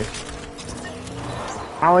கொன்று.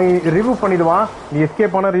 அவன் ரீபூட் பண்ணிடுவான். நீ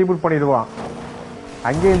எஸ்கேப் பண்ண ரீபூட் பண்ணிடுவான்.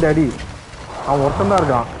 அங்கேயே இந்த அடி. அவன் ஒருத்தன் தான்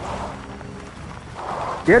இருக்கான்.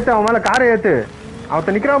 ஏத்து, அவன் மேல காரை ஏத்து.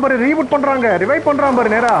 அவன் நிக்கிறான் பாரு, ரீபூட் பண்றாங்க, ரிவைவ் பண்றான்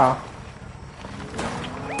பாரு நேரா.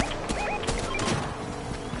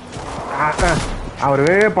 அவர்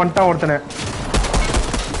பண்ணிட்டான் ஒருத்தனை.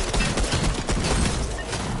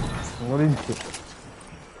 முடிஞ்சு.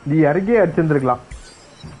 நீ இறங்கியே அடிச்சிருந்துருக்கலாம்.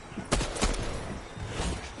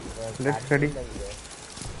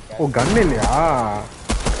 ஓ, கன் இல்லையா?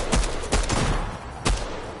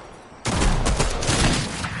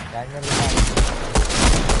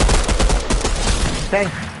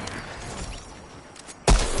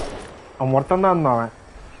 அவன் மொத்தம் தான் இருந்தான். அவன்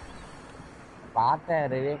பார்த்தேன்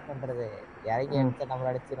ரிவைவ் பண்றது. இறங்கி எடுத்து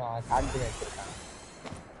நம்மள அடிச்சிடும். அவன் ஷார்ட் கன் வச்சிருக்கான்.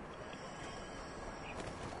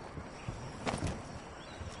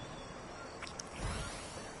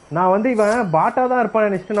 நான் வந்து இவன் பாட்டா தான் இருப்பான்னு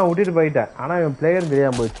நினைச்சிட்டு நான் விட்டுட்டு போயிட்டேன். ஆனா இவன் பிளேயர்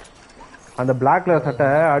தெரியாம போயிடுச்சு. அந்த பிளாக் கலர் சட்டை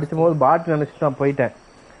அடிச்சும் போது பாட்டு நினைச்சிட்டு நான் போயிட்டேன்.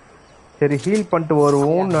 சரி ஹீல் பண்ணிட்டு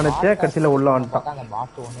வருவோம்னு நினைச்சேன். கடைசியில உள்ள வந்துட்டான். அந்த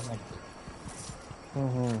பாட்டு ஒண்ணுமே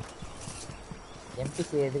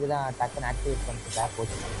எம்பிசி எதுக்குதான் டக்குன்னு ஆக்டிவேட் பண்ணிட்டு பேக்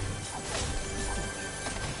போச்சு.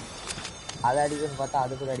 அதை அடிக்குன்னு பார்த்தா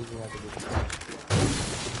அது கூட அடிக்க மாட்டேங்குது.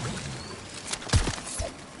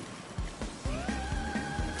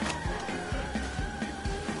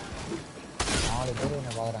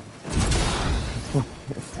 என்ன பாக்குறாங்க.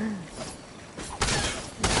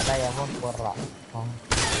 அதான் அமௌண்ட் போடுறான்.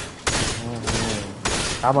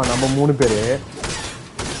 ஆமா, நம்ம 3 பேரு.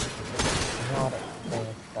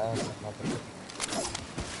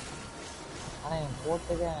 ஆனா என்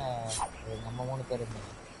போட்டுக்க நம்ம 3 பேர் இருந்தோம்.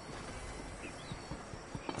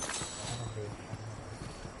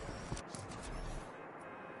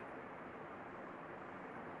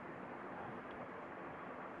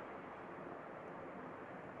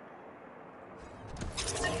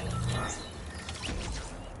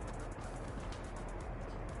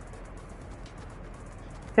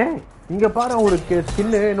 இங்க பாரு, ஒரு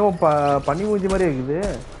ஸ்கின்னு இன்னும் பனி மூஞ்சி மாதிரி இருக்குது.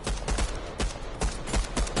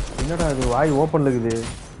 என்னடா இது, வாய் ஓப்பன்ல இருக்குது.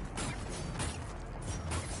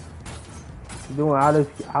 இதுவும் ஆளு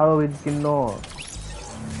ஸ்கின்னும்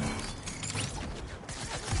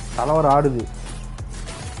தலைவர் ஆடுது.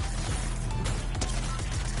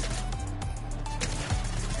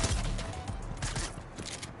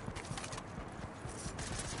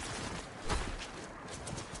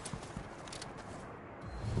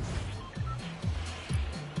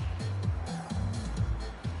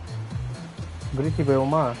 கிரீசி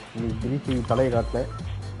போவோமா? நீ கிரீசி தலையை காட்டல.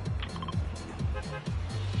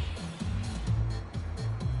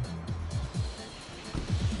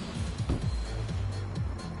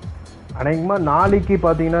 அநேகமா நாளைக்கு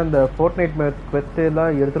பாத்தீங்கன்னா இந்த ஃபோர்ட்நைட் குவெஸ்ட்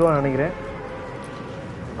எல்லாம் எடுத்துருவான்னு நினைக்கிறேன்.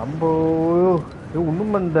 நம்ம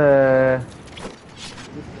இன்னும் அந்த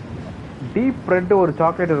டீப் ரெட் ஒரு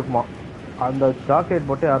சாக்லேட் இருக்குமா, அந்த சாக்லேட்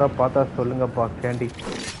மட்டும் யாராவது பார்த்தா சொல்லுங்கப்பா. கேண்டி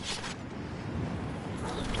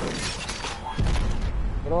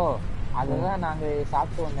ப்ரோ அதுதான் நாங்க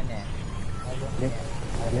சாப்பிட்டு வந்தனே.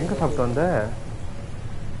 எங்க சாப்பிட்டு வந்த?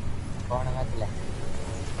 போன மேட்ச்ல.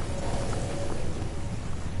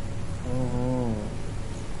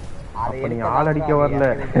 அப்ப நீ ஆள் அடிக்க வரல,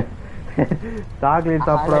 சாக்லேட்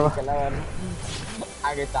சாப்பிடலாம்.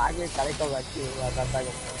 அங்க சாக்லேட் கலெக்ட் ஆச்சு.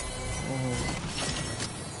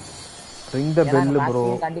 ரிங் தி பெல் ப்ரோ.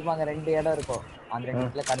 கண்டிப்பா அங்க 2 இடம் இருக்கும், அந்த 2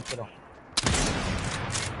 இடத்துல கடச்சிரும்.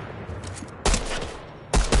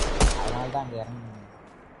 அதனால தான் அங்க இறங்கி.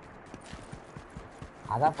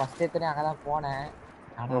 அதான் ஃபர்ஸ்ட் எத்தனை அங்கதான் போனேன்.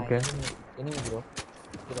 ஆனா எனிமி ப்ரோ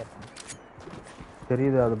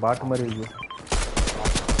தெரியுது, அது பாட்டு மாதிரி இருக்கு.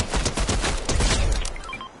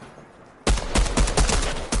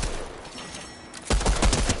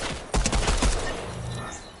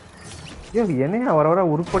 என்னையா வர வர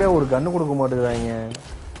உருப்படியா ஒரு கன்னு கொடுக்க மாட்டேங்கிறாங்க.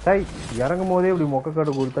 டேய் இறங்கும் போதே இப்படி மொக்க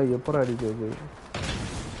கார்டு கொடுத்தா எப்பறம் அடிக்கிறது?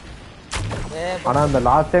 ஆனா அந்த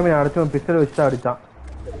லாஸ்ட் டைம் அடிச்சவன் பிஸ்டல் வச்சு தான் அடிச்சான்.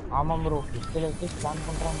 ஆமா ப்ரோ, பிஸ்டல் வச்சு ஸ்டான்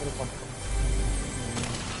பண்றான் ப்ரோ.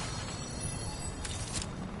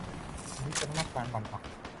 சீக்கிரமா ஸ்டான் பண்றான்.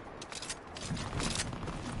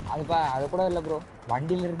 அது கூட இல்ல ப்ரோ,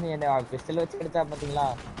 வண்டியில இருந்து என்ன பிஸ்டல் வச்சு அடிச்சா பாத்தீங்களா?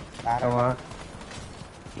 ஆமா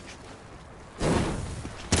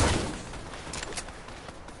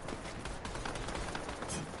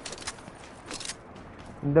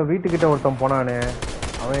இந்த வீட்டுக்கிட்ட ஒருத்தன் போனானே,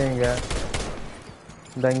 அவன் எங்க?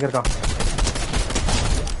 இந்த எங்க இருக்கான்?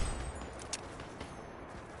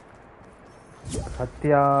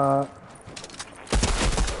 சத்யா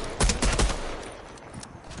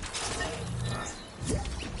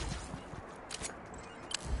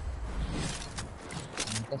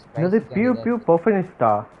என்னது பியூ பியூ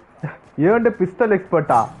பர்ஃபெக்ஷனிஸ்டா? ஏன்ட பிஸ்டல்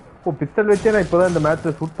எக்ஸ்பர்ட்டா? ஓ பிஸ்டல் வச்சே நான் இப்போதான் இந்த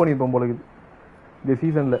மேட்ச்ல ஷூட் பண்ணிருப்பேன் போல இருக்குது இந்த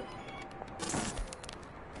சீசன்ல.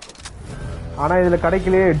 ஆனா இதுல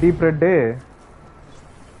கிடைக்கலையே டீப் ரெட்.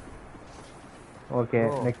 ஓகே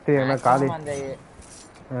நெக்ஸ்ட் என்ன காலி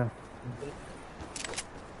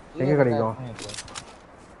எங்க கிடைக்கும்?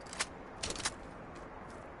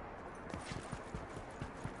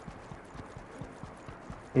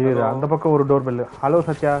 இது அந்த பக்கம் ஒரு டோர் பெல். ஹலோ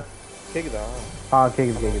சத்யா கேக்குதா?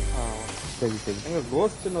 கேக்குது கேக்குது. சரி சரி. எங்க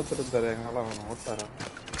கோஸ்ட்னு ஒருத்தர் இருந்தாரு, எங்களால அவனை ஓட்டாரா?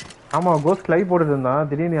 ஆமா கோஸ்ட் லைவ் போட்டுட்டு இருந்தான்,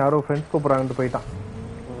 திடீர்னு யாரோ ஃப்ரெண்ட்ஸ் கூப்பிடுறாங்கன்னு போயிட்டான்.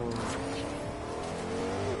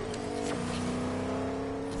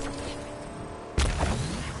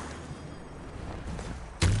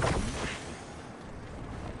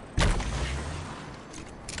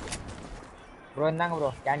 ப்ரோ என்னங்க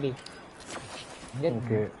ப்ரோ கேண்டி?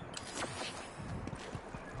 ஓகே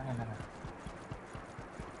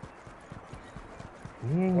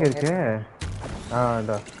நீ எங்க இருக்க?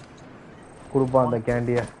 இந்த குடுப்பா அந்த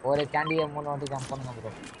கேண்டிய. ஒரு கேண்டிய 3 வாட்டி ஜம்ப் பண்ணுங்க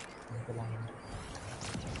ப்ரோ.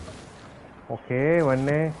 ஓகே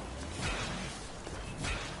வண்ணே.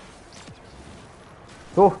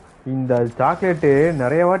 ஓ இந்த சாக்லேட்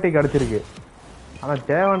நிறைய வாட்டி கிடைச்சிருக்கு, ஆனா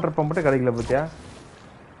தேவைன்றப்ப மட்டும் கிடைக்கல பத்தியா?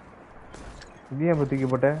 இது ஏன் தூக்கி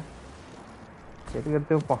போட்டேன்? எதுக்கு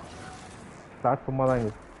எடுத்து வைப்பான், ஸ்லாட் சும்மா தான்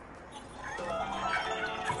இருக்கு.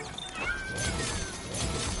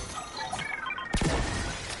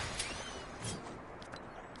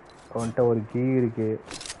 அவன்கிட்ட ஒரு கீ இருக்கு,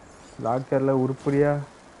 லாக்கர்ல உருப்படியா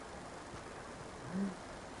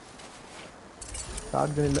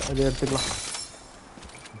ஷாட்கன் இல்லை, அதை எடுத்துக்கலாம்.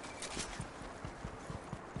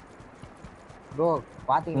 ப்ரோ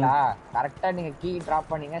பாத்தீங்களா கரெக்டா நீங்க கீ டிராப்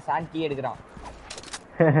பண்ணீங்க, சான் கீ எடுக்கறான்.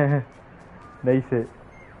 நைஸ்.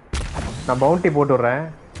 நான் பவுண்டி போட்டு விடுறேன்.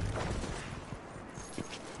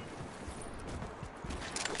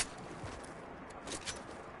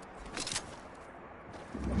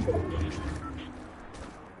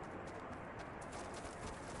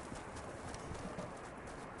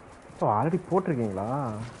 ஆல்ரெடி போட்டிருக்கீங்களா?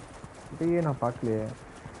 இதையே நான் பார்க்கலையே.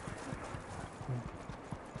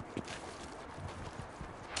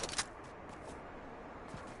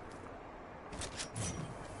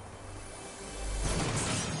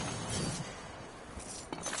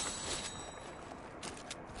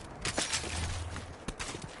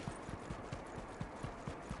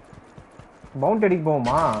 பவுண்ட் அடிக்க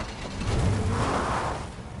போவோமா?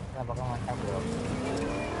 பக்கம் வந்துட்டா ப்ரோ.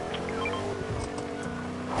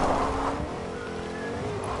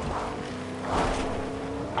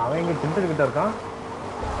 அவன் இங்க சென்டர் கிட்ட இருக்கான்.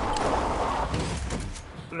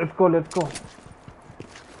 Let's go let's go.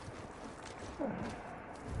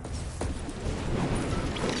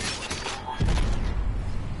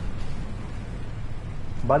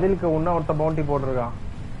 பதிலுக்கு இன்னும் ஒருத்த பவுண்டி போட்டிருக்கான்.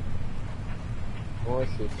 Oh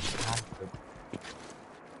shit.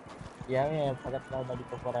 ஏன் பக்கத்துல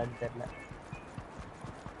அடிக்க போறான்னு தெரியல.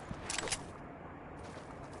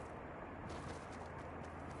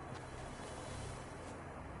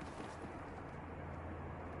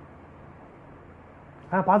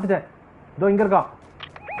 பாத்துட்டேன். இதோ இங்க இருக்கா.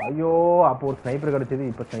 ஐயோ அப்போ ஒரு ஸ்னைப்பர் கிடைச்சது.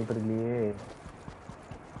 இப்ப ஸ்னைப்பர் இல்லையே.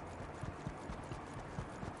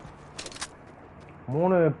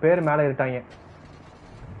 3 பேர் மேல இருக்காங்க.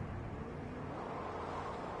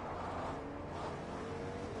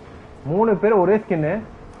 மூணு பேர் ஒரே ஸ்கின்னு.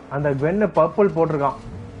 அந்த வெண்ணு பர்பிள் போட்டிருக்கான்.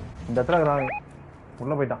 இந்த இடத்துல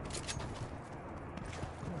உள்ள போயிட்டான்.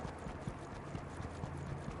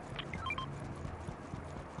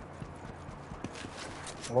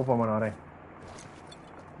 ஓப்பன் பண்ண வரேன்.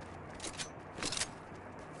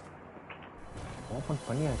 ஓப்பன்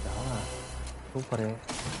பண்ணியாச்சா? சூப்பரு.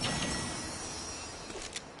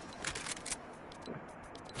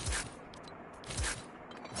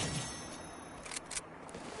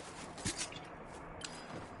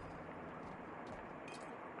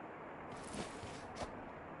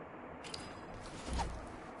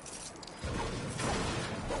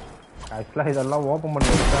 ஆக்சுவலாக இதெல்லாம் ஓப்பன் பண்ணி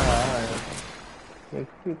வச்சா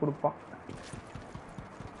எக்ஸ்பி கொடுப்பான்.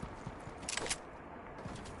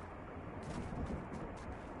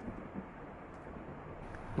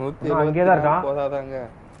 அங்கேதான் இருக்கான்.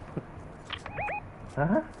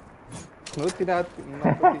 174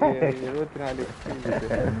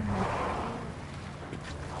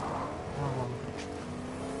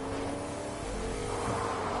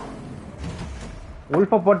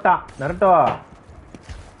 உல்ஃப போட்டா நரட்டோ.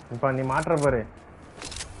 இப்ப நீ மாற்ற பாரு.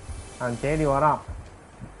 தேடி வரான்.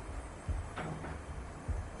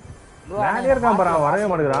 மேலே இருக்கான் பாரு. வரவே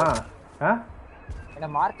மாட்டேங்கிறான். என்ன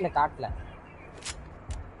மார்க்ல காட்டல.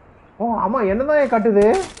 ஓ ஆமா என்னதான் காட்டுது.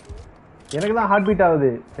 எனக்கு தான் ஹார்ட் பீட்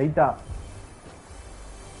ஆகுது ரைட்டா.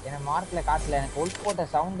 என்ன மார்க்ல காட்டல. எனக்கு உல்ஃப் போட்ட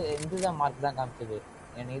சவுண்ட் இதுதான் மார்க் தான் காமிச்சது.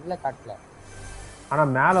 எனக்கு இதுல காட்டல. ஆனா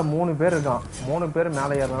மேல 3 பேர் இருக்கான். 3 பேர்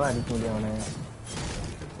மேல ஏறினா தான் அடிக்க முடியும்.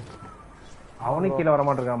 அவனுக்கு கீழே வர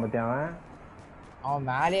மாட்டிருக்கான் பத்தியா. அவன்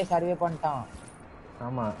மேலேயே சர்வே பண்ணிட்டான்.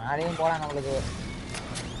 ஆமா மேலேயும் போலாம் நம்மளுக்கு.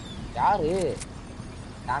 யாரு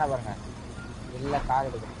நானே பாருங்க. இல்ல கார்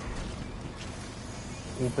எடுக்க.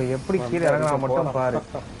 இப்ப எப்படி கீழே இறங்கலாம் மட்டும் பாரு.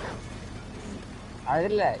 அது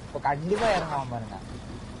இல்ல இப்ப கண்டிப்பா இறங்குவான் பாருங்க.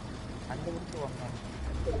 கண்டுபிடிச்சு ஒண்ணு.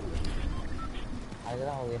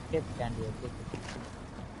 அதுதான் ஒரு எஸ்கேப் கேண்டி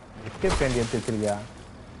எடுத்து வச்சிருக்கியா?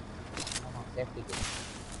 ஆமா சேஃப்டிக்கு.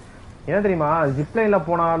 என்ன தெரியுமா ஜிப்லைன்ல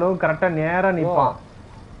போனாலும் கரெக்டா நேரா நிப்பான்.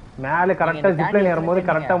 மேல கரெக்டா ஜிப்லைன் ஏறும்போது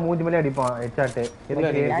கரெக்டா மூஞ்சி மேலே அடிப்பான் ஹெட்ஷாட்.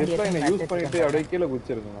 ஜிப்லைனை யூஸ் பண்ணிட்டு அப்படியே கீழ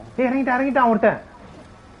குதிச்சிருக்கணும். இறங்கிட்டான் ஒருத்தன்.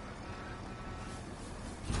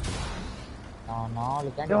 நான் 4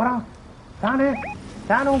 கேண்டி வரான். சானு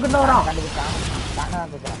உங்ககிட்ட வரான். கண்டுபிடிச்சான். தானா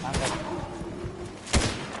வந்துட்டான்.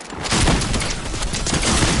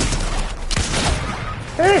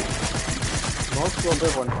 ஏய் நோ ஸ்கோப்பே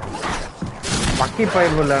பண்ணு. பக்கி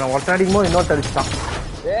பைப் இல்ல. ஒருத்தன் அடிக்கும்போது இன்னொருத்த அடிச்சுட்டான்.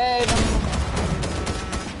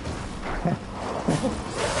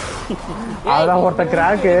 அதான் ஒருத்த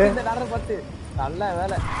கிராக்கு. நல்ல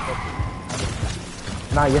வேலை.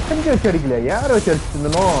 நான் எஸ்எம்ஜி வச்சு அடிக்கல. யாரை வச்சு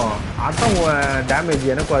அடிச்சுருந்தனும். அதான்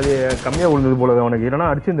டேமேஜ் எனக்கு அது கம்மியா விழுந்தது போல. உனக்கு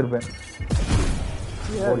இல்லைன்னா அடிச்சிருந்திருப்பேன்.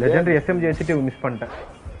 லெஜெண்டரி எஸ்எம்ஜி வச்சுட்டு மிஸ் பண்ணிட்டேன்.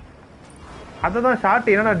 அதுதான்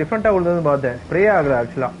ஷார்ட் என்னன்னா டிஃப்ரெண்டா விழுந்ததுன்னு பார்த்தேன். ஸ்ப்ரே ஆகல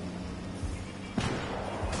ஆக்சுவலா.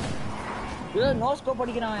 நோ ஸ்கோப்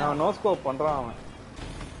அடிக்கிறான். அவன் நோ ஸ்கோப் பண்றான் அவன்.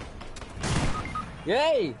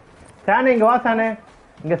 ஏய் சானே இங்க வா. சானே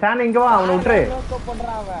இங்க. சானே இங்க வா. அவனை விட்டுரு. நோ ஸ்கோப்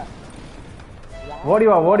பண்றான் அவன்.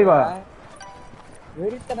 ஓடி வா.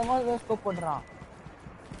 வெறித்தனமா நோ ஸ்கோப் பண்றான்.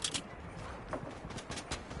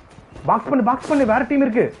 பாக்ஸ் பண்ணு. வேற டீம்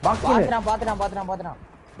இருக்கு. பாக்ஸ் பண்ணு. பாத்துறான்.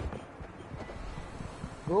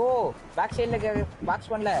 ஓ பேக் சைடுல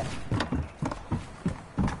பாக்ஸ் பண்ணல.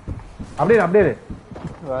 அப்படியே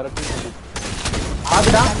வேற டீம்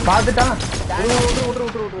பாத்துட்டான்.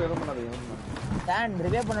 விட்டு எதுவும் பண்ணாது. ஸ்டாண்ட்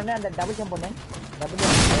ரிவைவ் பண்ணனே அந்த டபுள் ஜம்ப் பண்ணு. டபுள்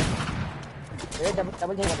ஜம்ப்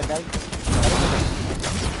அந்த டபுள்.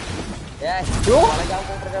 ஏய் அழகா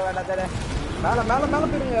போட்டுருக்க வேண்டாம். மேல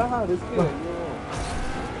போடுங்க. ரிஸ்க்.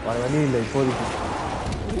 வர வழி இல்ல இப்போதைக்கு.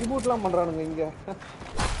 ரீபூட்லாம் பண்றானுங்க இங்க.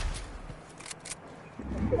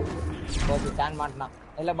 Okay stand மாட்டலாம்.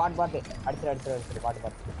 இல்ல பாட்டு அடிச்சு பாட்டு.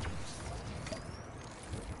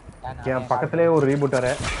 என் பக்கத்துலயே ஒரு ரீபூட் வர.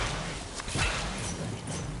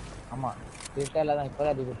 ஆமா டிஜிட்டல்ல தான்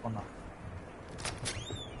இப்போதான் ரீபூட் பண்ணோம்.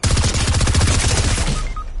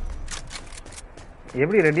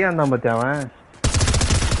 எப்படி ரெடியா இருந்தான் பத்தியா அவன்.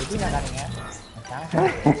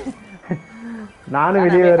 நானும்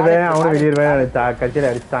வெளியே வருவேன் அவனும் வெளியே வருவேன் கட்சியில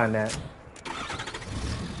அடிச்சுட்டான் என்ன.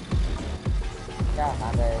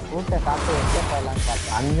 அந்த கூட்ட சாப்பிட்டு எஸ்கேப் ஆகலான்னு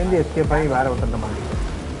பார்த்தேன். அங்கிருந்து எஸ்கேப் ஆகி வேற ஒருத்தந்த மாதிரி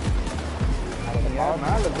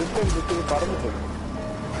மேல பிரிட்ஜ் பறந்து போயிடும்.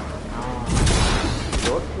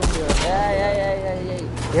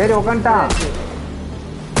 ஏறி உட்காந்துட்டான்.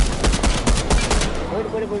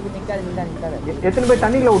 எத்தனை பேர்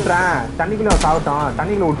தண்ணிக்குள்ள விட்டுறேன். தண்ணிக்குள்ள சாப்பிட்டான்.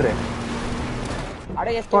 தண்ணிக்குள்ள விட்டுரு.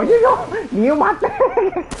 நீயும் மாட்ட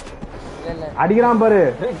அடிக்கிறான் பாரு.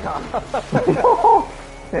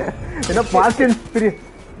 என்ன பாஸ்ட் அண்ட்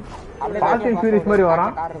ஃபியூரியஸ் மாதிரி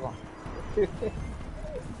வரான்.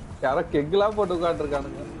 யாரோ கெக்லாம் போட்டு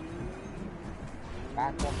உட்காந்துருக்கானுங்க.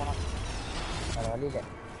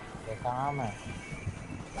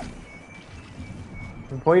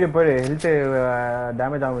 போயிடு ஹெல்த்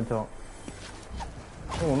டேமேஜ் ஆரம்பிச்சோம்.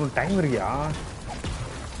 ஒன்னும் டைம் இருக்கியா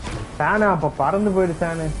ஃபேனு? அப்ப பறந்து போயிடு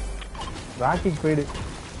ஃபேனு. ராக்கிக்கு போயிடு.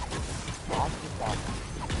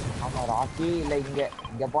 ஆமா ராக்கி இல்ல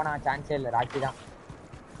இங்க போனா சான்ஸே இல்ல. ராக்கி தான்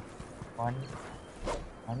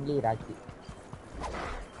ஒன்லி ராக்கி.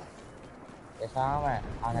 பேசாம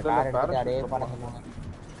அந்த கார் எடுத்து அப்படியே பறந்து போங்க.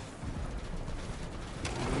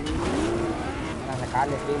 அந்த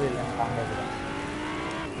கார்ல ஸ்டீல் இல்லைன்னு காமிச்சு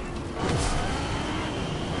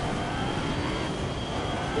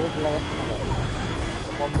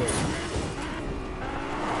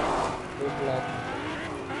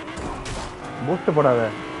பூஸ்ட் போடாத.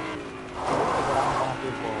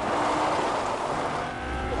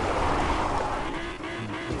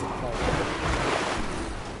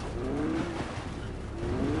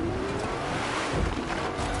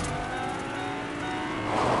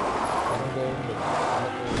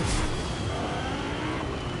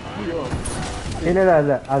 இல்ல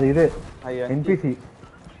அது இது NPC.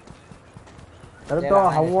 Naruto,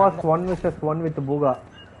 how was 1 vs 1 with Buga?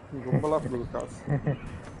 கும்பலா புளுகாஸ்.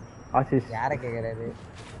 ஆசிஷ் யாரை கேக்குறது?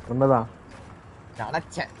 உண்மைதான்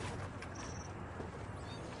நினைச்சேன்.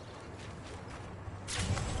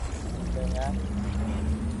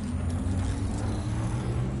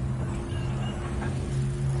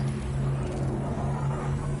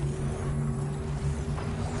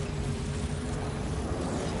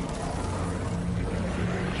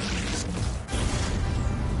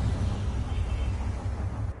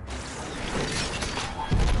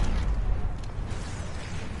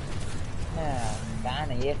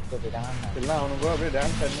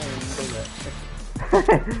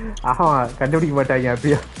 கண்டுபிடிக்க மாட்டாங்க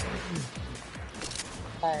அப்படியா?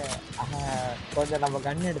 கொஞ்சம் நம்ம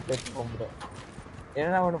கன் எடுத்து வச்சுப்போம்.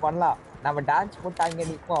 என்ன ஒண்ணு பண்ணலாம், நம்ம டான்ஸ் போட்டு அங்க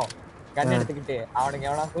நிப்போம் கன் எடுத்துக்கிட்டு. அவனுக்கு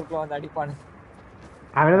எவனா குறுக்குல வந்து அடிப்பானு.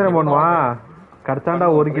 அவன் என்ன பண்ணுவான்? கிடைச்சாண்டா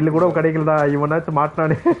ஒரு கில்லு கூட கிடைக்கலடா இவனாச்சும்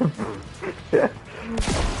மாட்டினானு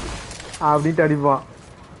அப்படின்ட்டு அடிப்பான்.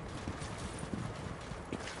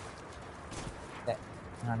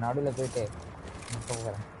 நான் நடுவில் போயிட்டு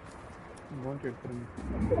போகிறேன்.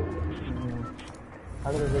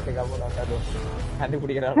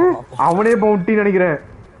 அவனே பவுண்டி நினைக்கிறேன்.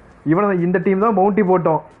 இவன இந்த டீம் தான் பவுண்டி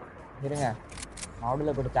போட்டோம். இருங்க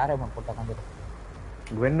நடுவில் போயிட்டு சாரை போட்டோம்.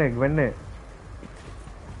 கவென்னு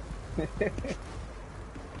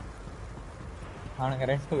அவனுங்க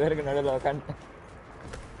 2 பேருக்கு நடுவில் உட்காந்து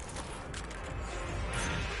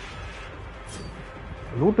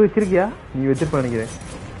லூட் வச்சிருக்கியா? நீ வச்சிருப்ப நினைக்கிறேன்.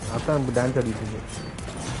 அதான் நம்ம டான்ஸ் ஆடிட்டு இருக்கேன்.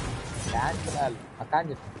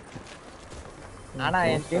 ஆனா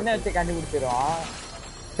என் சின்ன வச்சு கண்டுபிடிச்சிருவான்.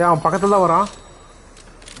 அவன் பக்கத்துல தான் வரான்.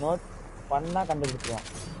 நோட் பண்ணா கண்டுபிடிச்சிருவான்.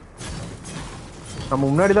 நம்ம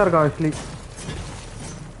முன்னாடி தான் இருக்கான் ஆக்சுவலி.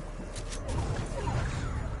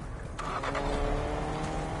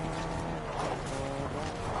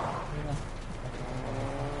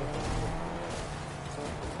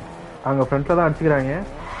 அங்க ஃப்ரண்ட்ல தான் அடிச்சுக்கிறாங்க.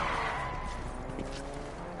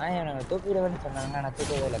 எனக்கு தூக்கிடுவேன்னு சொன்னாங்க. நான்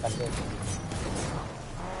தூக்கவே இல்லை. கட்டு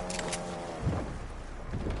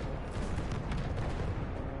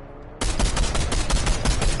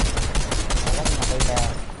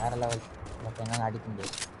வேற லெவல். என்னால அடிக்க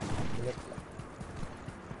முடியாது.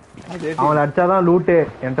 அவனை அடிச்சாதான் லூட்டே.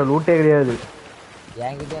 என்கிட்ட லூட்டே கிடையாது.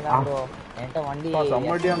 என்கிட்ட தான் ப்ரோ. என்கிட்ட வண்டி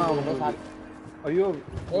ஐயோ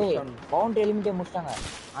ஏய் பவுண்டரி எலிமிட்டே முடிச்சிட்டாங்க.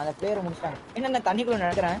 அந்த பிளேயரை முடிச்சிட்டாங்க. என்ன நான் தண்ணிக்குள்ள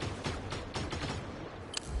நடக்கிறேன்.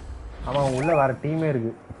 அவன் உள்ள வேற டீமே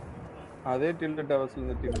இருக்கு. அதே டில்ட் டவர்ஸ்ல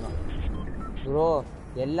இந்த டீம் தான் ப்ரோ.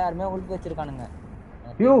 எல்லாரும் உள்ள வச்சிருக்கானுங்க.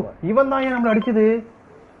 ஐயோ இவன் தான் நம்மள அடிச்சது.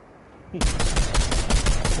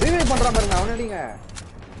 ரிவைவ் பண்றான் பாருங்க. அவன் அடிங்க.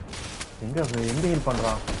 எங்க ஹீல்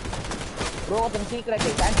பண்றான் ப்ரோ? ஒருத்தன் சீக்ரெட்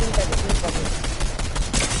கேன்சல் பண்ணி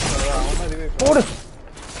அவன ரிவைவ் போடு.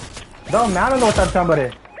 டா மேல வந்து அடிச்சான் பாரு.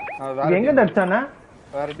 எங்க அடிச்சானே?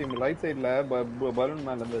 வேற டீம் ரைட் சைடுல பலூன்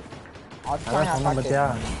மேல இருந்து. அதான் சொன்ன பாத்தியா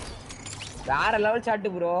வேற லெவல் ஷாட்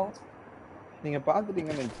ப்ரோ. நீங்க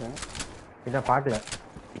பாத்துட்டீங்கன்னு நினைச்சேன். இத பார்க்கல.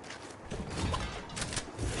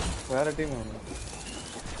 வேற டீம் வரல.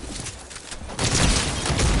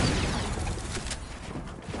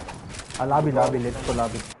 Lobby let's go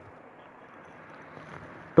lobby.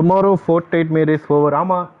 Tomorrow FORTNITEMARES over.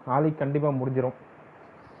 ஆமா நாளைக்கு கண்டிப்பா முடிஞ்சிரும்.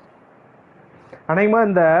 அநேகமா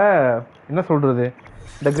இந்த என்ன சொல்றது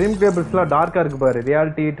இந்த கிரீன் டேபிள்ஸ்லாம் டார்க்கா இருக்கு பாரு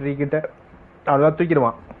ரியாலிட்டி ட்ரீ கிட்ட அதெல்லாம்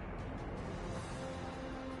தூக்கிடுவான்.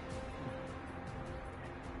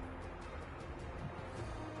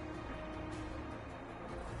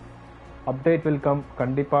 அப்டேட் வெல்கம்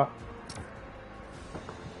கண்டிப்பா.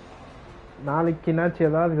 நாளைக்கு என்னாச்சு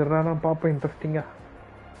ஏதாவது விடுறானா பார்ப்போம் இன்ட்ரெஸ்டிங்கா.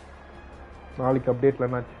 நாளைக்கு அப்டேட்ல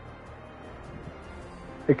என்னாச்சு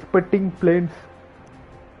எக்ஸ்பெக்டிங் பிளேன்ஸ்.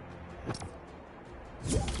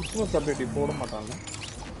 கிறிஸ்மஸ் அப்டேட் போட மாட்டாங்க.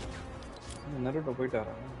 நருட்டோ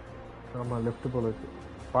போயிட்டாரா? ஆமா லெஃப்ட் போல இருக்கு.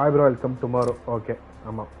 Bye bro welcome tomorrow. Okay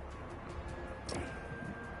ஆமா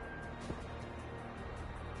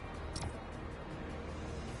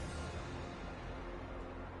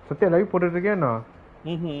சத்யா லைவ் போட்டுட்டு இருக்கேன் நான்.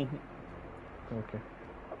 ஓகே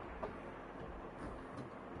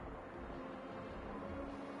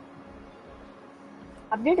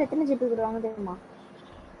அப்டேட் எத்தனை ஜிபி கொடுவாங்க தெரியுமா?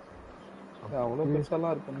 அவ்வளவு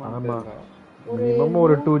பெருசாலாம் இருக்குமா? ஆமா மினிமம்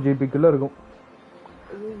ஒரு 2 GB குள்ள இருக்கும்.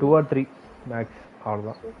 2 or 3 மேக்ஸ்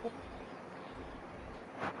அவ்வளவுதான்.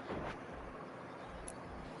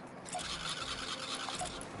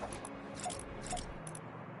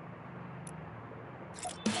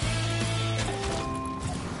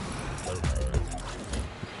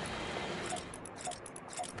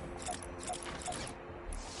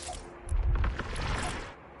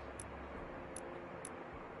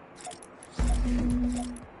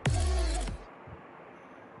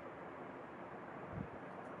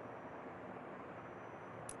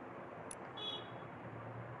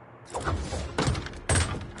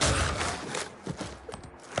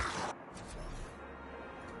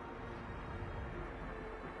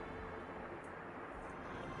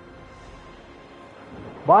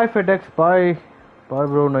 Bye FedEx, bye. Bye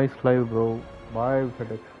bro, nice live bro. Bye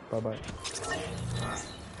FedEx, bye bye.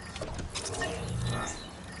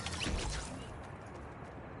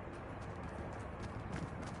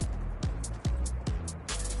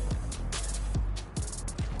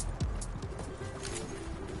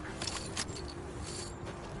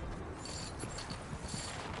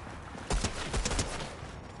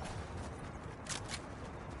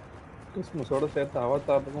 கிறிஸ்மஸோட சேர்த்து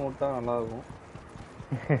அவதாரத்துக்கும் விட்டா நல்லா இருக்கும்.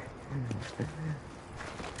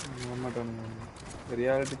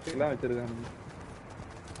 ரியாலிட்டிலாம் வச்சிருக்காங்க.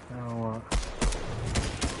 ஆமா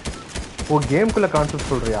ஓ கேம்குள்ள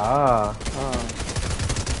கான்செப்ட் சொல்றியா?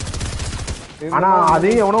 ஆனா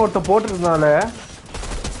அதையும் எவனோ ஒருத்த போட்டுருந்தனால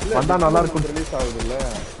வந்தா நல்லா இருக்கும். ரிலீஸ் ஆகுது இல்ல?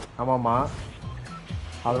 ஆமாமா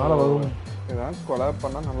அதனால வரும். ஏதாவது கொலாப்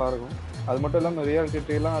பண்ணா நல்லா இருக்கும். அது மட்டும் இல்லாம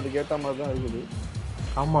ரியாலிட்டிலாம் அதுக்கேற்ற மாதிரி தான் இருக்குது.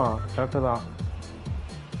 ஆமா கரெக்டு தான்.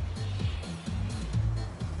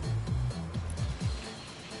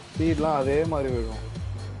 ஸ்பீட்லாம் அதே மாதிரி விடும்.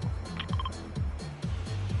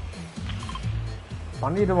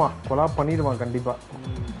 பண்ணிடுவான் கொலாப் பண்ணிடுவான் கண்டிப்பா.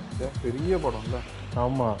 பெரிய படம்ல.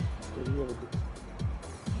 ஆமா பெரிய படம்.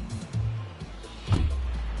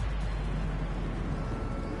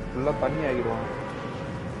 ஃபுல்லா தண்ணி ஆகிடுவாங்க.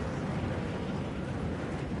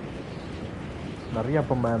 நிறைய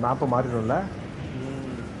அப்ப மேப்பை மாறிடும்ல.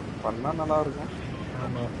 பண்ணா நல்லா இருக்கும்.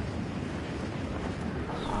 ஆமா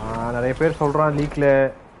நிறைய பேர் சொல்றான் லீக்ல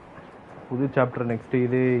புது சாப்டர் நெக்ஸ்ட்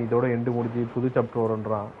இதோட எண்டு முடிஞ்சு புது சாப்டர்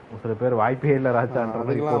வரும்ன்றான். சில பேர் வாய்ப்பே இல்ல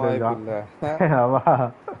ராஜான்றது போட்டுருக்கான். அவா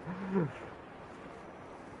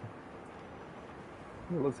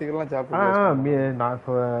சீக்கிரமா சாப்டர் நான்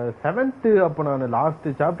 7th அப்ப நான் லாஸ்ட்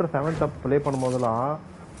சாப்டர் 7th அப்ப ப்ளே பண்ணும்போதெல்லாம்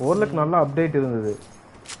ஓரளவுக்கு நல்ல அப்டேட் இருந்தது.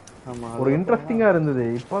 ஒரு இன்ட்ரெஸ்டிங்கா இருந்தது.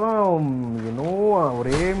 இப்பதான் இன்னும்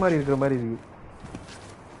ஒரே மாதிரி இருக்கிற மாதிரி இருக்கு.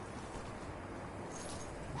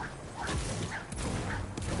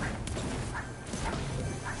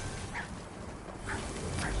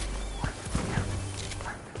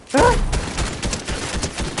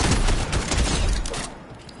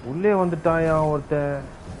 உள்ளே வந்துட்டாயா ஒருத்தன்.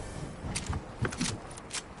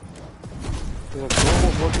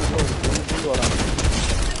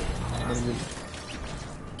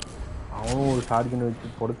 அவனும் ஒரு ஷாட்கன் வச்சு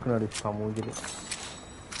பொடுக்குன்னு அடிச்சுட்டான் மூஞ்சில.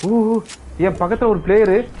 என் பக்கத்துல ஒரு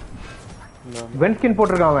பிளேயரு வென் ஸ்கின்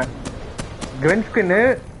போட்டிருக்கான். அவன் கிரென் ஸ்கின்னு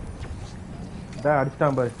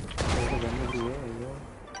அடிச்சுட்டான் பாரு.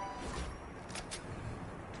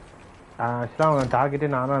 ஆக்சுவலா அவன்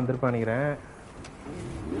டார்கெட்டே நானும் வந்திருப்பான் நினைக்கிறேன்.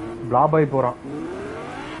 பிளாப் ஆகி போறான்.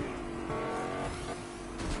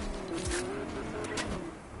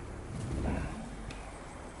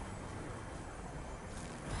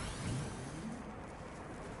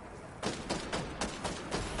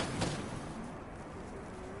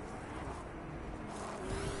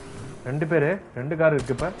 ரெண்டு பேரு, 2 கார்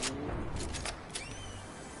இருக்கு இப்ப.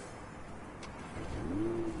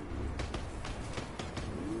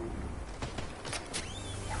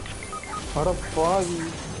 பாவி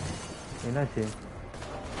என்னாச்சு?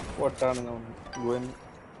 போட்டானுங்க.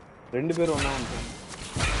 2 பேரும் ஒண்ணா வந்துட்டாங்க.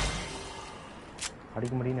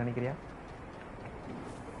 அடிக்க முடியும்னு நினைக்கிறியா?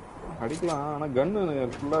 அடிக்கலாம், ஆனா கன்னு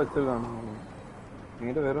ஃபுல்லா வச்சிருக்கானு.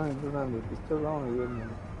 என்கிட்ட வெறும் இதுதான், இந்த பிஸ்டல் தான் இது.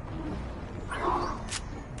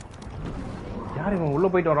 யார் இவன் உள்ள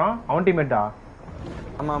போயிட்டு வரான்? அவன் டீம்மேட்டா?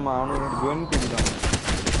 ஆமா ஆமா, அவனோட கன் டீம் தான்.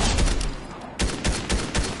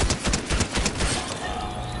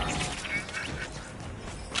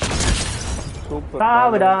 சூப்பர்.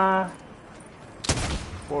 சாவுடா.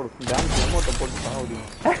 போடு, டான்ஸ் எமோட்ட போட்டு சாவுடி.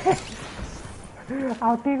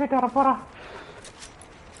 அவன் டீம்மேட் வர போறான்.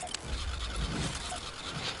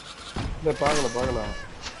 இல்ல பாக்கல.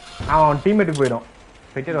 அவன் டீம்மேட்டுக்கு போயிடும்.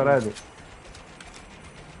 பெட்டர் வராது.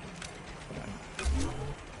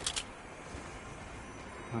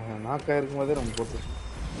 நாக்கா இருக்கும் போதே நம்ம போட்டு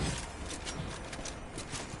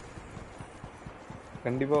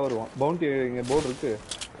கண்டிப்பா வருவான். பவுண்டி இங்க போர்டு இருக்கு.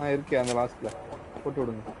 இருக்கு அந்த லாஸ்ட்ல போட்டு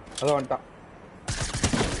விடுங்க. அதான் வந்துட்டான்.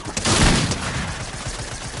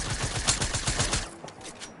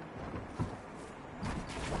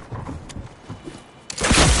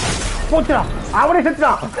 போச்சா, அவனே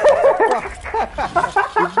செத்துட்டான்.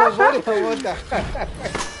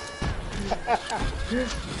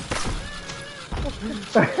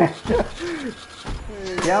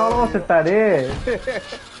 எவ்வளோ செத்தாரு.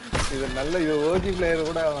 இது நல்ல ஓஜி பிளேயர்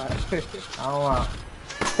கூட அவன். ஆமா,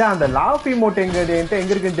 அந்த லாஃப் இமோட் எங்க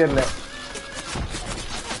இருக்குன்னு தெரியல.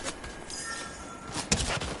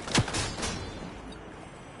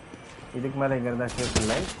 இதுக்கு மேல எங்க இருந்தா சேஃப்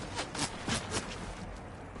இல்லை.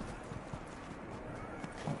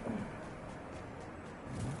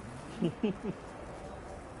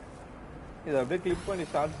 இதை அப்படியே கிளிப் பண்ணி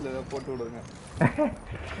ஷார்ட்ஸ்ல ஏதாவது போட்டு விடுங்க.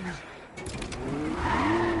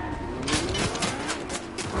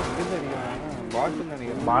 பாட்டுன்னு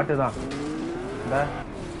நினைக்கிறேன். பாட்டு தான். இந்த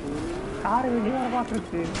காரை வெளியே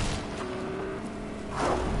பாட்டுருக்கு.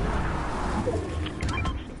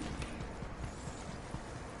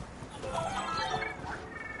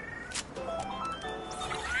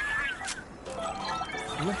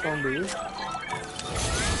 என்ன சவுண்டு?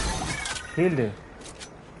 ஃபீல்டு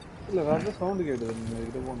இல்ல, வேற சவுண்டு கேட்டுது. நீங்க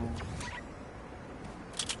கிட்ட போனோம்.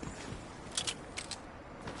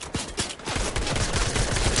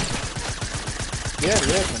 ஏன்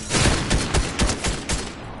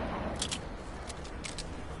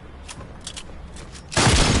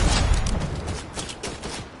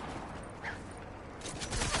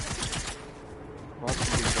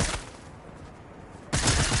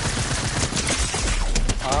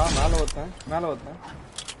மேல ஒருத்தன்.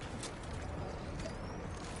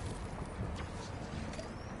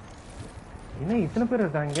 இன்னும் இத்தனை பேர்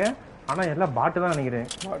இருக்காங்க. ஆனா எல்லாம் பாட்டு தான் நினைக்கிறேன்.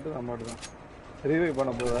 பாட்டு தான். ரிவைவ்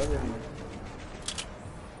பண்ண போதாது.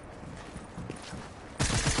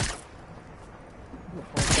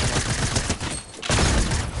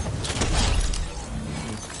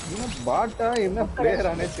 பாட்டா என்ன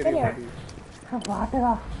பிளேயரானே தெரிய மாட்டேங்குது.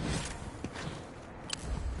 பாட்டுதா.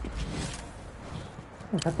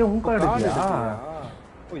 சத்தியம் உங்க கார்டு எடுக்கலையா?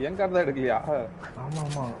 என் கார்டு தான் எடுக்கலையா?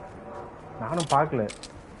 ஆமா, நானும் பார்க்கல.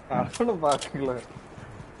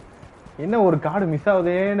 என்ன ஒரு கார்டு மிஸ்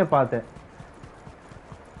ஆகுதேன்னு பார்த்தேன்.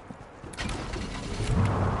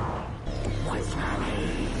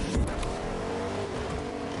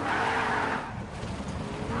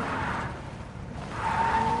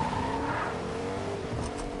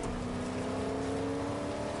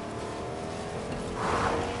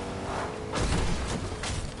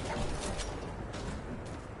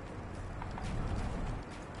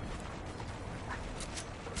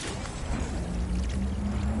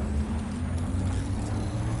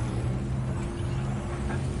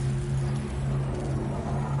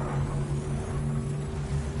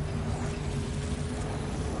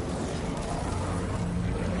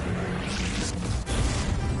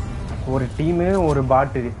 ஒரு டீமு, ஒரு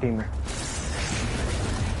பாட் team.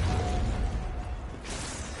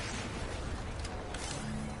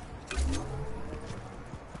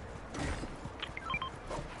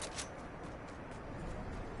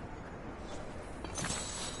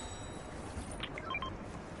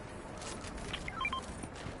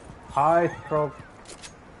 Hi stroke.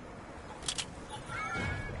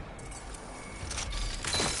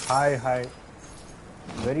 Hi.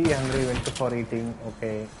 Very hungry, went for eating.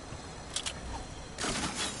 Okay.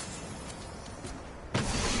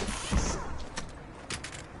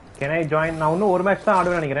 Can I join? நான் இன்னும் ஒரு மேட்ச் தான்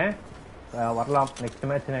ஆடுவேன்னு நினைக்கிறேன். வரலாம் நெக்ஸ்ட்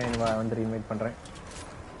மேட்ச் நான் வந்து இன்வைட் பண்றேன்.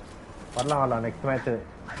 வரலாம் நெக்ஸ்ட் மேட்ச்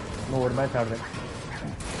இன்னும் ஒரு மேட்ச் ஆடுறேன்.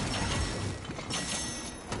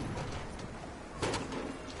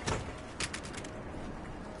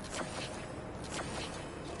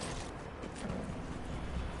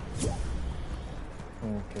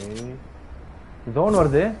 ஓகே. ஜோன்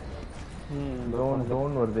வருது.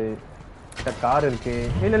 ஜோன் வருது. இந்த கார் இருக்கு.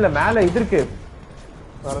 இல்ல மேல இது இருக்கு.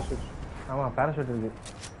 பாராசூட். ஆமா பாராசூட் இருக்கு.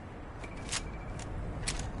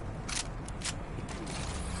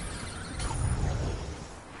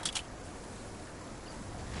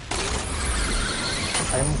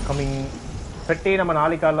 I am coming. செட்டி நம்ம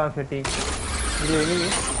நாளைக்கு ஆடலாம் செட்டி. இது எனிமி.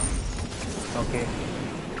 ஓகே.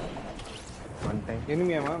 One time.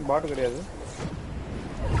 எனிமியாமா பாட் கிடையாது.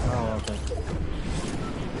 ஓகே.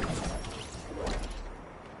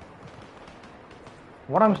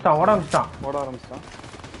 ஓட ஆரம்பிச்சிட்டான்.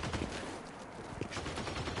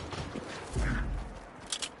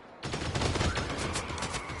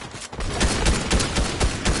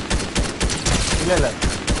 இல்ல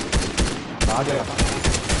பாகல.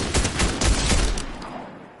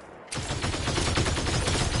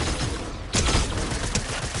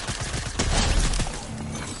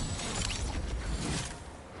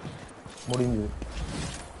 முடிஞ்சு.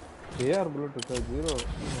 ஏஆர் புல்லட் இருக்கா 0.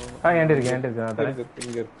 ஏன்ட இருக்கு நான் தரேன்.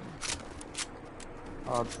 இங்க இருக்கு.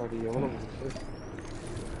 ஆத்தாடி எவ்வளவு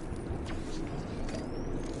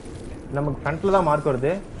நமக்கு ஃப்ரண்ட்ல தான் மார்க்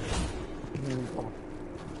வருது.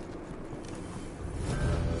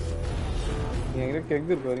 எங்க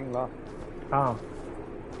கெக் இருக்கு வரீங்களா?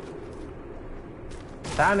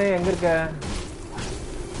 தானே எங்க இருக்க?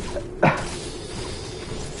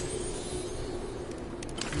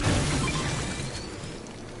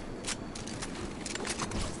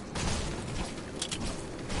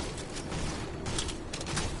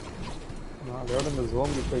 அதோட இந்த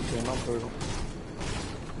ஜோம்பி ஃபைட் என்ன போயிடும்.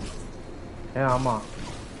 ஆமா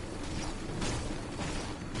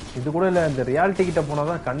இது கூட இல்ல, இந்த ரியாலிட்டி கிட்ட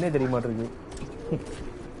போனாதான் கண்ணே தெரிய மாட்டிருக்கு.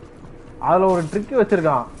 அதுல ஒரு ட்ரிக்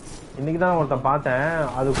வச்சிருக்கான். இன்னைக்குதான் ஒருத்தன் பார்த்தேன்.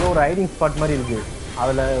 அதுக்குள்ள ஒரு ஹைடிங் ஸ்பாட் மாதிரி இருக்கு.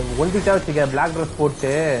 அதுல ஒளிஞ்சிட்டா வச்சுக்க, பிளாக் ட்ரெஸ்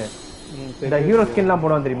போட்டு இந்த ஹீரோ ஸ்கின் எல்லாம்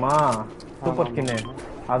போடுவான் தெரியுமா, சூப்பர் ஸ்கின்.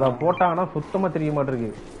 அத போட்டாங்கன்னா சுத்தமா தெரிய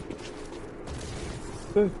மாட்டிருக்கு.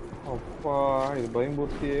 அப்பா இது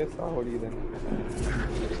பயம்பூர்த்தியே சாவடிக்குது.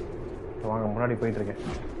 வாங்க முன்னாடி போயிட்டு இருக்கேன்.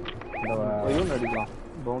 அடிக்கலாம்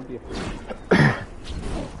பவுண்டி.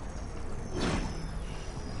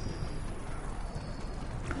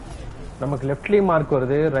 நமக்கு லெஃப்ட்லயும் மார்க்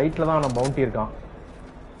வருது, ரைட்ல தான் நம்ம பவுண்டி இருக்கான்.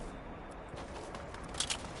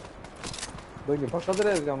 இங்க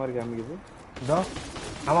பக்கத்துல இருக்க மாதிரி காமிக்குது. இதோ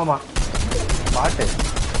ஆமாமா பாட்டு.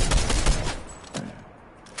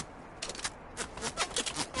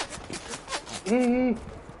 ஏய்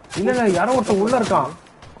இல்ல யாரோ ஒருத்தன் உள்ள இருக்கான்,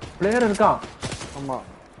 பிளேயர் இருக்கான். ஆமா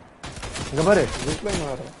இங்க பாரு. ரிப்ளைன்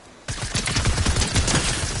வேற.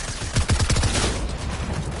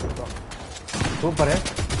 சூப்பர்.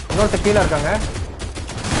 இன்னொருத்த கீழே இருக்காங்க.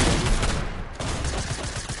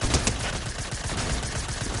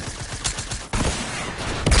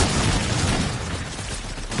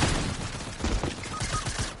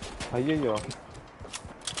 ஐயோ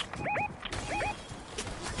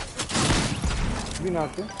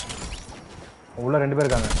நாக்கு உள்ள 2 பேர்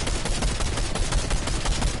இருக்காங்க.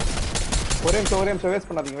 ஒரே நிமிஷம் வேஸ்ட்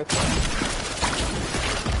பண்ணாதீங்க.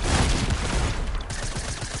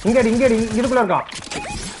 இங்கடி இதுக்குள்ள இருக்கான்.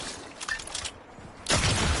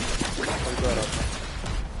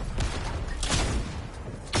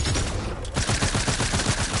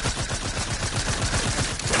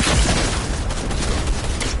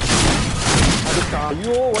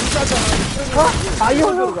 ஐயோ ஐயோ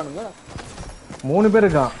 3 பேர்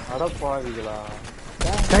இருக்கான். அட பாவிகளா.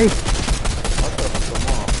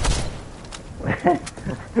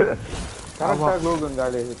 கரெக்டா க்ளோகன்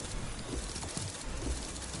காலே.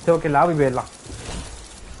 சரி ஓகே லாபி போயிடலாம்.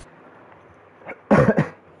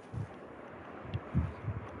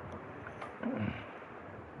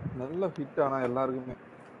 நல்ல ஃபிட் ஆனா எல்லாருக்குமே.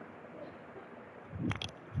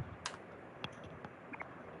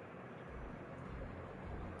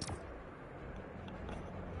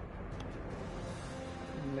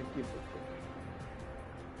 இன்னைக்கு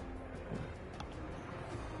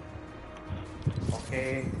ஓகே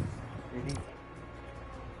ரெடி.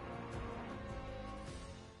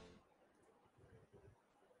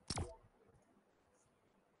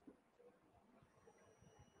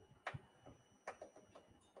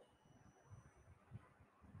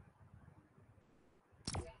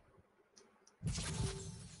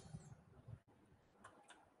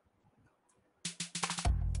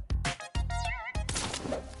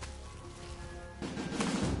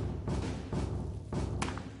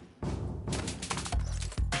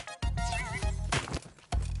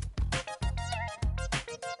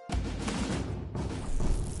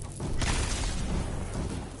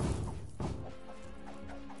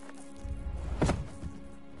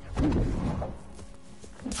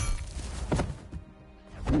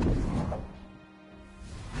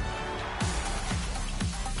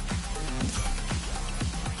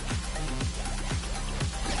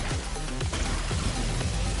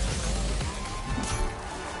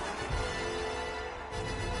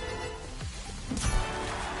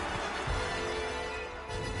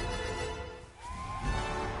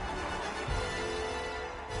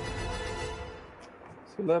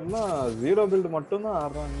 சிலர்லாம் 0 பில்ட் மட்டும் தான்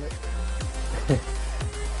ஆடுறாங்களே.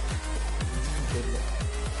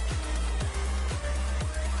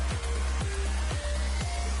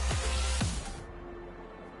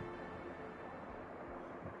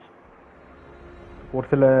 ஒரு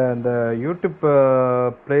சில இந்த யூடியூப்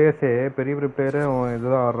பிளேயர்ஸே பெரிய பெரிய பிளேயரு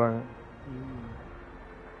இதுதான் ஆடுறாங்க.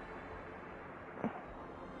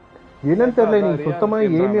 என்னன்னு தெரியல, நீங்க சுத்தமா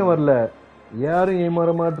எய்மே வரல. யாரும் எய்ம்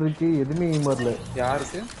வர மாதிரி இருக்கு, எதுவுமே எய்ம் வரல.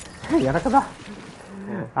 யாருக்கு? எனக்கு தான்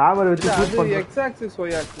ஆவர் வச்சு அது எக்ஸ் ஆக்சிஸ்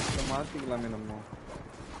ஒய் ஆக்சிஸ்ல மாத்திக்கலாமே நம்ம.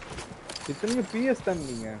 இத்தனைக்கு பிஎஸ் தான்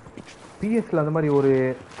நீங்க. பிஎஸ்ல அந்த மாதிரி ஒரு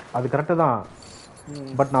அது கரெக்டா தான்.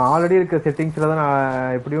 பட் நான் ஆல்ரெடி இருக்க செட்டிங்ஸ்ல தான்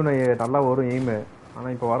நான் எப்படியும் நல்லா வரும் எய்ம். ஆனா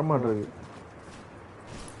இப்ப வர மாட்டேங்குது.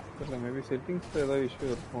 மேபி செட்டிங்ஸ்ல ஏதாவது இஷ்யூ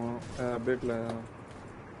இருக்கும் அப்டேட்ல.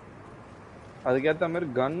 அதுக்கேற்ற மாதிரி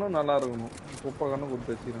கன்னும் நல்லா இருக்கணும். குப்பை கன்னு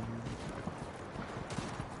கொடுத்து வச்சுக்கிறாங்க.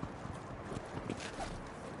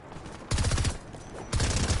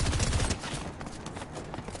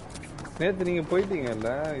 நேற்று நீங்க போயிட்டீங்கல்ல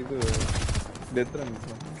இது டெத் ரன்?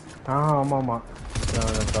 ஆமா ஆமா,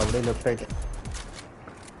 அப்படியே லெஃப்ட் ஆயிட்டு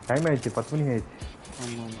டைம் ஆயிடுச்சு, 10 மணி ஆயிடுச்சு.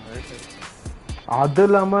 அது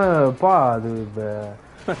இல்லாமப்பா அது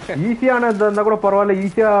ஈஸியானது இருந்தா கூட பரவாயில்ல,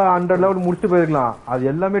 ஈஸியா 100 லெவல் முடிச்சுட்டு போயிருக்கலாம். அது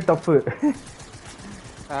எல்லாமே டஃப்.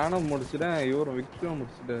 நானும் முடிச்சுட்டேன், இவரும் விக்ரம்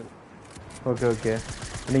முடிச்சுட்டாரு. ஓகே ஓகே,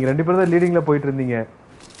 நீங்க 2 பேரும் தான் லீடிங்ல போயிட்டு இருந்தீங்க.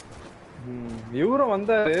 இவரும்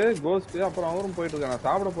வந்தாரு கோஸ்ட், அப்புறம் அவரும் போயிட்டு இருக்காங்க. நான்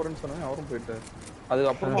சாப்பிட போறேன்னு சொன்னேன், அவரும் போயிட்டாரு.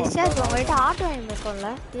 அதுக்கப்புறம் ஆட்டோ எய்ம் இருக்கும்ல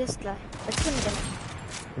பிஎஸ்ல வெச்சு பண்ணிட்டேன்.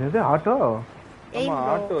 என்னது ஆட்டோ? ஆமா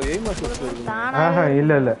ஆட்டோ எய்ம் அசிஸ்ட் இருக்கு.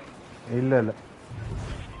 இல்ல இல்ல இல்ல இல்ல,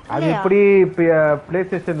 அது எப்படி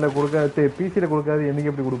பிளேஸ்டேஷன்ல கொடுக்காது, பிசில கொடுக்காது,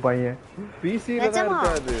 என்னைக்கு எப்படி கொடுப்பாங்க? பிசில தான்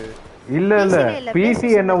இருக்காது. இல்ல இல்ல, பிசி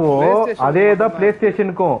என்னவோ அதேதான்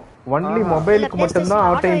பிளேஸ்டேஷனுக்கும். ஒன்லி மொபைலுக்கு மட்டும் தான்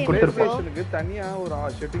ஆட்டோ எய்ம் கொடுத்திருப்பாங்க. தனியா ஒரு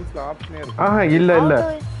செட்டிங்ஸ்ல ஆப்ஷனே இருக்கு. இல்ல இல்ல,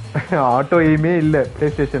 ஆட்டோ எய்மே இல்ல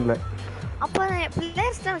பிளேஸ்டேஷன்ல. அப்ப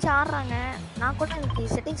பிளேயர்ஸ் தான் வச்சு ஆடுறாங்க. நான் கூட இன்னைக்கு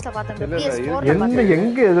செட்டிங்ஸ்ல பார்த்தேன். PS4 என்ன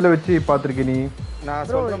எங்க எதுல வச்சு பாத்துர்க்க நீ? நான்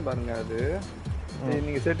சொல்றேன் பாருங்க. அது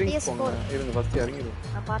நீங்க செட்டிங்ஸ் போங்க, இருங்க ஃபர்ஸ்ட் இறங்கிரு.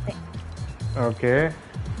 நான் பார்த்தேன். ஓகே,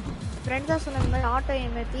 ஃப்ரெண்ட்ஸா சொன்ன மாதிரி ஆட்டோ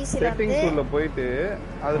எய்ம் பிசில செட்டிங்ஸ் உள்ள போயிட்டு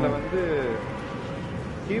அதுல வந்து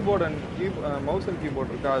keyboard and mouse and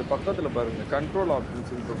keyboard இருக்கு. அது பக்கத்துல பாருங்க கண்ட்ரோல்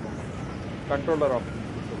ஆப்ஷன்ஸ் இருக்கும். கண்ட்ரோலர்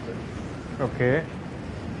ஆப்ஷன்ஸ் இருக்கு. ஓகே,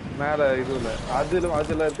 மேல இதுல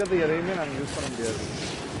அதுல இருக்கிறது எதையுமே நாங்க யூஸ் பண்ண முடியாது.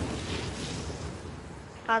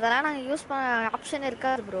 அதெல்லாம் நாங்க யூஸ் பண்ண ஆப்ஷன்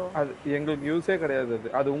இருக்காது ப்ரோ. அது எங்களுக்கு யூஸே கிடையாது.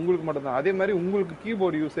 அது உங்களுக்கு மட்டும் தான். அதே மாதிரி உங்களுக்கு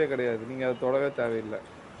கீபோர்டு யூஸே கிடையாது. நீங்க அதை தொடவே தேவையில்லை.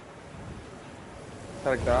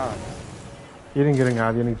 கரெக்டா? இருங்க,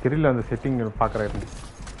 அது எனக்கு தெரியல. அந்த செட்டிங் பாக்குறேன்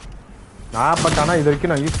நான். பட் ஆனா இது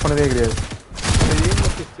வரைக்கும் நான் யூஸ் பண்ணதே கிடையாது.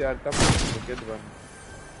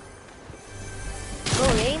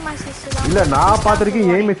 இல்ல நான்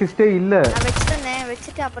பாத்திருக்கேன் எய்ம் அசிஸ்டே இல்ல. நான் வெச்சிட்டேன்,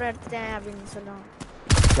 வெச்சிட்டு அப்புறம் எடுத்துட்டேன் அப்படினு சொல்றான்.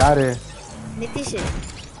 யாரு? நிதிஷ்.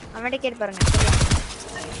 அவன்கிட்ட கேட்டு பாருங்க.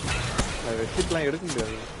 அது வெச்சிட்டலாம் எடுக்க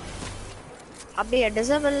முடியாது. அப்படியே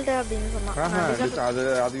டிசேபிள்ட் அப்படினு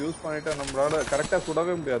சொன்னான். அது யூஸ் பண்ணிட்டா நம்மளால கரெக்ட்டா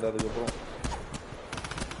சுடவே முடியாது அதுக்கு அப்புறம்.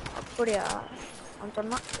 அப்படியே அவன்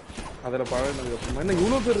சொன்னான். அதல பழகுனதுக்கு அப்புறம் என்ன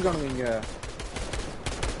இவ்ளோ பேர் இருக்கானுங்க இங்க?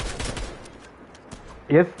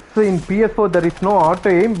 Yes, in PS4 there is no auto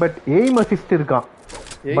aim but aim assist இருக்கான்.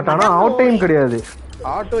 பட் ஆனா auto aim கிடையாது.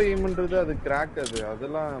 auto aimன்றது அது கிராக் அது.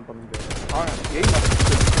 அதெல்லாம் பண்ண முடியாது. aim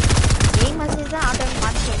assist. aim assist தான் auto aim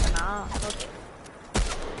மாத்தி சொல்றேனா? ஓகே.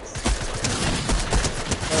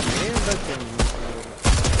 aim தான்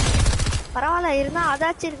பரவாயில்லை இருந்தா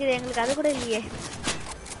அதாச்சும் இருக்குது. எங்களுக்கு அது கூட இல்லையே.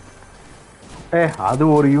 அது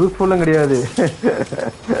ஒரு யூஸ்ஃபுல்லும் கிடையாது.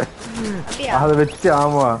 அதை வச்சு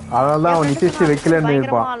ஆமா அதெல்லாம் அவன் நிச்சயிச்சு வைக்கலன்னு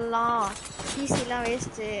இருப்பான். பிசிலாம்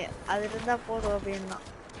வேஸ்ட், அது இருந்தா போதும் அப்படின்னா.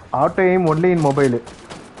 Auto aim only in mobile.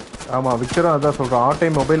 ஆமா விக்டரும் அதான் சொல்றான். ஆட்டோ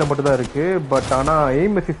எய்ம் மொபைல்ல மட்டும் தான் இருக்கு. பட் ஆனா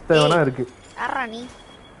எய்ம் அசிஸ்ட் வேணா இருக்கு. யாரா நீ?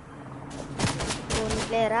 ஒரு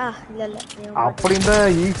பிளேயரா? இல்ல இல்ல, அப்படினா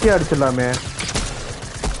ஈஸியா அடிச்சலாமே.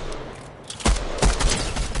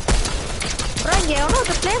 ப்ரோ இங்க எவனோ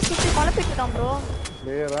ஒரு பிளேயர் சுத்தி குழப்பிட்டு இருக்கான் ப்ரோ.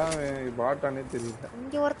 பிளேயரா பாட்டானே தெரியல.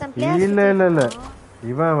 இங்க ஒருத்தன் பிளேயர் இல்ல இல்ல இல்ல,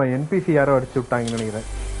 இவன் என்பிசி யாரோ அடிச்சு விட்டாங்கன்னு நினைக்கிறேன்.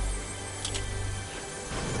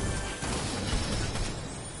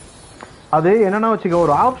 அது என்னன்னா வச்சுக்க,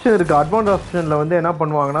 ஒரு ஆப்ஷன் இருக்கு. அட்வான்ஸ் ஆப்ஷன்ல வந்து என்ன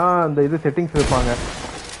பண்ணுவாங்கன்னா அந்த இது செட்டிங்ஸ் வைப்பாங்க.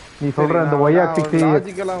 நீ சொல்ற அந்த ஒய் ஆக்சிஸ்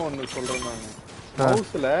லாஜிக்கலா ஒன்னு சொல்றேன் நான்.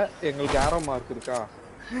 மவுஸ்ல எங்களுக்கு ஆரோ மார்க் இருக்கா?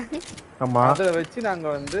 ஆமா, அத வச்சு நாங்க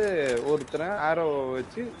வந்து ஒருத்தர ஆரோ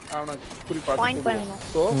வச்சு அவன குறி பாத்துறோம்.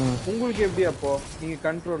 சோ உங்களுக்கு எப்படி அப்போ நீங்க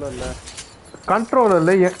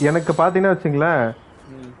கண்ட்ரோலர்ல எனக்கு பாத்தீங்கன்னா வச்சுங்களேன்,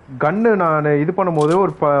 கன்னு நான் இது பண்ணும்போது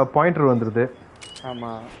ஒரு பாயிண்டர் வந்துருது.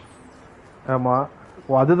 ஆமா ஆமா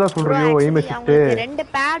ஓ அதுதான் சொல்றியோ எய்ம் அசிஸ்ட் அவங்களுக்கு ரெண்டு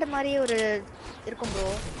பேட் மாதிரி ஒரு இருக்கும் ப்ரோ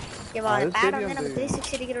ஓகேவா அது அந்த பேட் தெரியும், வந்து நம்ம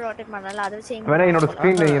 360 டிகிரி ரொட்டேட் பண்ணலாம் அதை வச்சு வேணா என்னோட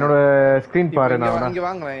ஸ்கிரீன் பாரு இப்போ நான் இங்க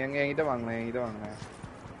வாங்கலாம் என்கிட்ட வாங்கலாம்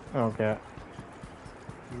ஓகே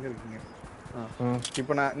எங்க இருக்கீங்க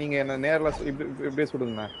இப்போ நீங்க என்ன நேர்ல இப்படியே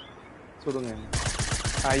சுடுங்க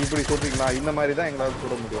இப்படி சொல்றீங்களா இந்த மாதிரி தான் எங்களால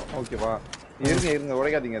சுட முடியும் ஓகேவா இருங்க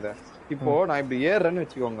உடைக்காதீங்க இதை இப்போ நான் இப்படி ஏறுறேன்னு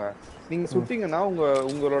வச்சுக்கோங்க நீங்க சுட்டீங்கன்னா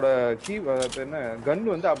உங்களோட என்ன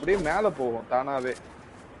கன் வந்து அப்படியே மேல போகும் தானாவே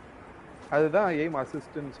அதுதான் எய்ம்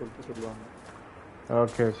அசிஸ்ட்னு சொல்லுவாங்க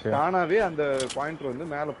ஓகே தானாவே அந்த பாயிண்டர் வந்து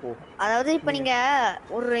மேல போகும் அதாவது இப்போ நீங்க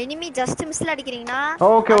ஒரு எனிமி ஜஸ்ட் மிஸ்ல அடிக்கிறீங்கன்னா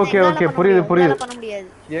ஓகே புரியுது பண்ண முடியாது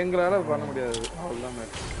எங்களால பண்ண முடியாது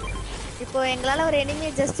அவ்வளவுதான் இப்போ எங்களால ஒரு எனிமி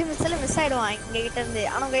ஜஸ்ட் மிஸ் ஆயிடுவான் எங்க கிட்ட இருந்து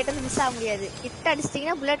ஆனா உங்க கிட்ட இருந்து மிஸ் ஆக முடியாது கிட்ட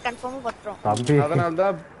அடிச்சிட்டீங்கன்னா புல்லட் கன்ஃபார்மா பட்டுரும் அதனால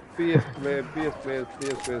தான் PS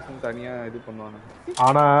players தனியா இது பண்ணுவாங்க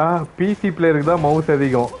ஆனா PC பிளேயருக்கு தான் மவுஸ்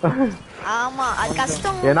அதிகம் ஆமா அது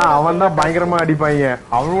கஷ்டம் ஏன்னா அவன் தான் பயங்கரமா அடிப்பாங்க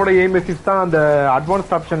அவனோட எய்ம் அசிஸ்ட் தான் அந்த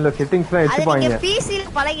அட்வான்ஸ் ஆப்ஷன்ல செட்டிங்ஸ்லாம் வெச்சுப்பாங்க நீங்க PC ல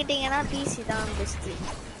பழகிட்டீங்கன்னா PC தான் பெஸ்ட்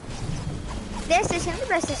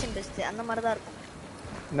PlayStation பெஸ்ட் அந்த மாதிரி தான் இருக்கும்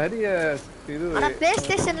நிறைய இது ஆனா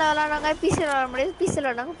PlayStationல விளையாடுறாங்க PC ல விளையாட முடியாது PC ல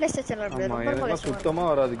விளையாடுறாங்க PlayStation ல விளையாட முடியாது ரொம்ப கஷ்டம் சுத்தமா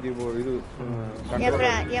வராது கீபோர்ட் இது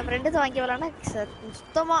என் ஃப்ரெண்ட் வாங்கி விளையாடுனா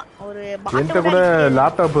சுத்தமா ஒரு என்கிட்ட கூட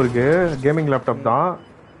லேப்டாப் இருக்கு கேமிங் லேப்டாப் தான்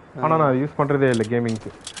ஆனா நான் யூஸ் பண்றதே இல்ல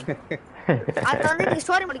கேமிங்க்கு அத வந்து நீங்க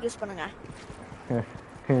ஸ்டோரி மோட் யூஸ் பண்ணுங்க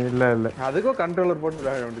இல்ல அதுக்கு கண்ட்ரோலர் போட்டு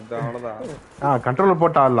விளையாட வேண்டியது அவ்வளவுதான் கண்ட்ரோலர்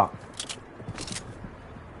போட்டு ஆடலாம்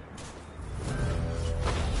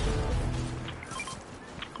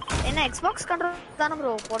என்ன Xbox கண்ட்ரோல் தான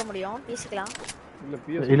ப்ரோ போட முடியும் PCக்கலாம்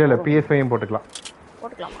இல்ல PS5 ம்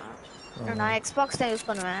போட்டுக்கலாமா நான் Xbox தான் யூஸ்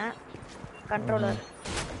பண்ணுவேன் கண்ட்ரோலர்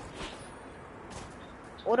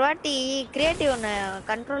ஒரு வாட்டி கிரியேட்டிவ்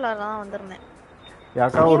கண்ட்ரோலர் தான் வந்திருந்தேன்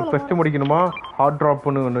யாக்கா ஒரு ஃபெஸ்ட் முடிக்கணுமா ஹாட்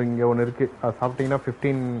டிராப்னு இங்க ஒன்னு இருக்கு அது சாப்பிட்டீங்கன்னா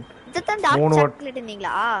 15 இதுதான் டார்க் சாக்லேட்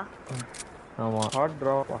இருந்தீங்களா ஆமா ஹாட்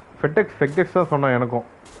டிராப் ஃபெக்டெக்ஸ் தான் சொன்னா எனக்கும்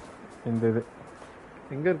இந்த இது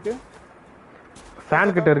எங்க இருக்கு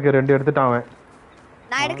ஃபேன் கிட்ட இருக்கு ரெண்டு எடுத்துட்டான் அவன்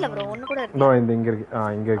நான் எடுக்கல ப்ரோ ஒன்னு கூட இருக்கு இந்த இங்க இருக்கு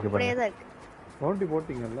இங்க இருக்கு பாருங்க அப்படியே தான் இருக்கு மவுண்டி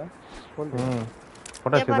போட்டிங்கல்ல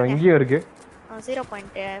போட்டாச்சு இங்கேயும் இருக்கு 0.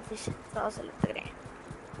 ஃபிஷ் சாஸ் எடுத்துக்கிறேன்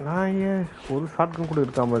நான் ஒரு ஷாட்கன் கூட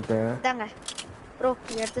இருக்காம இருக்கேன் இதாங்க ப்ரோ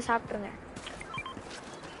எடுத்து சாப்பிட்டுருங்க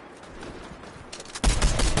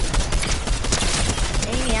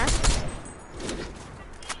ஏனியா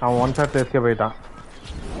அவன் ஒன் ஷாட் எஸ்கேப் ஆயிட்டான்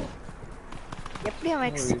எப்படி அவன்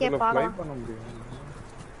எஸ்கேப் ஆகலாம் பண்ண முடியும்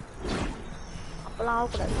அப்பலாம்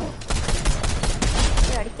ஆகக்கூடாது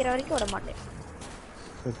அடிக்கிற வரைக்கும் விட மாட்டேன்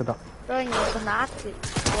செத்துட்டான் ப்ரோ இங்க ஒரு நாக்கு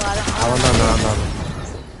அவன் தான்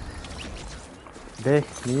டேய்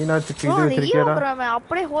நீனாச்சு இது வச்சிருக்கேடா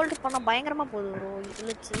அப்படியே ஹோல்ட் பண்ண பயங்கரமா போகுது ப்ரோ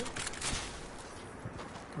இழுச்சு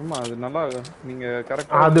ஆமா அது நல்லா நீங்க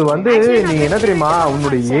கரெக்ட்டா அது வந்து நீ என்ன தெரியுமா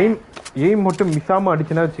உன்னுடைய எய்ம் மட்டும் மிஸ் ஆகாம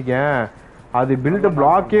அடிச்சனா வெச்சுக்கேன் அது பில்ட்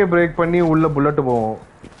பிளாக்கே பிரேக் பண்ணி உள்ள புல்லட் போகும்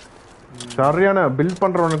சரியான பில்ட்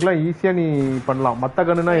பண்றவனுக்குலாம் ஈஸியா நீ பண்ணலாம் மத்த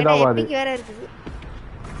கன்னுனா இதாவாது வேற இருக்குது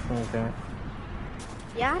ஓகே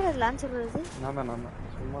யார் அது லான்ச் பண்றது நான் தான்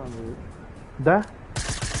சும்மா அந்த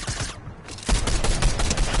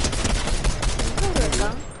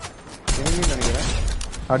எனிமி நினைக்கிறேன்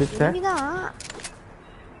அடிச்சே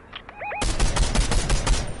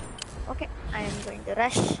okay I am going to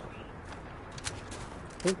rush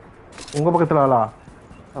உங்க பக்கத்துல ஆளா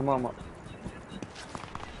ஆமா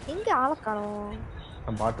எங்க ஆள காணோம்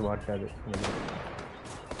பாட்டு அது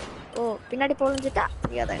ஓ பின்னாடி போலஞ்சிட்டா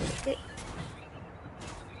தெரியாதா எனக்கு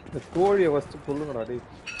இந்த கோழியை ஃபர்ஸ்ட் கொல்லுங்கடா டேய்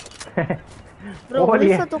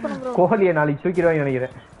கோழியை நாளைக்கு தூக்கிடுவாங்க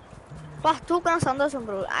நினைக்கிறேன் பா தூக்கணும் சந்தோஷம்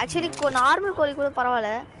ப்ரோ ஆக்சுவலி நார்மல் கோழி கூட பரவாயில்ல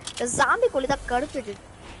ஜாம்பி கோழி தான் கடுப்புது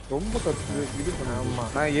ரொம்ப கடுப்பு இது ஆமா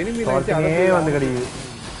நான் எனிமி அதே வந்து கடிக்குது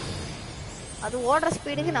அது ஓடுற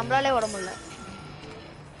ஸ்பீடுக்கு நம்மளாலே ஓட முடியல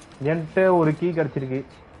என்கிட்ட ஒரு கீ கிடைச்சிருக்கு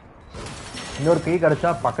இன்னொரு கீ கிடைச்சா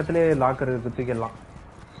பக்கத்திலே லாக்கர் தூக்கிடலாம்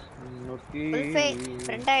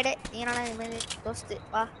ஃப்ரெண்ட் ஆயிடு நீனானா தோஸ்து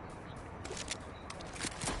வா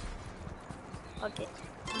ஓகே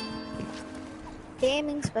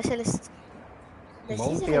கேமிங் ஸ்பெஷலிஸ்ட்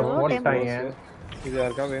மவுண்டியா போட்டாங்க இது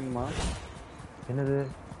யாருக்கா வேணுமா என்னது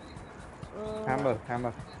ஹேமர்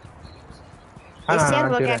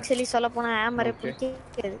எஸ்ஆர் வர்க் एक्चुअली சொல்ல போனா ஹேமர்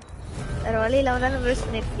பிடிக்குது வேற வழியில வந்தாலும் யூஸ்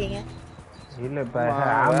பண்ணிருக்கீங்க இல்ல இப்ப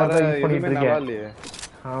ஹேமர் தான் யூஸ் பண்ணிட்டு இருக்கேன்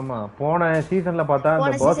ஆமா போன சீசன்ல பார்த்தா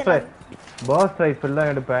அந்த பர்ஸ்ட் ரைஃபிள்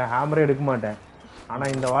தான் எடுப்பேன் ஹேமரே எடுக்க மாட்டேன் ஆனா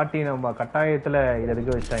இந்த வாட்டி நம்ம கட்டாயத்துல இத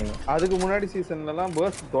எடுக்க வச்சாங்க அதுக்கு முன்னாடி சீசன்ல எல்லாம்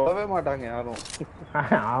பர்ஸ்ட் தொடவே மாட்டாங்க யாரும்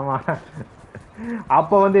ஆமா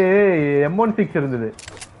அப்ப வந்து M16 இருந்தது.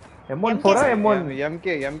 M14 M1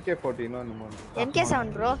 MK14 என்னமோ MK7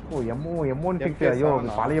 ப்ரோ. ஓ M16 ஐயோ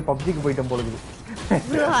பழைய PUBGக்கு போய்ட்டோம் போல இருக்கு.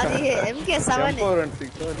 ப்ரோ அது MK7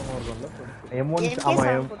 M416 என்னமோ இருக்கும்ல. M1 ஆமா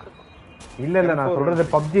இல்ல நான் சொல்றது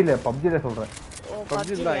PUBG ல சொல்றேன். PUBG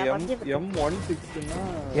ல M16 னா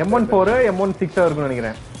M14 M16 இருக்கும்னு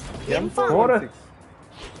நினைக்கிறேன். M4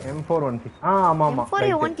 M416 ஆமா ஆமா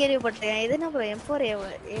M4A1 கேள்விப்பட்டேன். இது என்ன ப்ரோ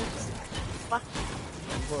M4A1 வா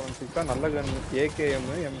M416 தான் நல்ல கன். AKM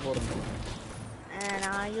M4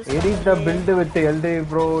 நான் use edit the build with LD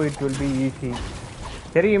bro it will be easy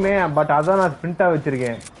தெரியுமே பட் அதான் நான் ஸ்பிரிண்டா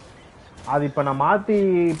வச்சிருக்கேன். அது இப்ப நான் மாத்தி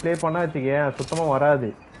ப்ளே பண்ணா வச்சுக்கேன் சுத்தமா வராது.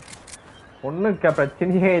 ஒண்ணும்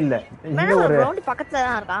பிரச்சனையே இல்ல. இந்த ஒரு ரவுண்ட் பக்கத்துல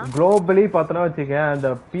தான் இருக்கான். குளோபலி பார்த்தனா வச்சுக்கேன் அந்த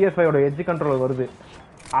PS5 ஓட எட்ஜ் கண்ட்ரோலர் வருது.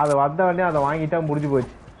 அது வந்த உடனே அதை வாங்கிட்டா முடிஞ்சு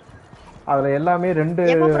போச்சு. அதுல எல்லாமே ரெண்டு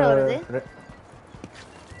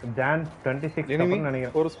Jan 26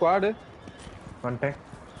 நினைக்கிறேன். ஒரு ஸ்குவாட் வந்துட்டேன்.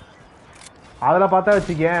 அதுல பார்த்தா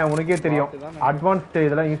வச்சுக்கேன் உனக்கே தெரியும் அட்வான்ஸ்ட்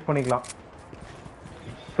இதெல்லாம் யூஸ் பண்ணிக்கலாம்.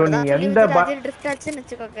 சோ நீ எந்த ட்ரிஃப்ட் ஆச்சுன்னு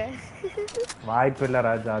வெச்சுக்கோங்க. வாய்ப்பு இல்ல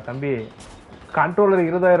ராஜா தம்பி. கண்ட்ரோலர்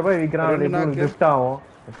 20000 ரூபாய் விக்கிறான் ட்ரிஃப்ட் ஆகும்.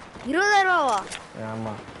 20000 ரூபாவா?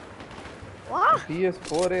 ஆமா. வா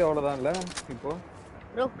PS4 அவ்வளவுதான்ல இப்போ.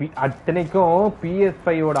 bro அத்தனைக்கும்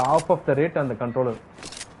PS5 ஓட ஆஃப் ஆஃப் தி ரேட் அந்த கண்ட்ரோலர்.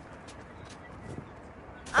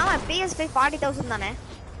 ஆமா PS5 40000 தானே?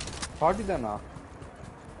 40 தானா?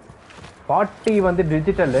 40 வந்து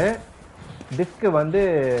டிஜிட்டல், டிஸ்க் வந்து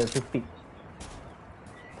 50.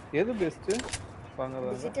 எது பெஸ்ட்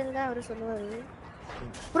வாங்குறது? டிஜிட்டல் தான் அவர் சொல்லுவாரு.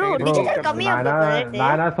 ப்ரோ டிஜிட்டல் கம்மியா போகுது.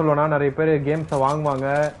 நான் என்ன சொல்லுவேனா நிறைய பேர் கேம்ஸ் வாங்குவாங்க,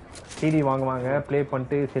 சிடி வாங்குவாங்க, ப்ளே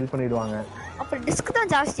பண்ணிட்டு செல் பண்ணிடுவாங்க. அப்ப டிஸ்க்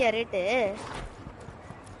தான் ஜாஸ்தியா ரேட்.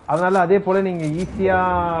 அதனால அதே போல நீங்க ஈஸியா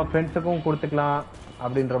ஃப்ரெண்ட்ஸுக்கும் கொடுத்துக்கலாம்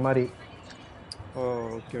அப்படின்ற மாதிரி. ஓ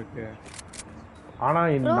ஓகே ஓகே. ஆனா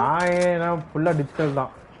நான் ஃபுல்லா டிஜிட்டல்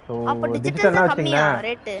தான். சோ அப்ப டிஜிட்டல்னா கம்மியா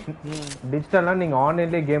ரேட். டிஜிட்டல்னா நீங்க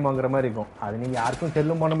ஆன்லைன்லயே கேம் வாங்குற மாதிரி இருக்கும். அது நீங்க யாருக்கும்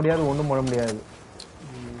செல்லும் பண்ண முடியாது, ஒண்ணும் பண்ண முடியாது.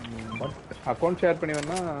 பட் அக்கவுண்ட் ஷேர் பண்ணி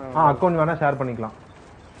வேணா அக்கவுண்ட் வேணா ஷேர் பண்ணிக்கலாம்.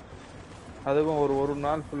 அதுவும் ஒரு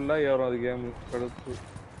நாள் ஃபுல்லா ஏறும் அது கேம் கடுப்பு.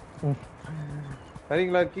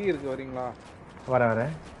 வரீங்களா? கீ இருக்கு வரீங்களா? வர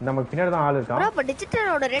நமக்கு பின்னாடி தான் ஆள் இருக்கான். ப்ரோ அப்ப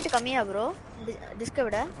டிஜிட்டலோட ரேட் கம்மியா ப்ரோ டிஸ்க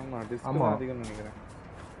விட? ஆமா டிஸ்க் அதிகம் நினைக்கிறேன்.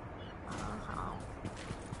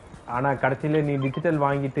 ஆனா கடைசியில நீ டிஜிட்டல்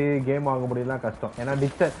வாங்கிட்டு கேம் வாங்க முடியலாம் கஷ்டம். ஏன்னா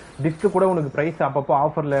டிஸ்க் கூட உனக்கு பிரைஸ் அப்பப்போ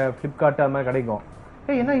ஆஃபர்ல Flipkart அந்த மாதிரி கிடைக்கும்.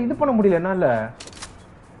 என்ன இது பண்ண முடியல என்னால?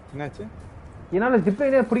 என்னாச்சு? என்னால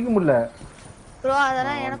ஜிப்லைனே பிடிக்க முடியல ப்ரோ.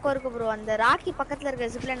 அதெல்லாம் எனக்கும் இருக்கு ப்ரோ. அந்த ராக்கி பக்கத்துல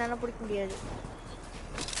இருக்க ஜிப்லைன் என்னால பிடிக்க முடியாது.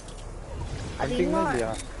 அது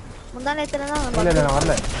இன்னும் முந்தானேத்துல தான் இல்ல நான்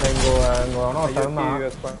வரல. இங்க வரணும் டைம்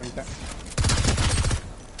யூஸ் பண்ணிட்டேன்.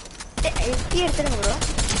 கீ எடுத்துங்க ப்ரோ.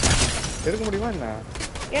 எடுக்க முடியுமா என்ன?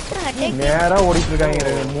 எடுத்துங்க. டேக் நேரா ஓடிட்டு இருக்காங்க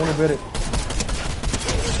 3 பேர்.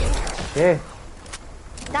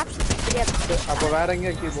 டாப்ஸ் தெரியாது. அப்ப வேற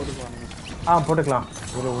எங்க கீ போட்டுக்கலாம்? போட்டுக்கலாம்.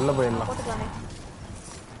 இது உள்ள போயிடலாம். போட்டுக்கலாமே.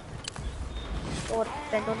 ஓ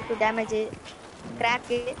 22 டேமேஜ்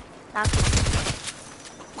கிராக் நாக்.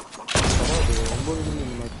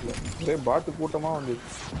 பாட்டு கூட்டமா வந்து.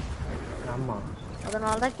 ஆமா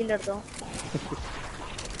அதனால தான் கில் எடுத்தோம்.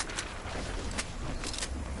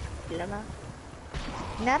 இல்லனா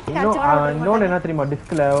இன்னொன்னு என்ன தெரியுமா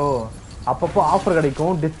டிஸ்க்ல அப்பப்போ ஆஃபர்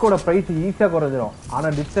கிடைக்கும். டிஸ்கோட பிரைஸ் ஈஸியா குறைஞ்சிரும். ஆனா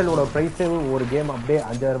டிஜிட்டலோட பிரைஸ் ஒரு கேம் அப்படியே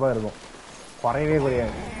 5000 ரூபாய் இருக்கும். குறையவே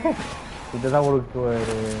குறையாது. இதுதான் ஒரு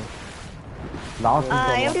லாஸ்.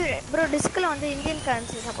 எப்படி ப்ரோ டிஸ்க்ல வந்து இந்தியன்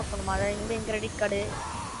கரன்சி சப்போர்ட் பண்ணுமா? அத இந்தியன் கிரெடிட் கார்டு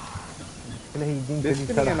இல்ல இந்தியன்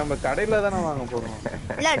கிரெடிட் கார்டு நம்ம கடையில தான வாங்க போறோம்.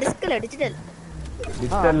 இல்ல டிஸ்க்ல டிஜிட்டல்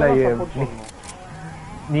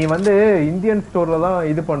நீ வந்து இந்தியன் ஸ்டோர்ல தான்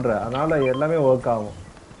இது பண்ற. அதனால எல்லாமே வொர்க் ஆகும்.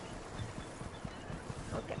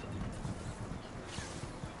 ஓகே.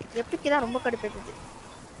 எபிக் தான் ரொம்ப கடுப்பேத்துது.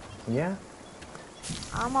 ஏன்?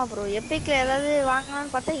 ஆமா ப்ரோ எபிக்ல ஏதாவது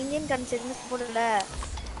வாங்கலாம்னு பார்த்தா இந்தியன் கரன்சி எதுவும் போடல.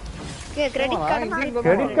 கிரெடிட்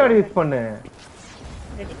கார்டு யூஸ் பண்ணு.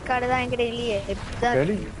 கிரெடிட் கார்டு தான் என்கிட்ட இல்லையே.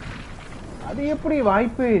 அது எப்படி?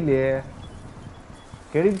 வாய்ப்பே இல்லையே.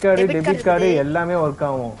 கிரெடிட் கார்டு டெபிட் கார்டு எல்லாமே வொர்க்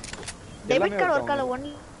ஆகும். டெபிட் கார்டு வொர்க் ஆல ஒன்னு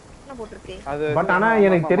போட்டுருக்கு. பட் ஆனா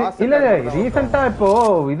எனக்கு தெரியும் இல்ல ரீசன்ட்டா இப்போ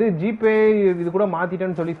இது ஜிபே இது கூட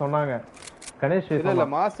மாத்திட்டேன்னு சொல்லி சொன்னாங்க. கணேஷ் இல்ல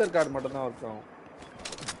மாஸ்டர் கார்டு மட்டும் தான் வொர்க் ஆகும்.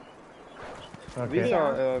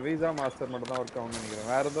 வீசா மாஸ்டர் மட்டும் தான் வொர்க் ஆகும்னு நினைக்கிறேன்.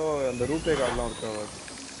 வேற ஏதோ அந்த ரூபே கார்டுலாம் வொர்க் ஆகாது.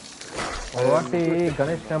 ஒருவாட்டி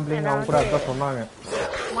கணேஷ் சாம்பிளிங் அவங்க கூட அதான் சொன்னாங்க.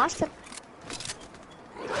 மாஸ்டர்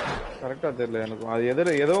கரெக்ட்டா தெரியல எனக்கு.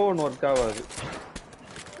 அது ஏதோ ஒன்னு வொர்க் ஆகாது.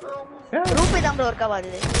 ரூபே தான் வொர்க்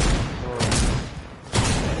ஆகாது.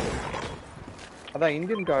 அதான்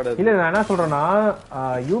இந்தியன் கார்டு. இல்ல நான் என்ன சொல்றேன்னா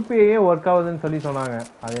யூபிஐ ஒர்க் ஆகுதுன்னு சொல்லி சொன்னாங்க.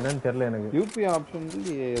 அது என்னன்னு தெரியல எனக்கு. யூபிஐ ஆப்ஷன்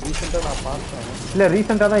வந்து ரீசெண்டா நான் பார்த்தேன். இல்ல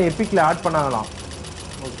ரீசெண்டா தான் எபிக்ல ஆட் பண்ணாங்களாம்.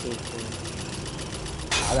 Okay okay.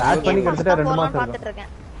 அது ஆட் பண்ணி கிட்டத்தட்ட 2 மாசம் பார்த்துட்டு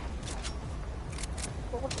இருக்கேன்.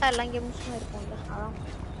 போட்டா எல்லாம் கேம்ஸும் இருக்கும்ல. அதான்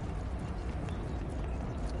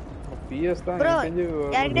பிஎஸ் தான் bro செஞ்சு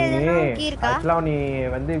யார்கிட்ட எதுனா கீ இருக்கா? அஸ்லாம் நீ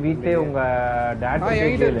வந்து வீட்லயே உங்க டாட்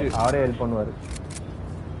கிட்ட அவரே ஹெல்ப் பண்ணுவாரு.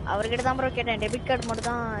 அவர்கிட்ட தான் ப்ரோ கேட்டேன். டெபிட் கார்டு மட்டும்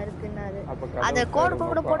தான் இருக்குன்னாரு. அத கோட்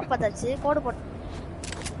கூட போட்டு பார்த்தாச்சு. கோட் போட்டு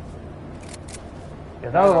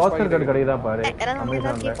ஏதாவது வாட்சர் கார்டு கிடைக்குதா பாரு.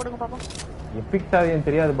 யாராவது கீ போடுங்க பாப்போம். எபிக் சாவி எனக்கு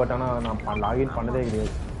தெரியாது பட் ஆனா நான் லாகின் பண்ணதே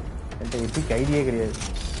கிடையாது. என்கிட்ட எபிக் ஐடியே கிடையாது.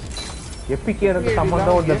 எபிக் எனக்கு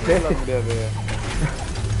சம்பந்தம் இல்ல பேச முடியாது.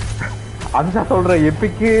 அதுதான் சொல்றேன்.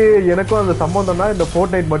 எபிக்கு எனக்கும் அந்த சம்பந்தம்னா இந்த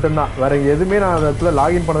ஃபோர்ட்நைட் மட்டும் தான். வேற எதுவுமே நான் அந்த இடத்துல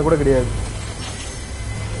லாகின் பண்ணது கூட கிடையாது.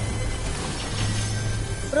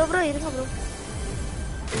 ப்ரோ இருங்க ப்ரோ.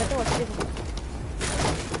 எல்லாத்தையும் வச்சிருங்க.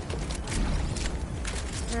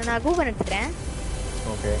 நான் கூகுள் எடுத்துக்கிறேன்.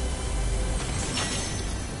 ஓகே.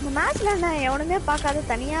 இந்த மேட்ச்ல நான் எவனுமே பார்க்காத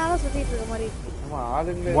தனியாக சுத்திட்டு இருக்க மாதிரி இருக்கு. ஆமா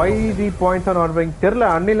ஆளுங்களே why the points are not working தெரியல.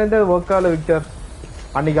 அன்னில இருந்தே ஒர்க் ஆகல விக்டர்.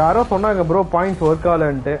 அன்னைக்கு யாரோ சொன்னாங்க ப்ரோ பாயிண்ட்ஸ் ஒர்க்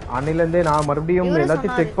ஆகலன்ட்டு. அன்னில இருந்தே நான் மறுபடியும்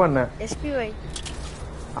எல்லாத்தையும் செக் பண்ணேன். SPY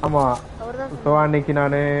ஆமா. அவர்தான் சோ அன்னைக்கு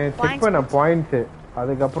நான் செக் பண்ணேன் பாயிண்ட்ஸ்.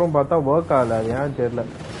 அதுக்கப்புறம் பார்த்தா ஒர்க் ஆகல. அது ஏன்னு தெரியல.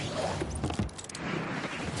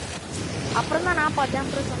 அப்புறம் தான் நான் பார்த்தேன்.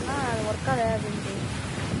 அப்புறம் சொன்னா அது ஒர்க் ஆகாதுன்னு.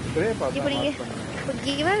 இப்போ நீங்க இப்போ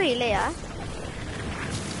கிவ்அவே இல்லையா?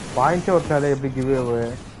 பாயிண்ட்ஸ் ஒர்க் ஆகல எப்படி கிவ் அவே?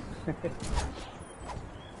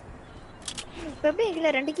 இப்போ எப்படி எங்கல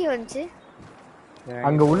 2 கீ வந்துச்சு?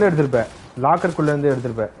 அங்க உள்ள எடுத்துருப்ப. லாக்கர்க்குள்ள இருந்து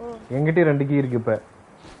எடுத்துருப்ப. என்கிட்ட 2 கீ இருக்கு இப்ப.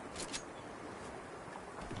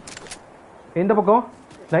 இந்த பக்கம்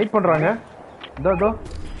ஸ்னைப் பண்றாங்க. இதோ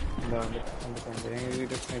இந்த எங்க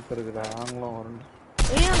வீட்டு ஸ்னைப்பர் இருக்குடா. ஆங்களும் வரணும்.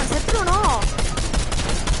 ஐயோ நான் செத்துறணும்.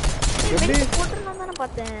 எப்படி போட்டுறணும் தான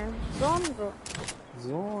பார்த்தேன். Zone bro.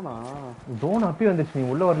 ஜோன் அப்பி வந்துச்சு. நீ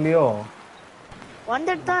உள்ள வரலையோ?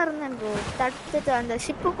 வந்துட்டு தான் இருந்தேன் ப்ரோ. தட்டு அந்த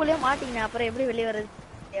ஷிப்புக்குள்ளே மாட்டினேன். அப்புறம் எப்படி வெளிய வரது?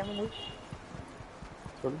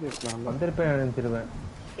 சொல்லிக்கலாம். வந்திருப்பேன் நினைச்சிருவேன்.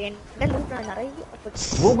 என்கிட்ட லூட் நிறைய போச்சு.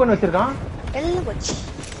 கூகன் வச்சிருக்கான். எல்லாம் போச்சு.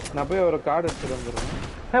 நான் போய் ஒரு கார்டு எடுத்துட்டு வந்துறேன்.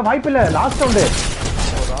 வாய்ப்பு இல்ல. Last round.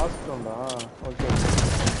 லாஸ்ட் ரவுண்டா? ஓகே.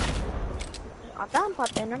 அதான்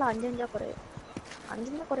பார்த்தேன். என்னடா 5 குறைய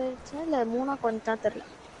 5 குறையச்சா இல்ல 3 கொஞ்சா தெரியல.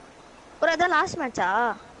 ஒரு அதான் லாஸ்ட் மேட்சா?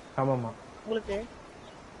 ஆமாமா. உங்களுக்கு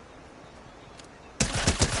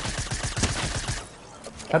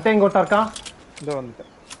சத்தேங்க ஒருத்தர் இருக்கா? இதோ வந்துட்டேன்.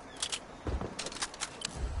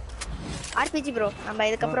 RPG bro. நம்ம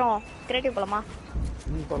இதுக்கு அப்புறம் கிரியேட்டிவ் போலாமா?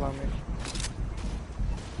 போலாமே.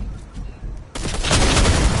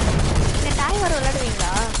 நீங்க டாய் வர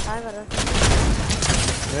விளையாடுவீங்களா? டாய் வர.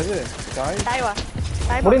 எது? டாய் வா.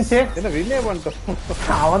 டாய் முடிஞ்சே. என்ன வினே பண்ணிட்டோம்.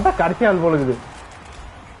 அவன் தான் கடைசி ஆள் போல இருக்குது.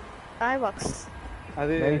 டாய் பாக்ஸ்.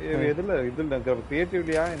 அது எதுல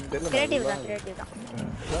கிரியேட்டிவ்லியா? கிரியேட்டிவ்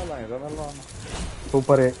தான். இதெல்லாம்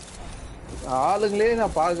சூப்பர். ஆளுங்களே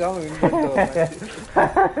நான் பார்க்காம வின் பண்ணிட்டேன்.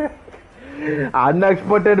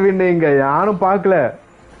 Unexpected win. இங்க யாரும் பார்க்கல.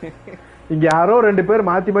 இங்க யாரோ 2 பேர்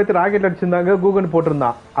மாத்தி மாத்தி ராக்கெட் அடிச்சிருந்தாங்க. கூகன்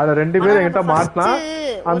போட்டிருந்தான். அத 2 பேர் என்கிட்ட மாட்டினா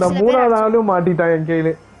அந்த 3ஆவது ஆளும் மாட்டிட்டான் என்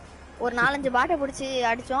கையில. ஒரு 4-5 பாட்டை பிடிச்சி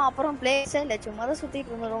அடிச்சோம். அப்புறம் பிளேஸே இல்ல. சும்மா தான்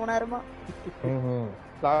சுத்திட்டு இருந்தோம் ரொம்ப நேரமா.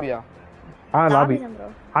 லாபியா? லாபி.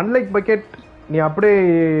 அன்லைக் பக்கெட் நீ அப்படியே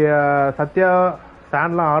சத்யா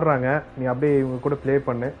ஸ்டாண்ட்லாம் ஆடுறாங்க. நீ அப்படியே இவங்க கூட ப்ளே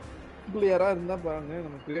பண்ணு. பிளேயரா இருந்தா பாருங்க.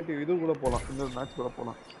 நம்ம கிரியேட்டிவ் இது கூட போலாம். இந்த மேட்ச் கூட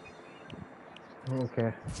போலாம். ஓகே.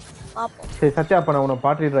 பாப்போம். சரி சத்யா அப்ப நான் உன்னை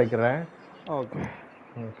பாட்டிட்டு வைக்கிறேன். ஓகே.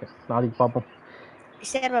 ஓகே. நாளைக்கு பாப்போம்.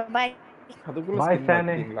 சரி பை. அதுக்குள்ள பாய் ஸ்கின்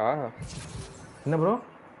மாத்தீங்களா? என்ன ப்ரோ?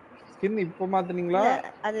 ஸ்கின் இப்ப மாத்துனீங்களா?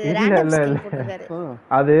 அது ரேண்டம் ஸ்கின் போட்டுருக்காரு.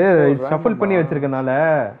 அது ஷஃபிள் பண்ணி வச்சிருக்கனால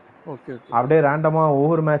ஓகே அப்படியே ரேண்டமா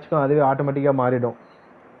ஒவ்வொரு மேட்ச்க்கும் அதுவே ஆட்டோமேட்டிக்கா மாறிடும்.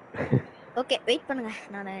 ஓகே வெயிட் பண்ணுங்க.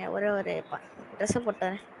 நான் ஒரு Dress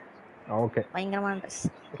போட்டுறேன். ஓகே. பயங்கரமான Dress.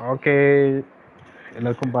 ஓகே.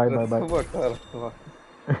 எல்லாருக்கும் by by by.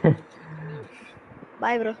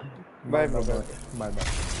 Bye bro. Bye bro. By by.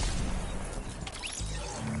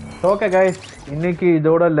 Okay guys இன்னைக்கு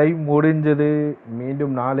இதோட லைவ் முடிஞ்சது.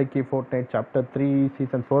 மீண்டும் நாளைக்கு Fortnite chapter 3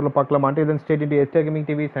 season 4ல பார்க்கலாம். until then stay tuned to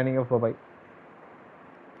STRGAMINGTV signing off. Bye bye.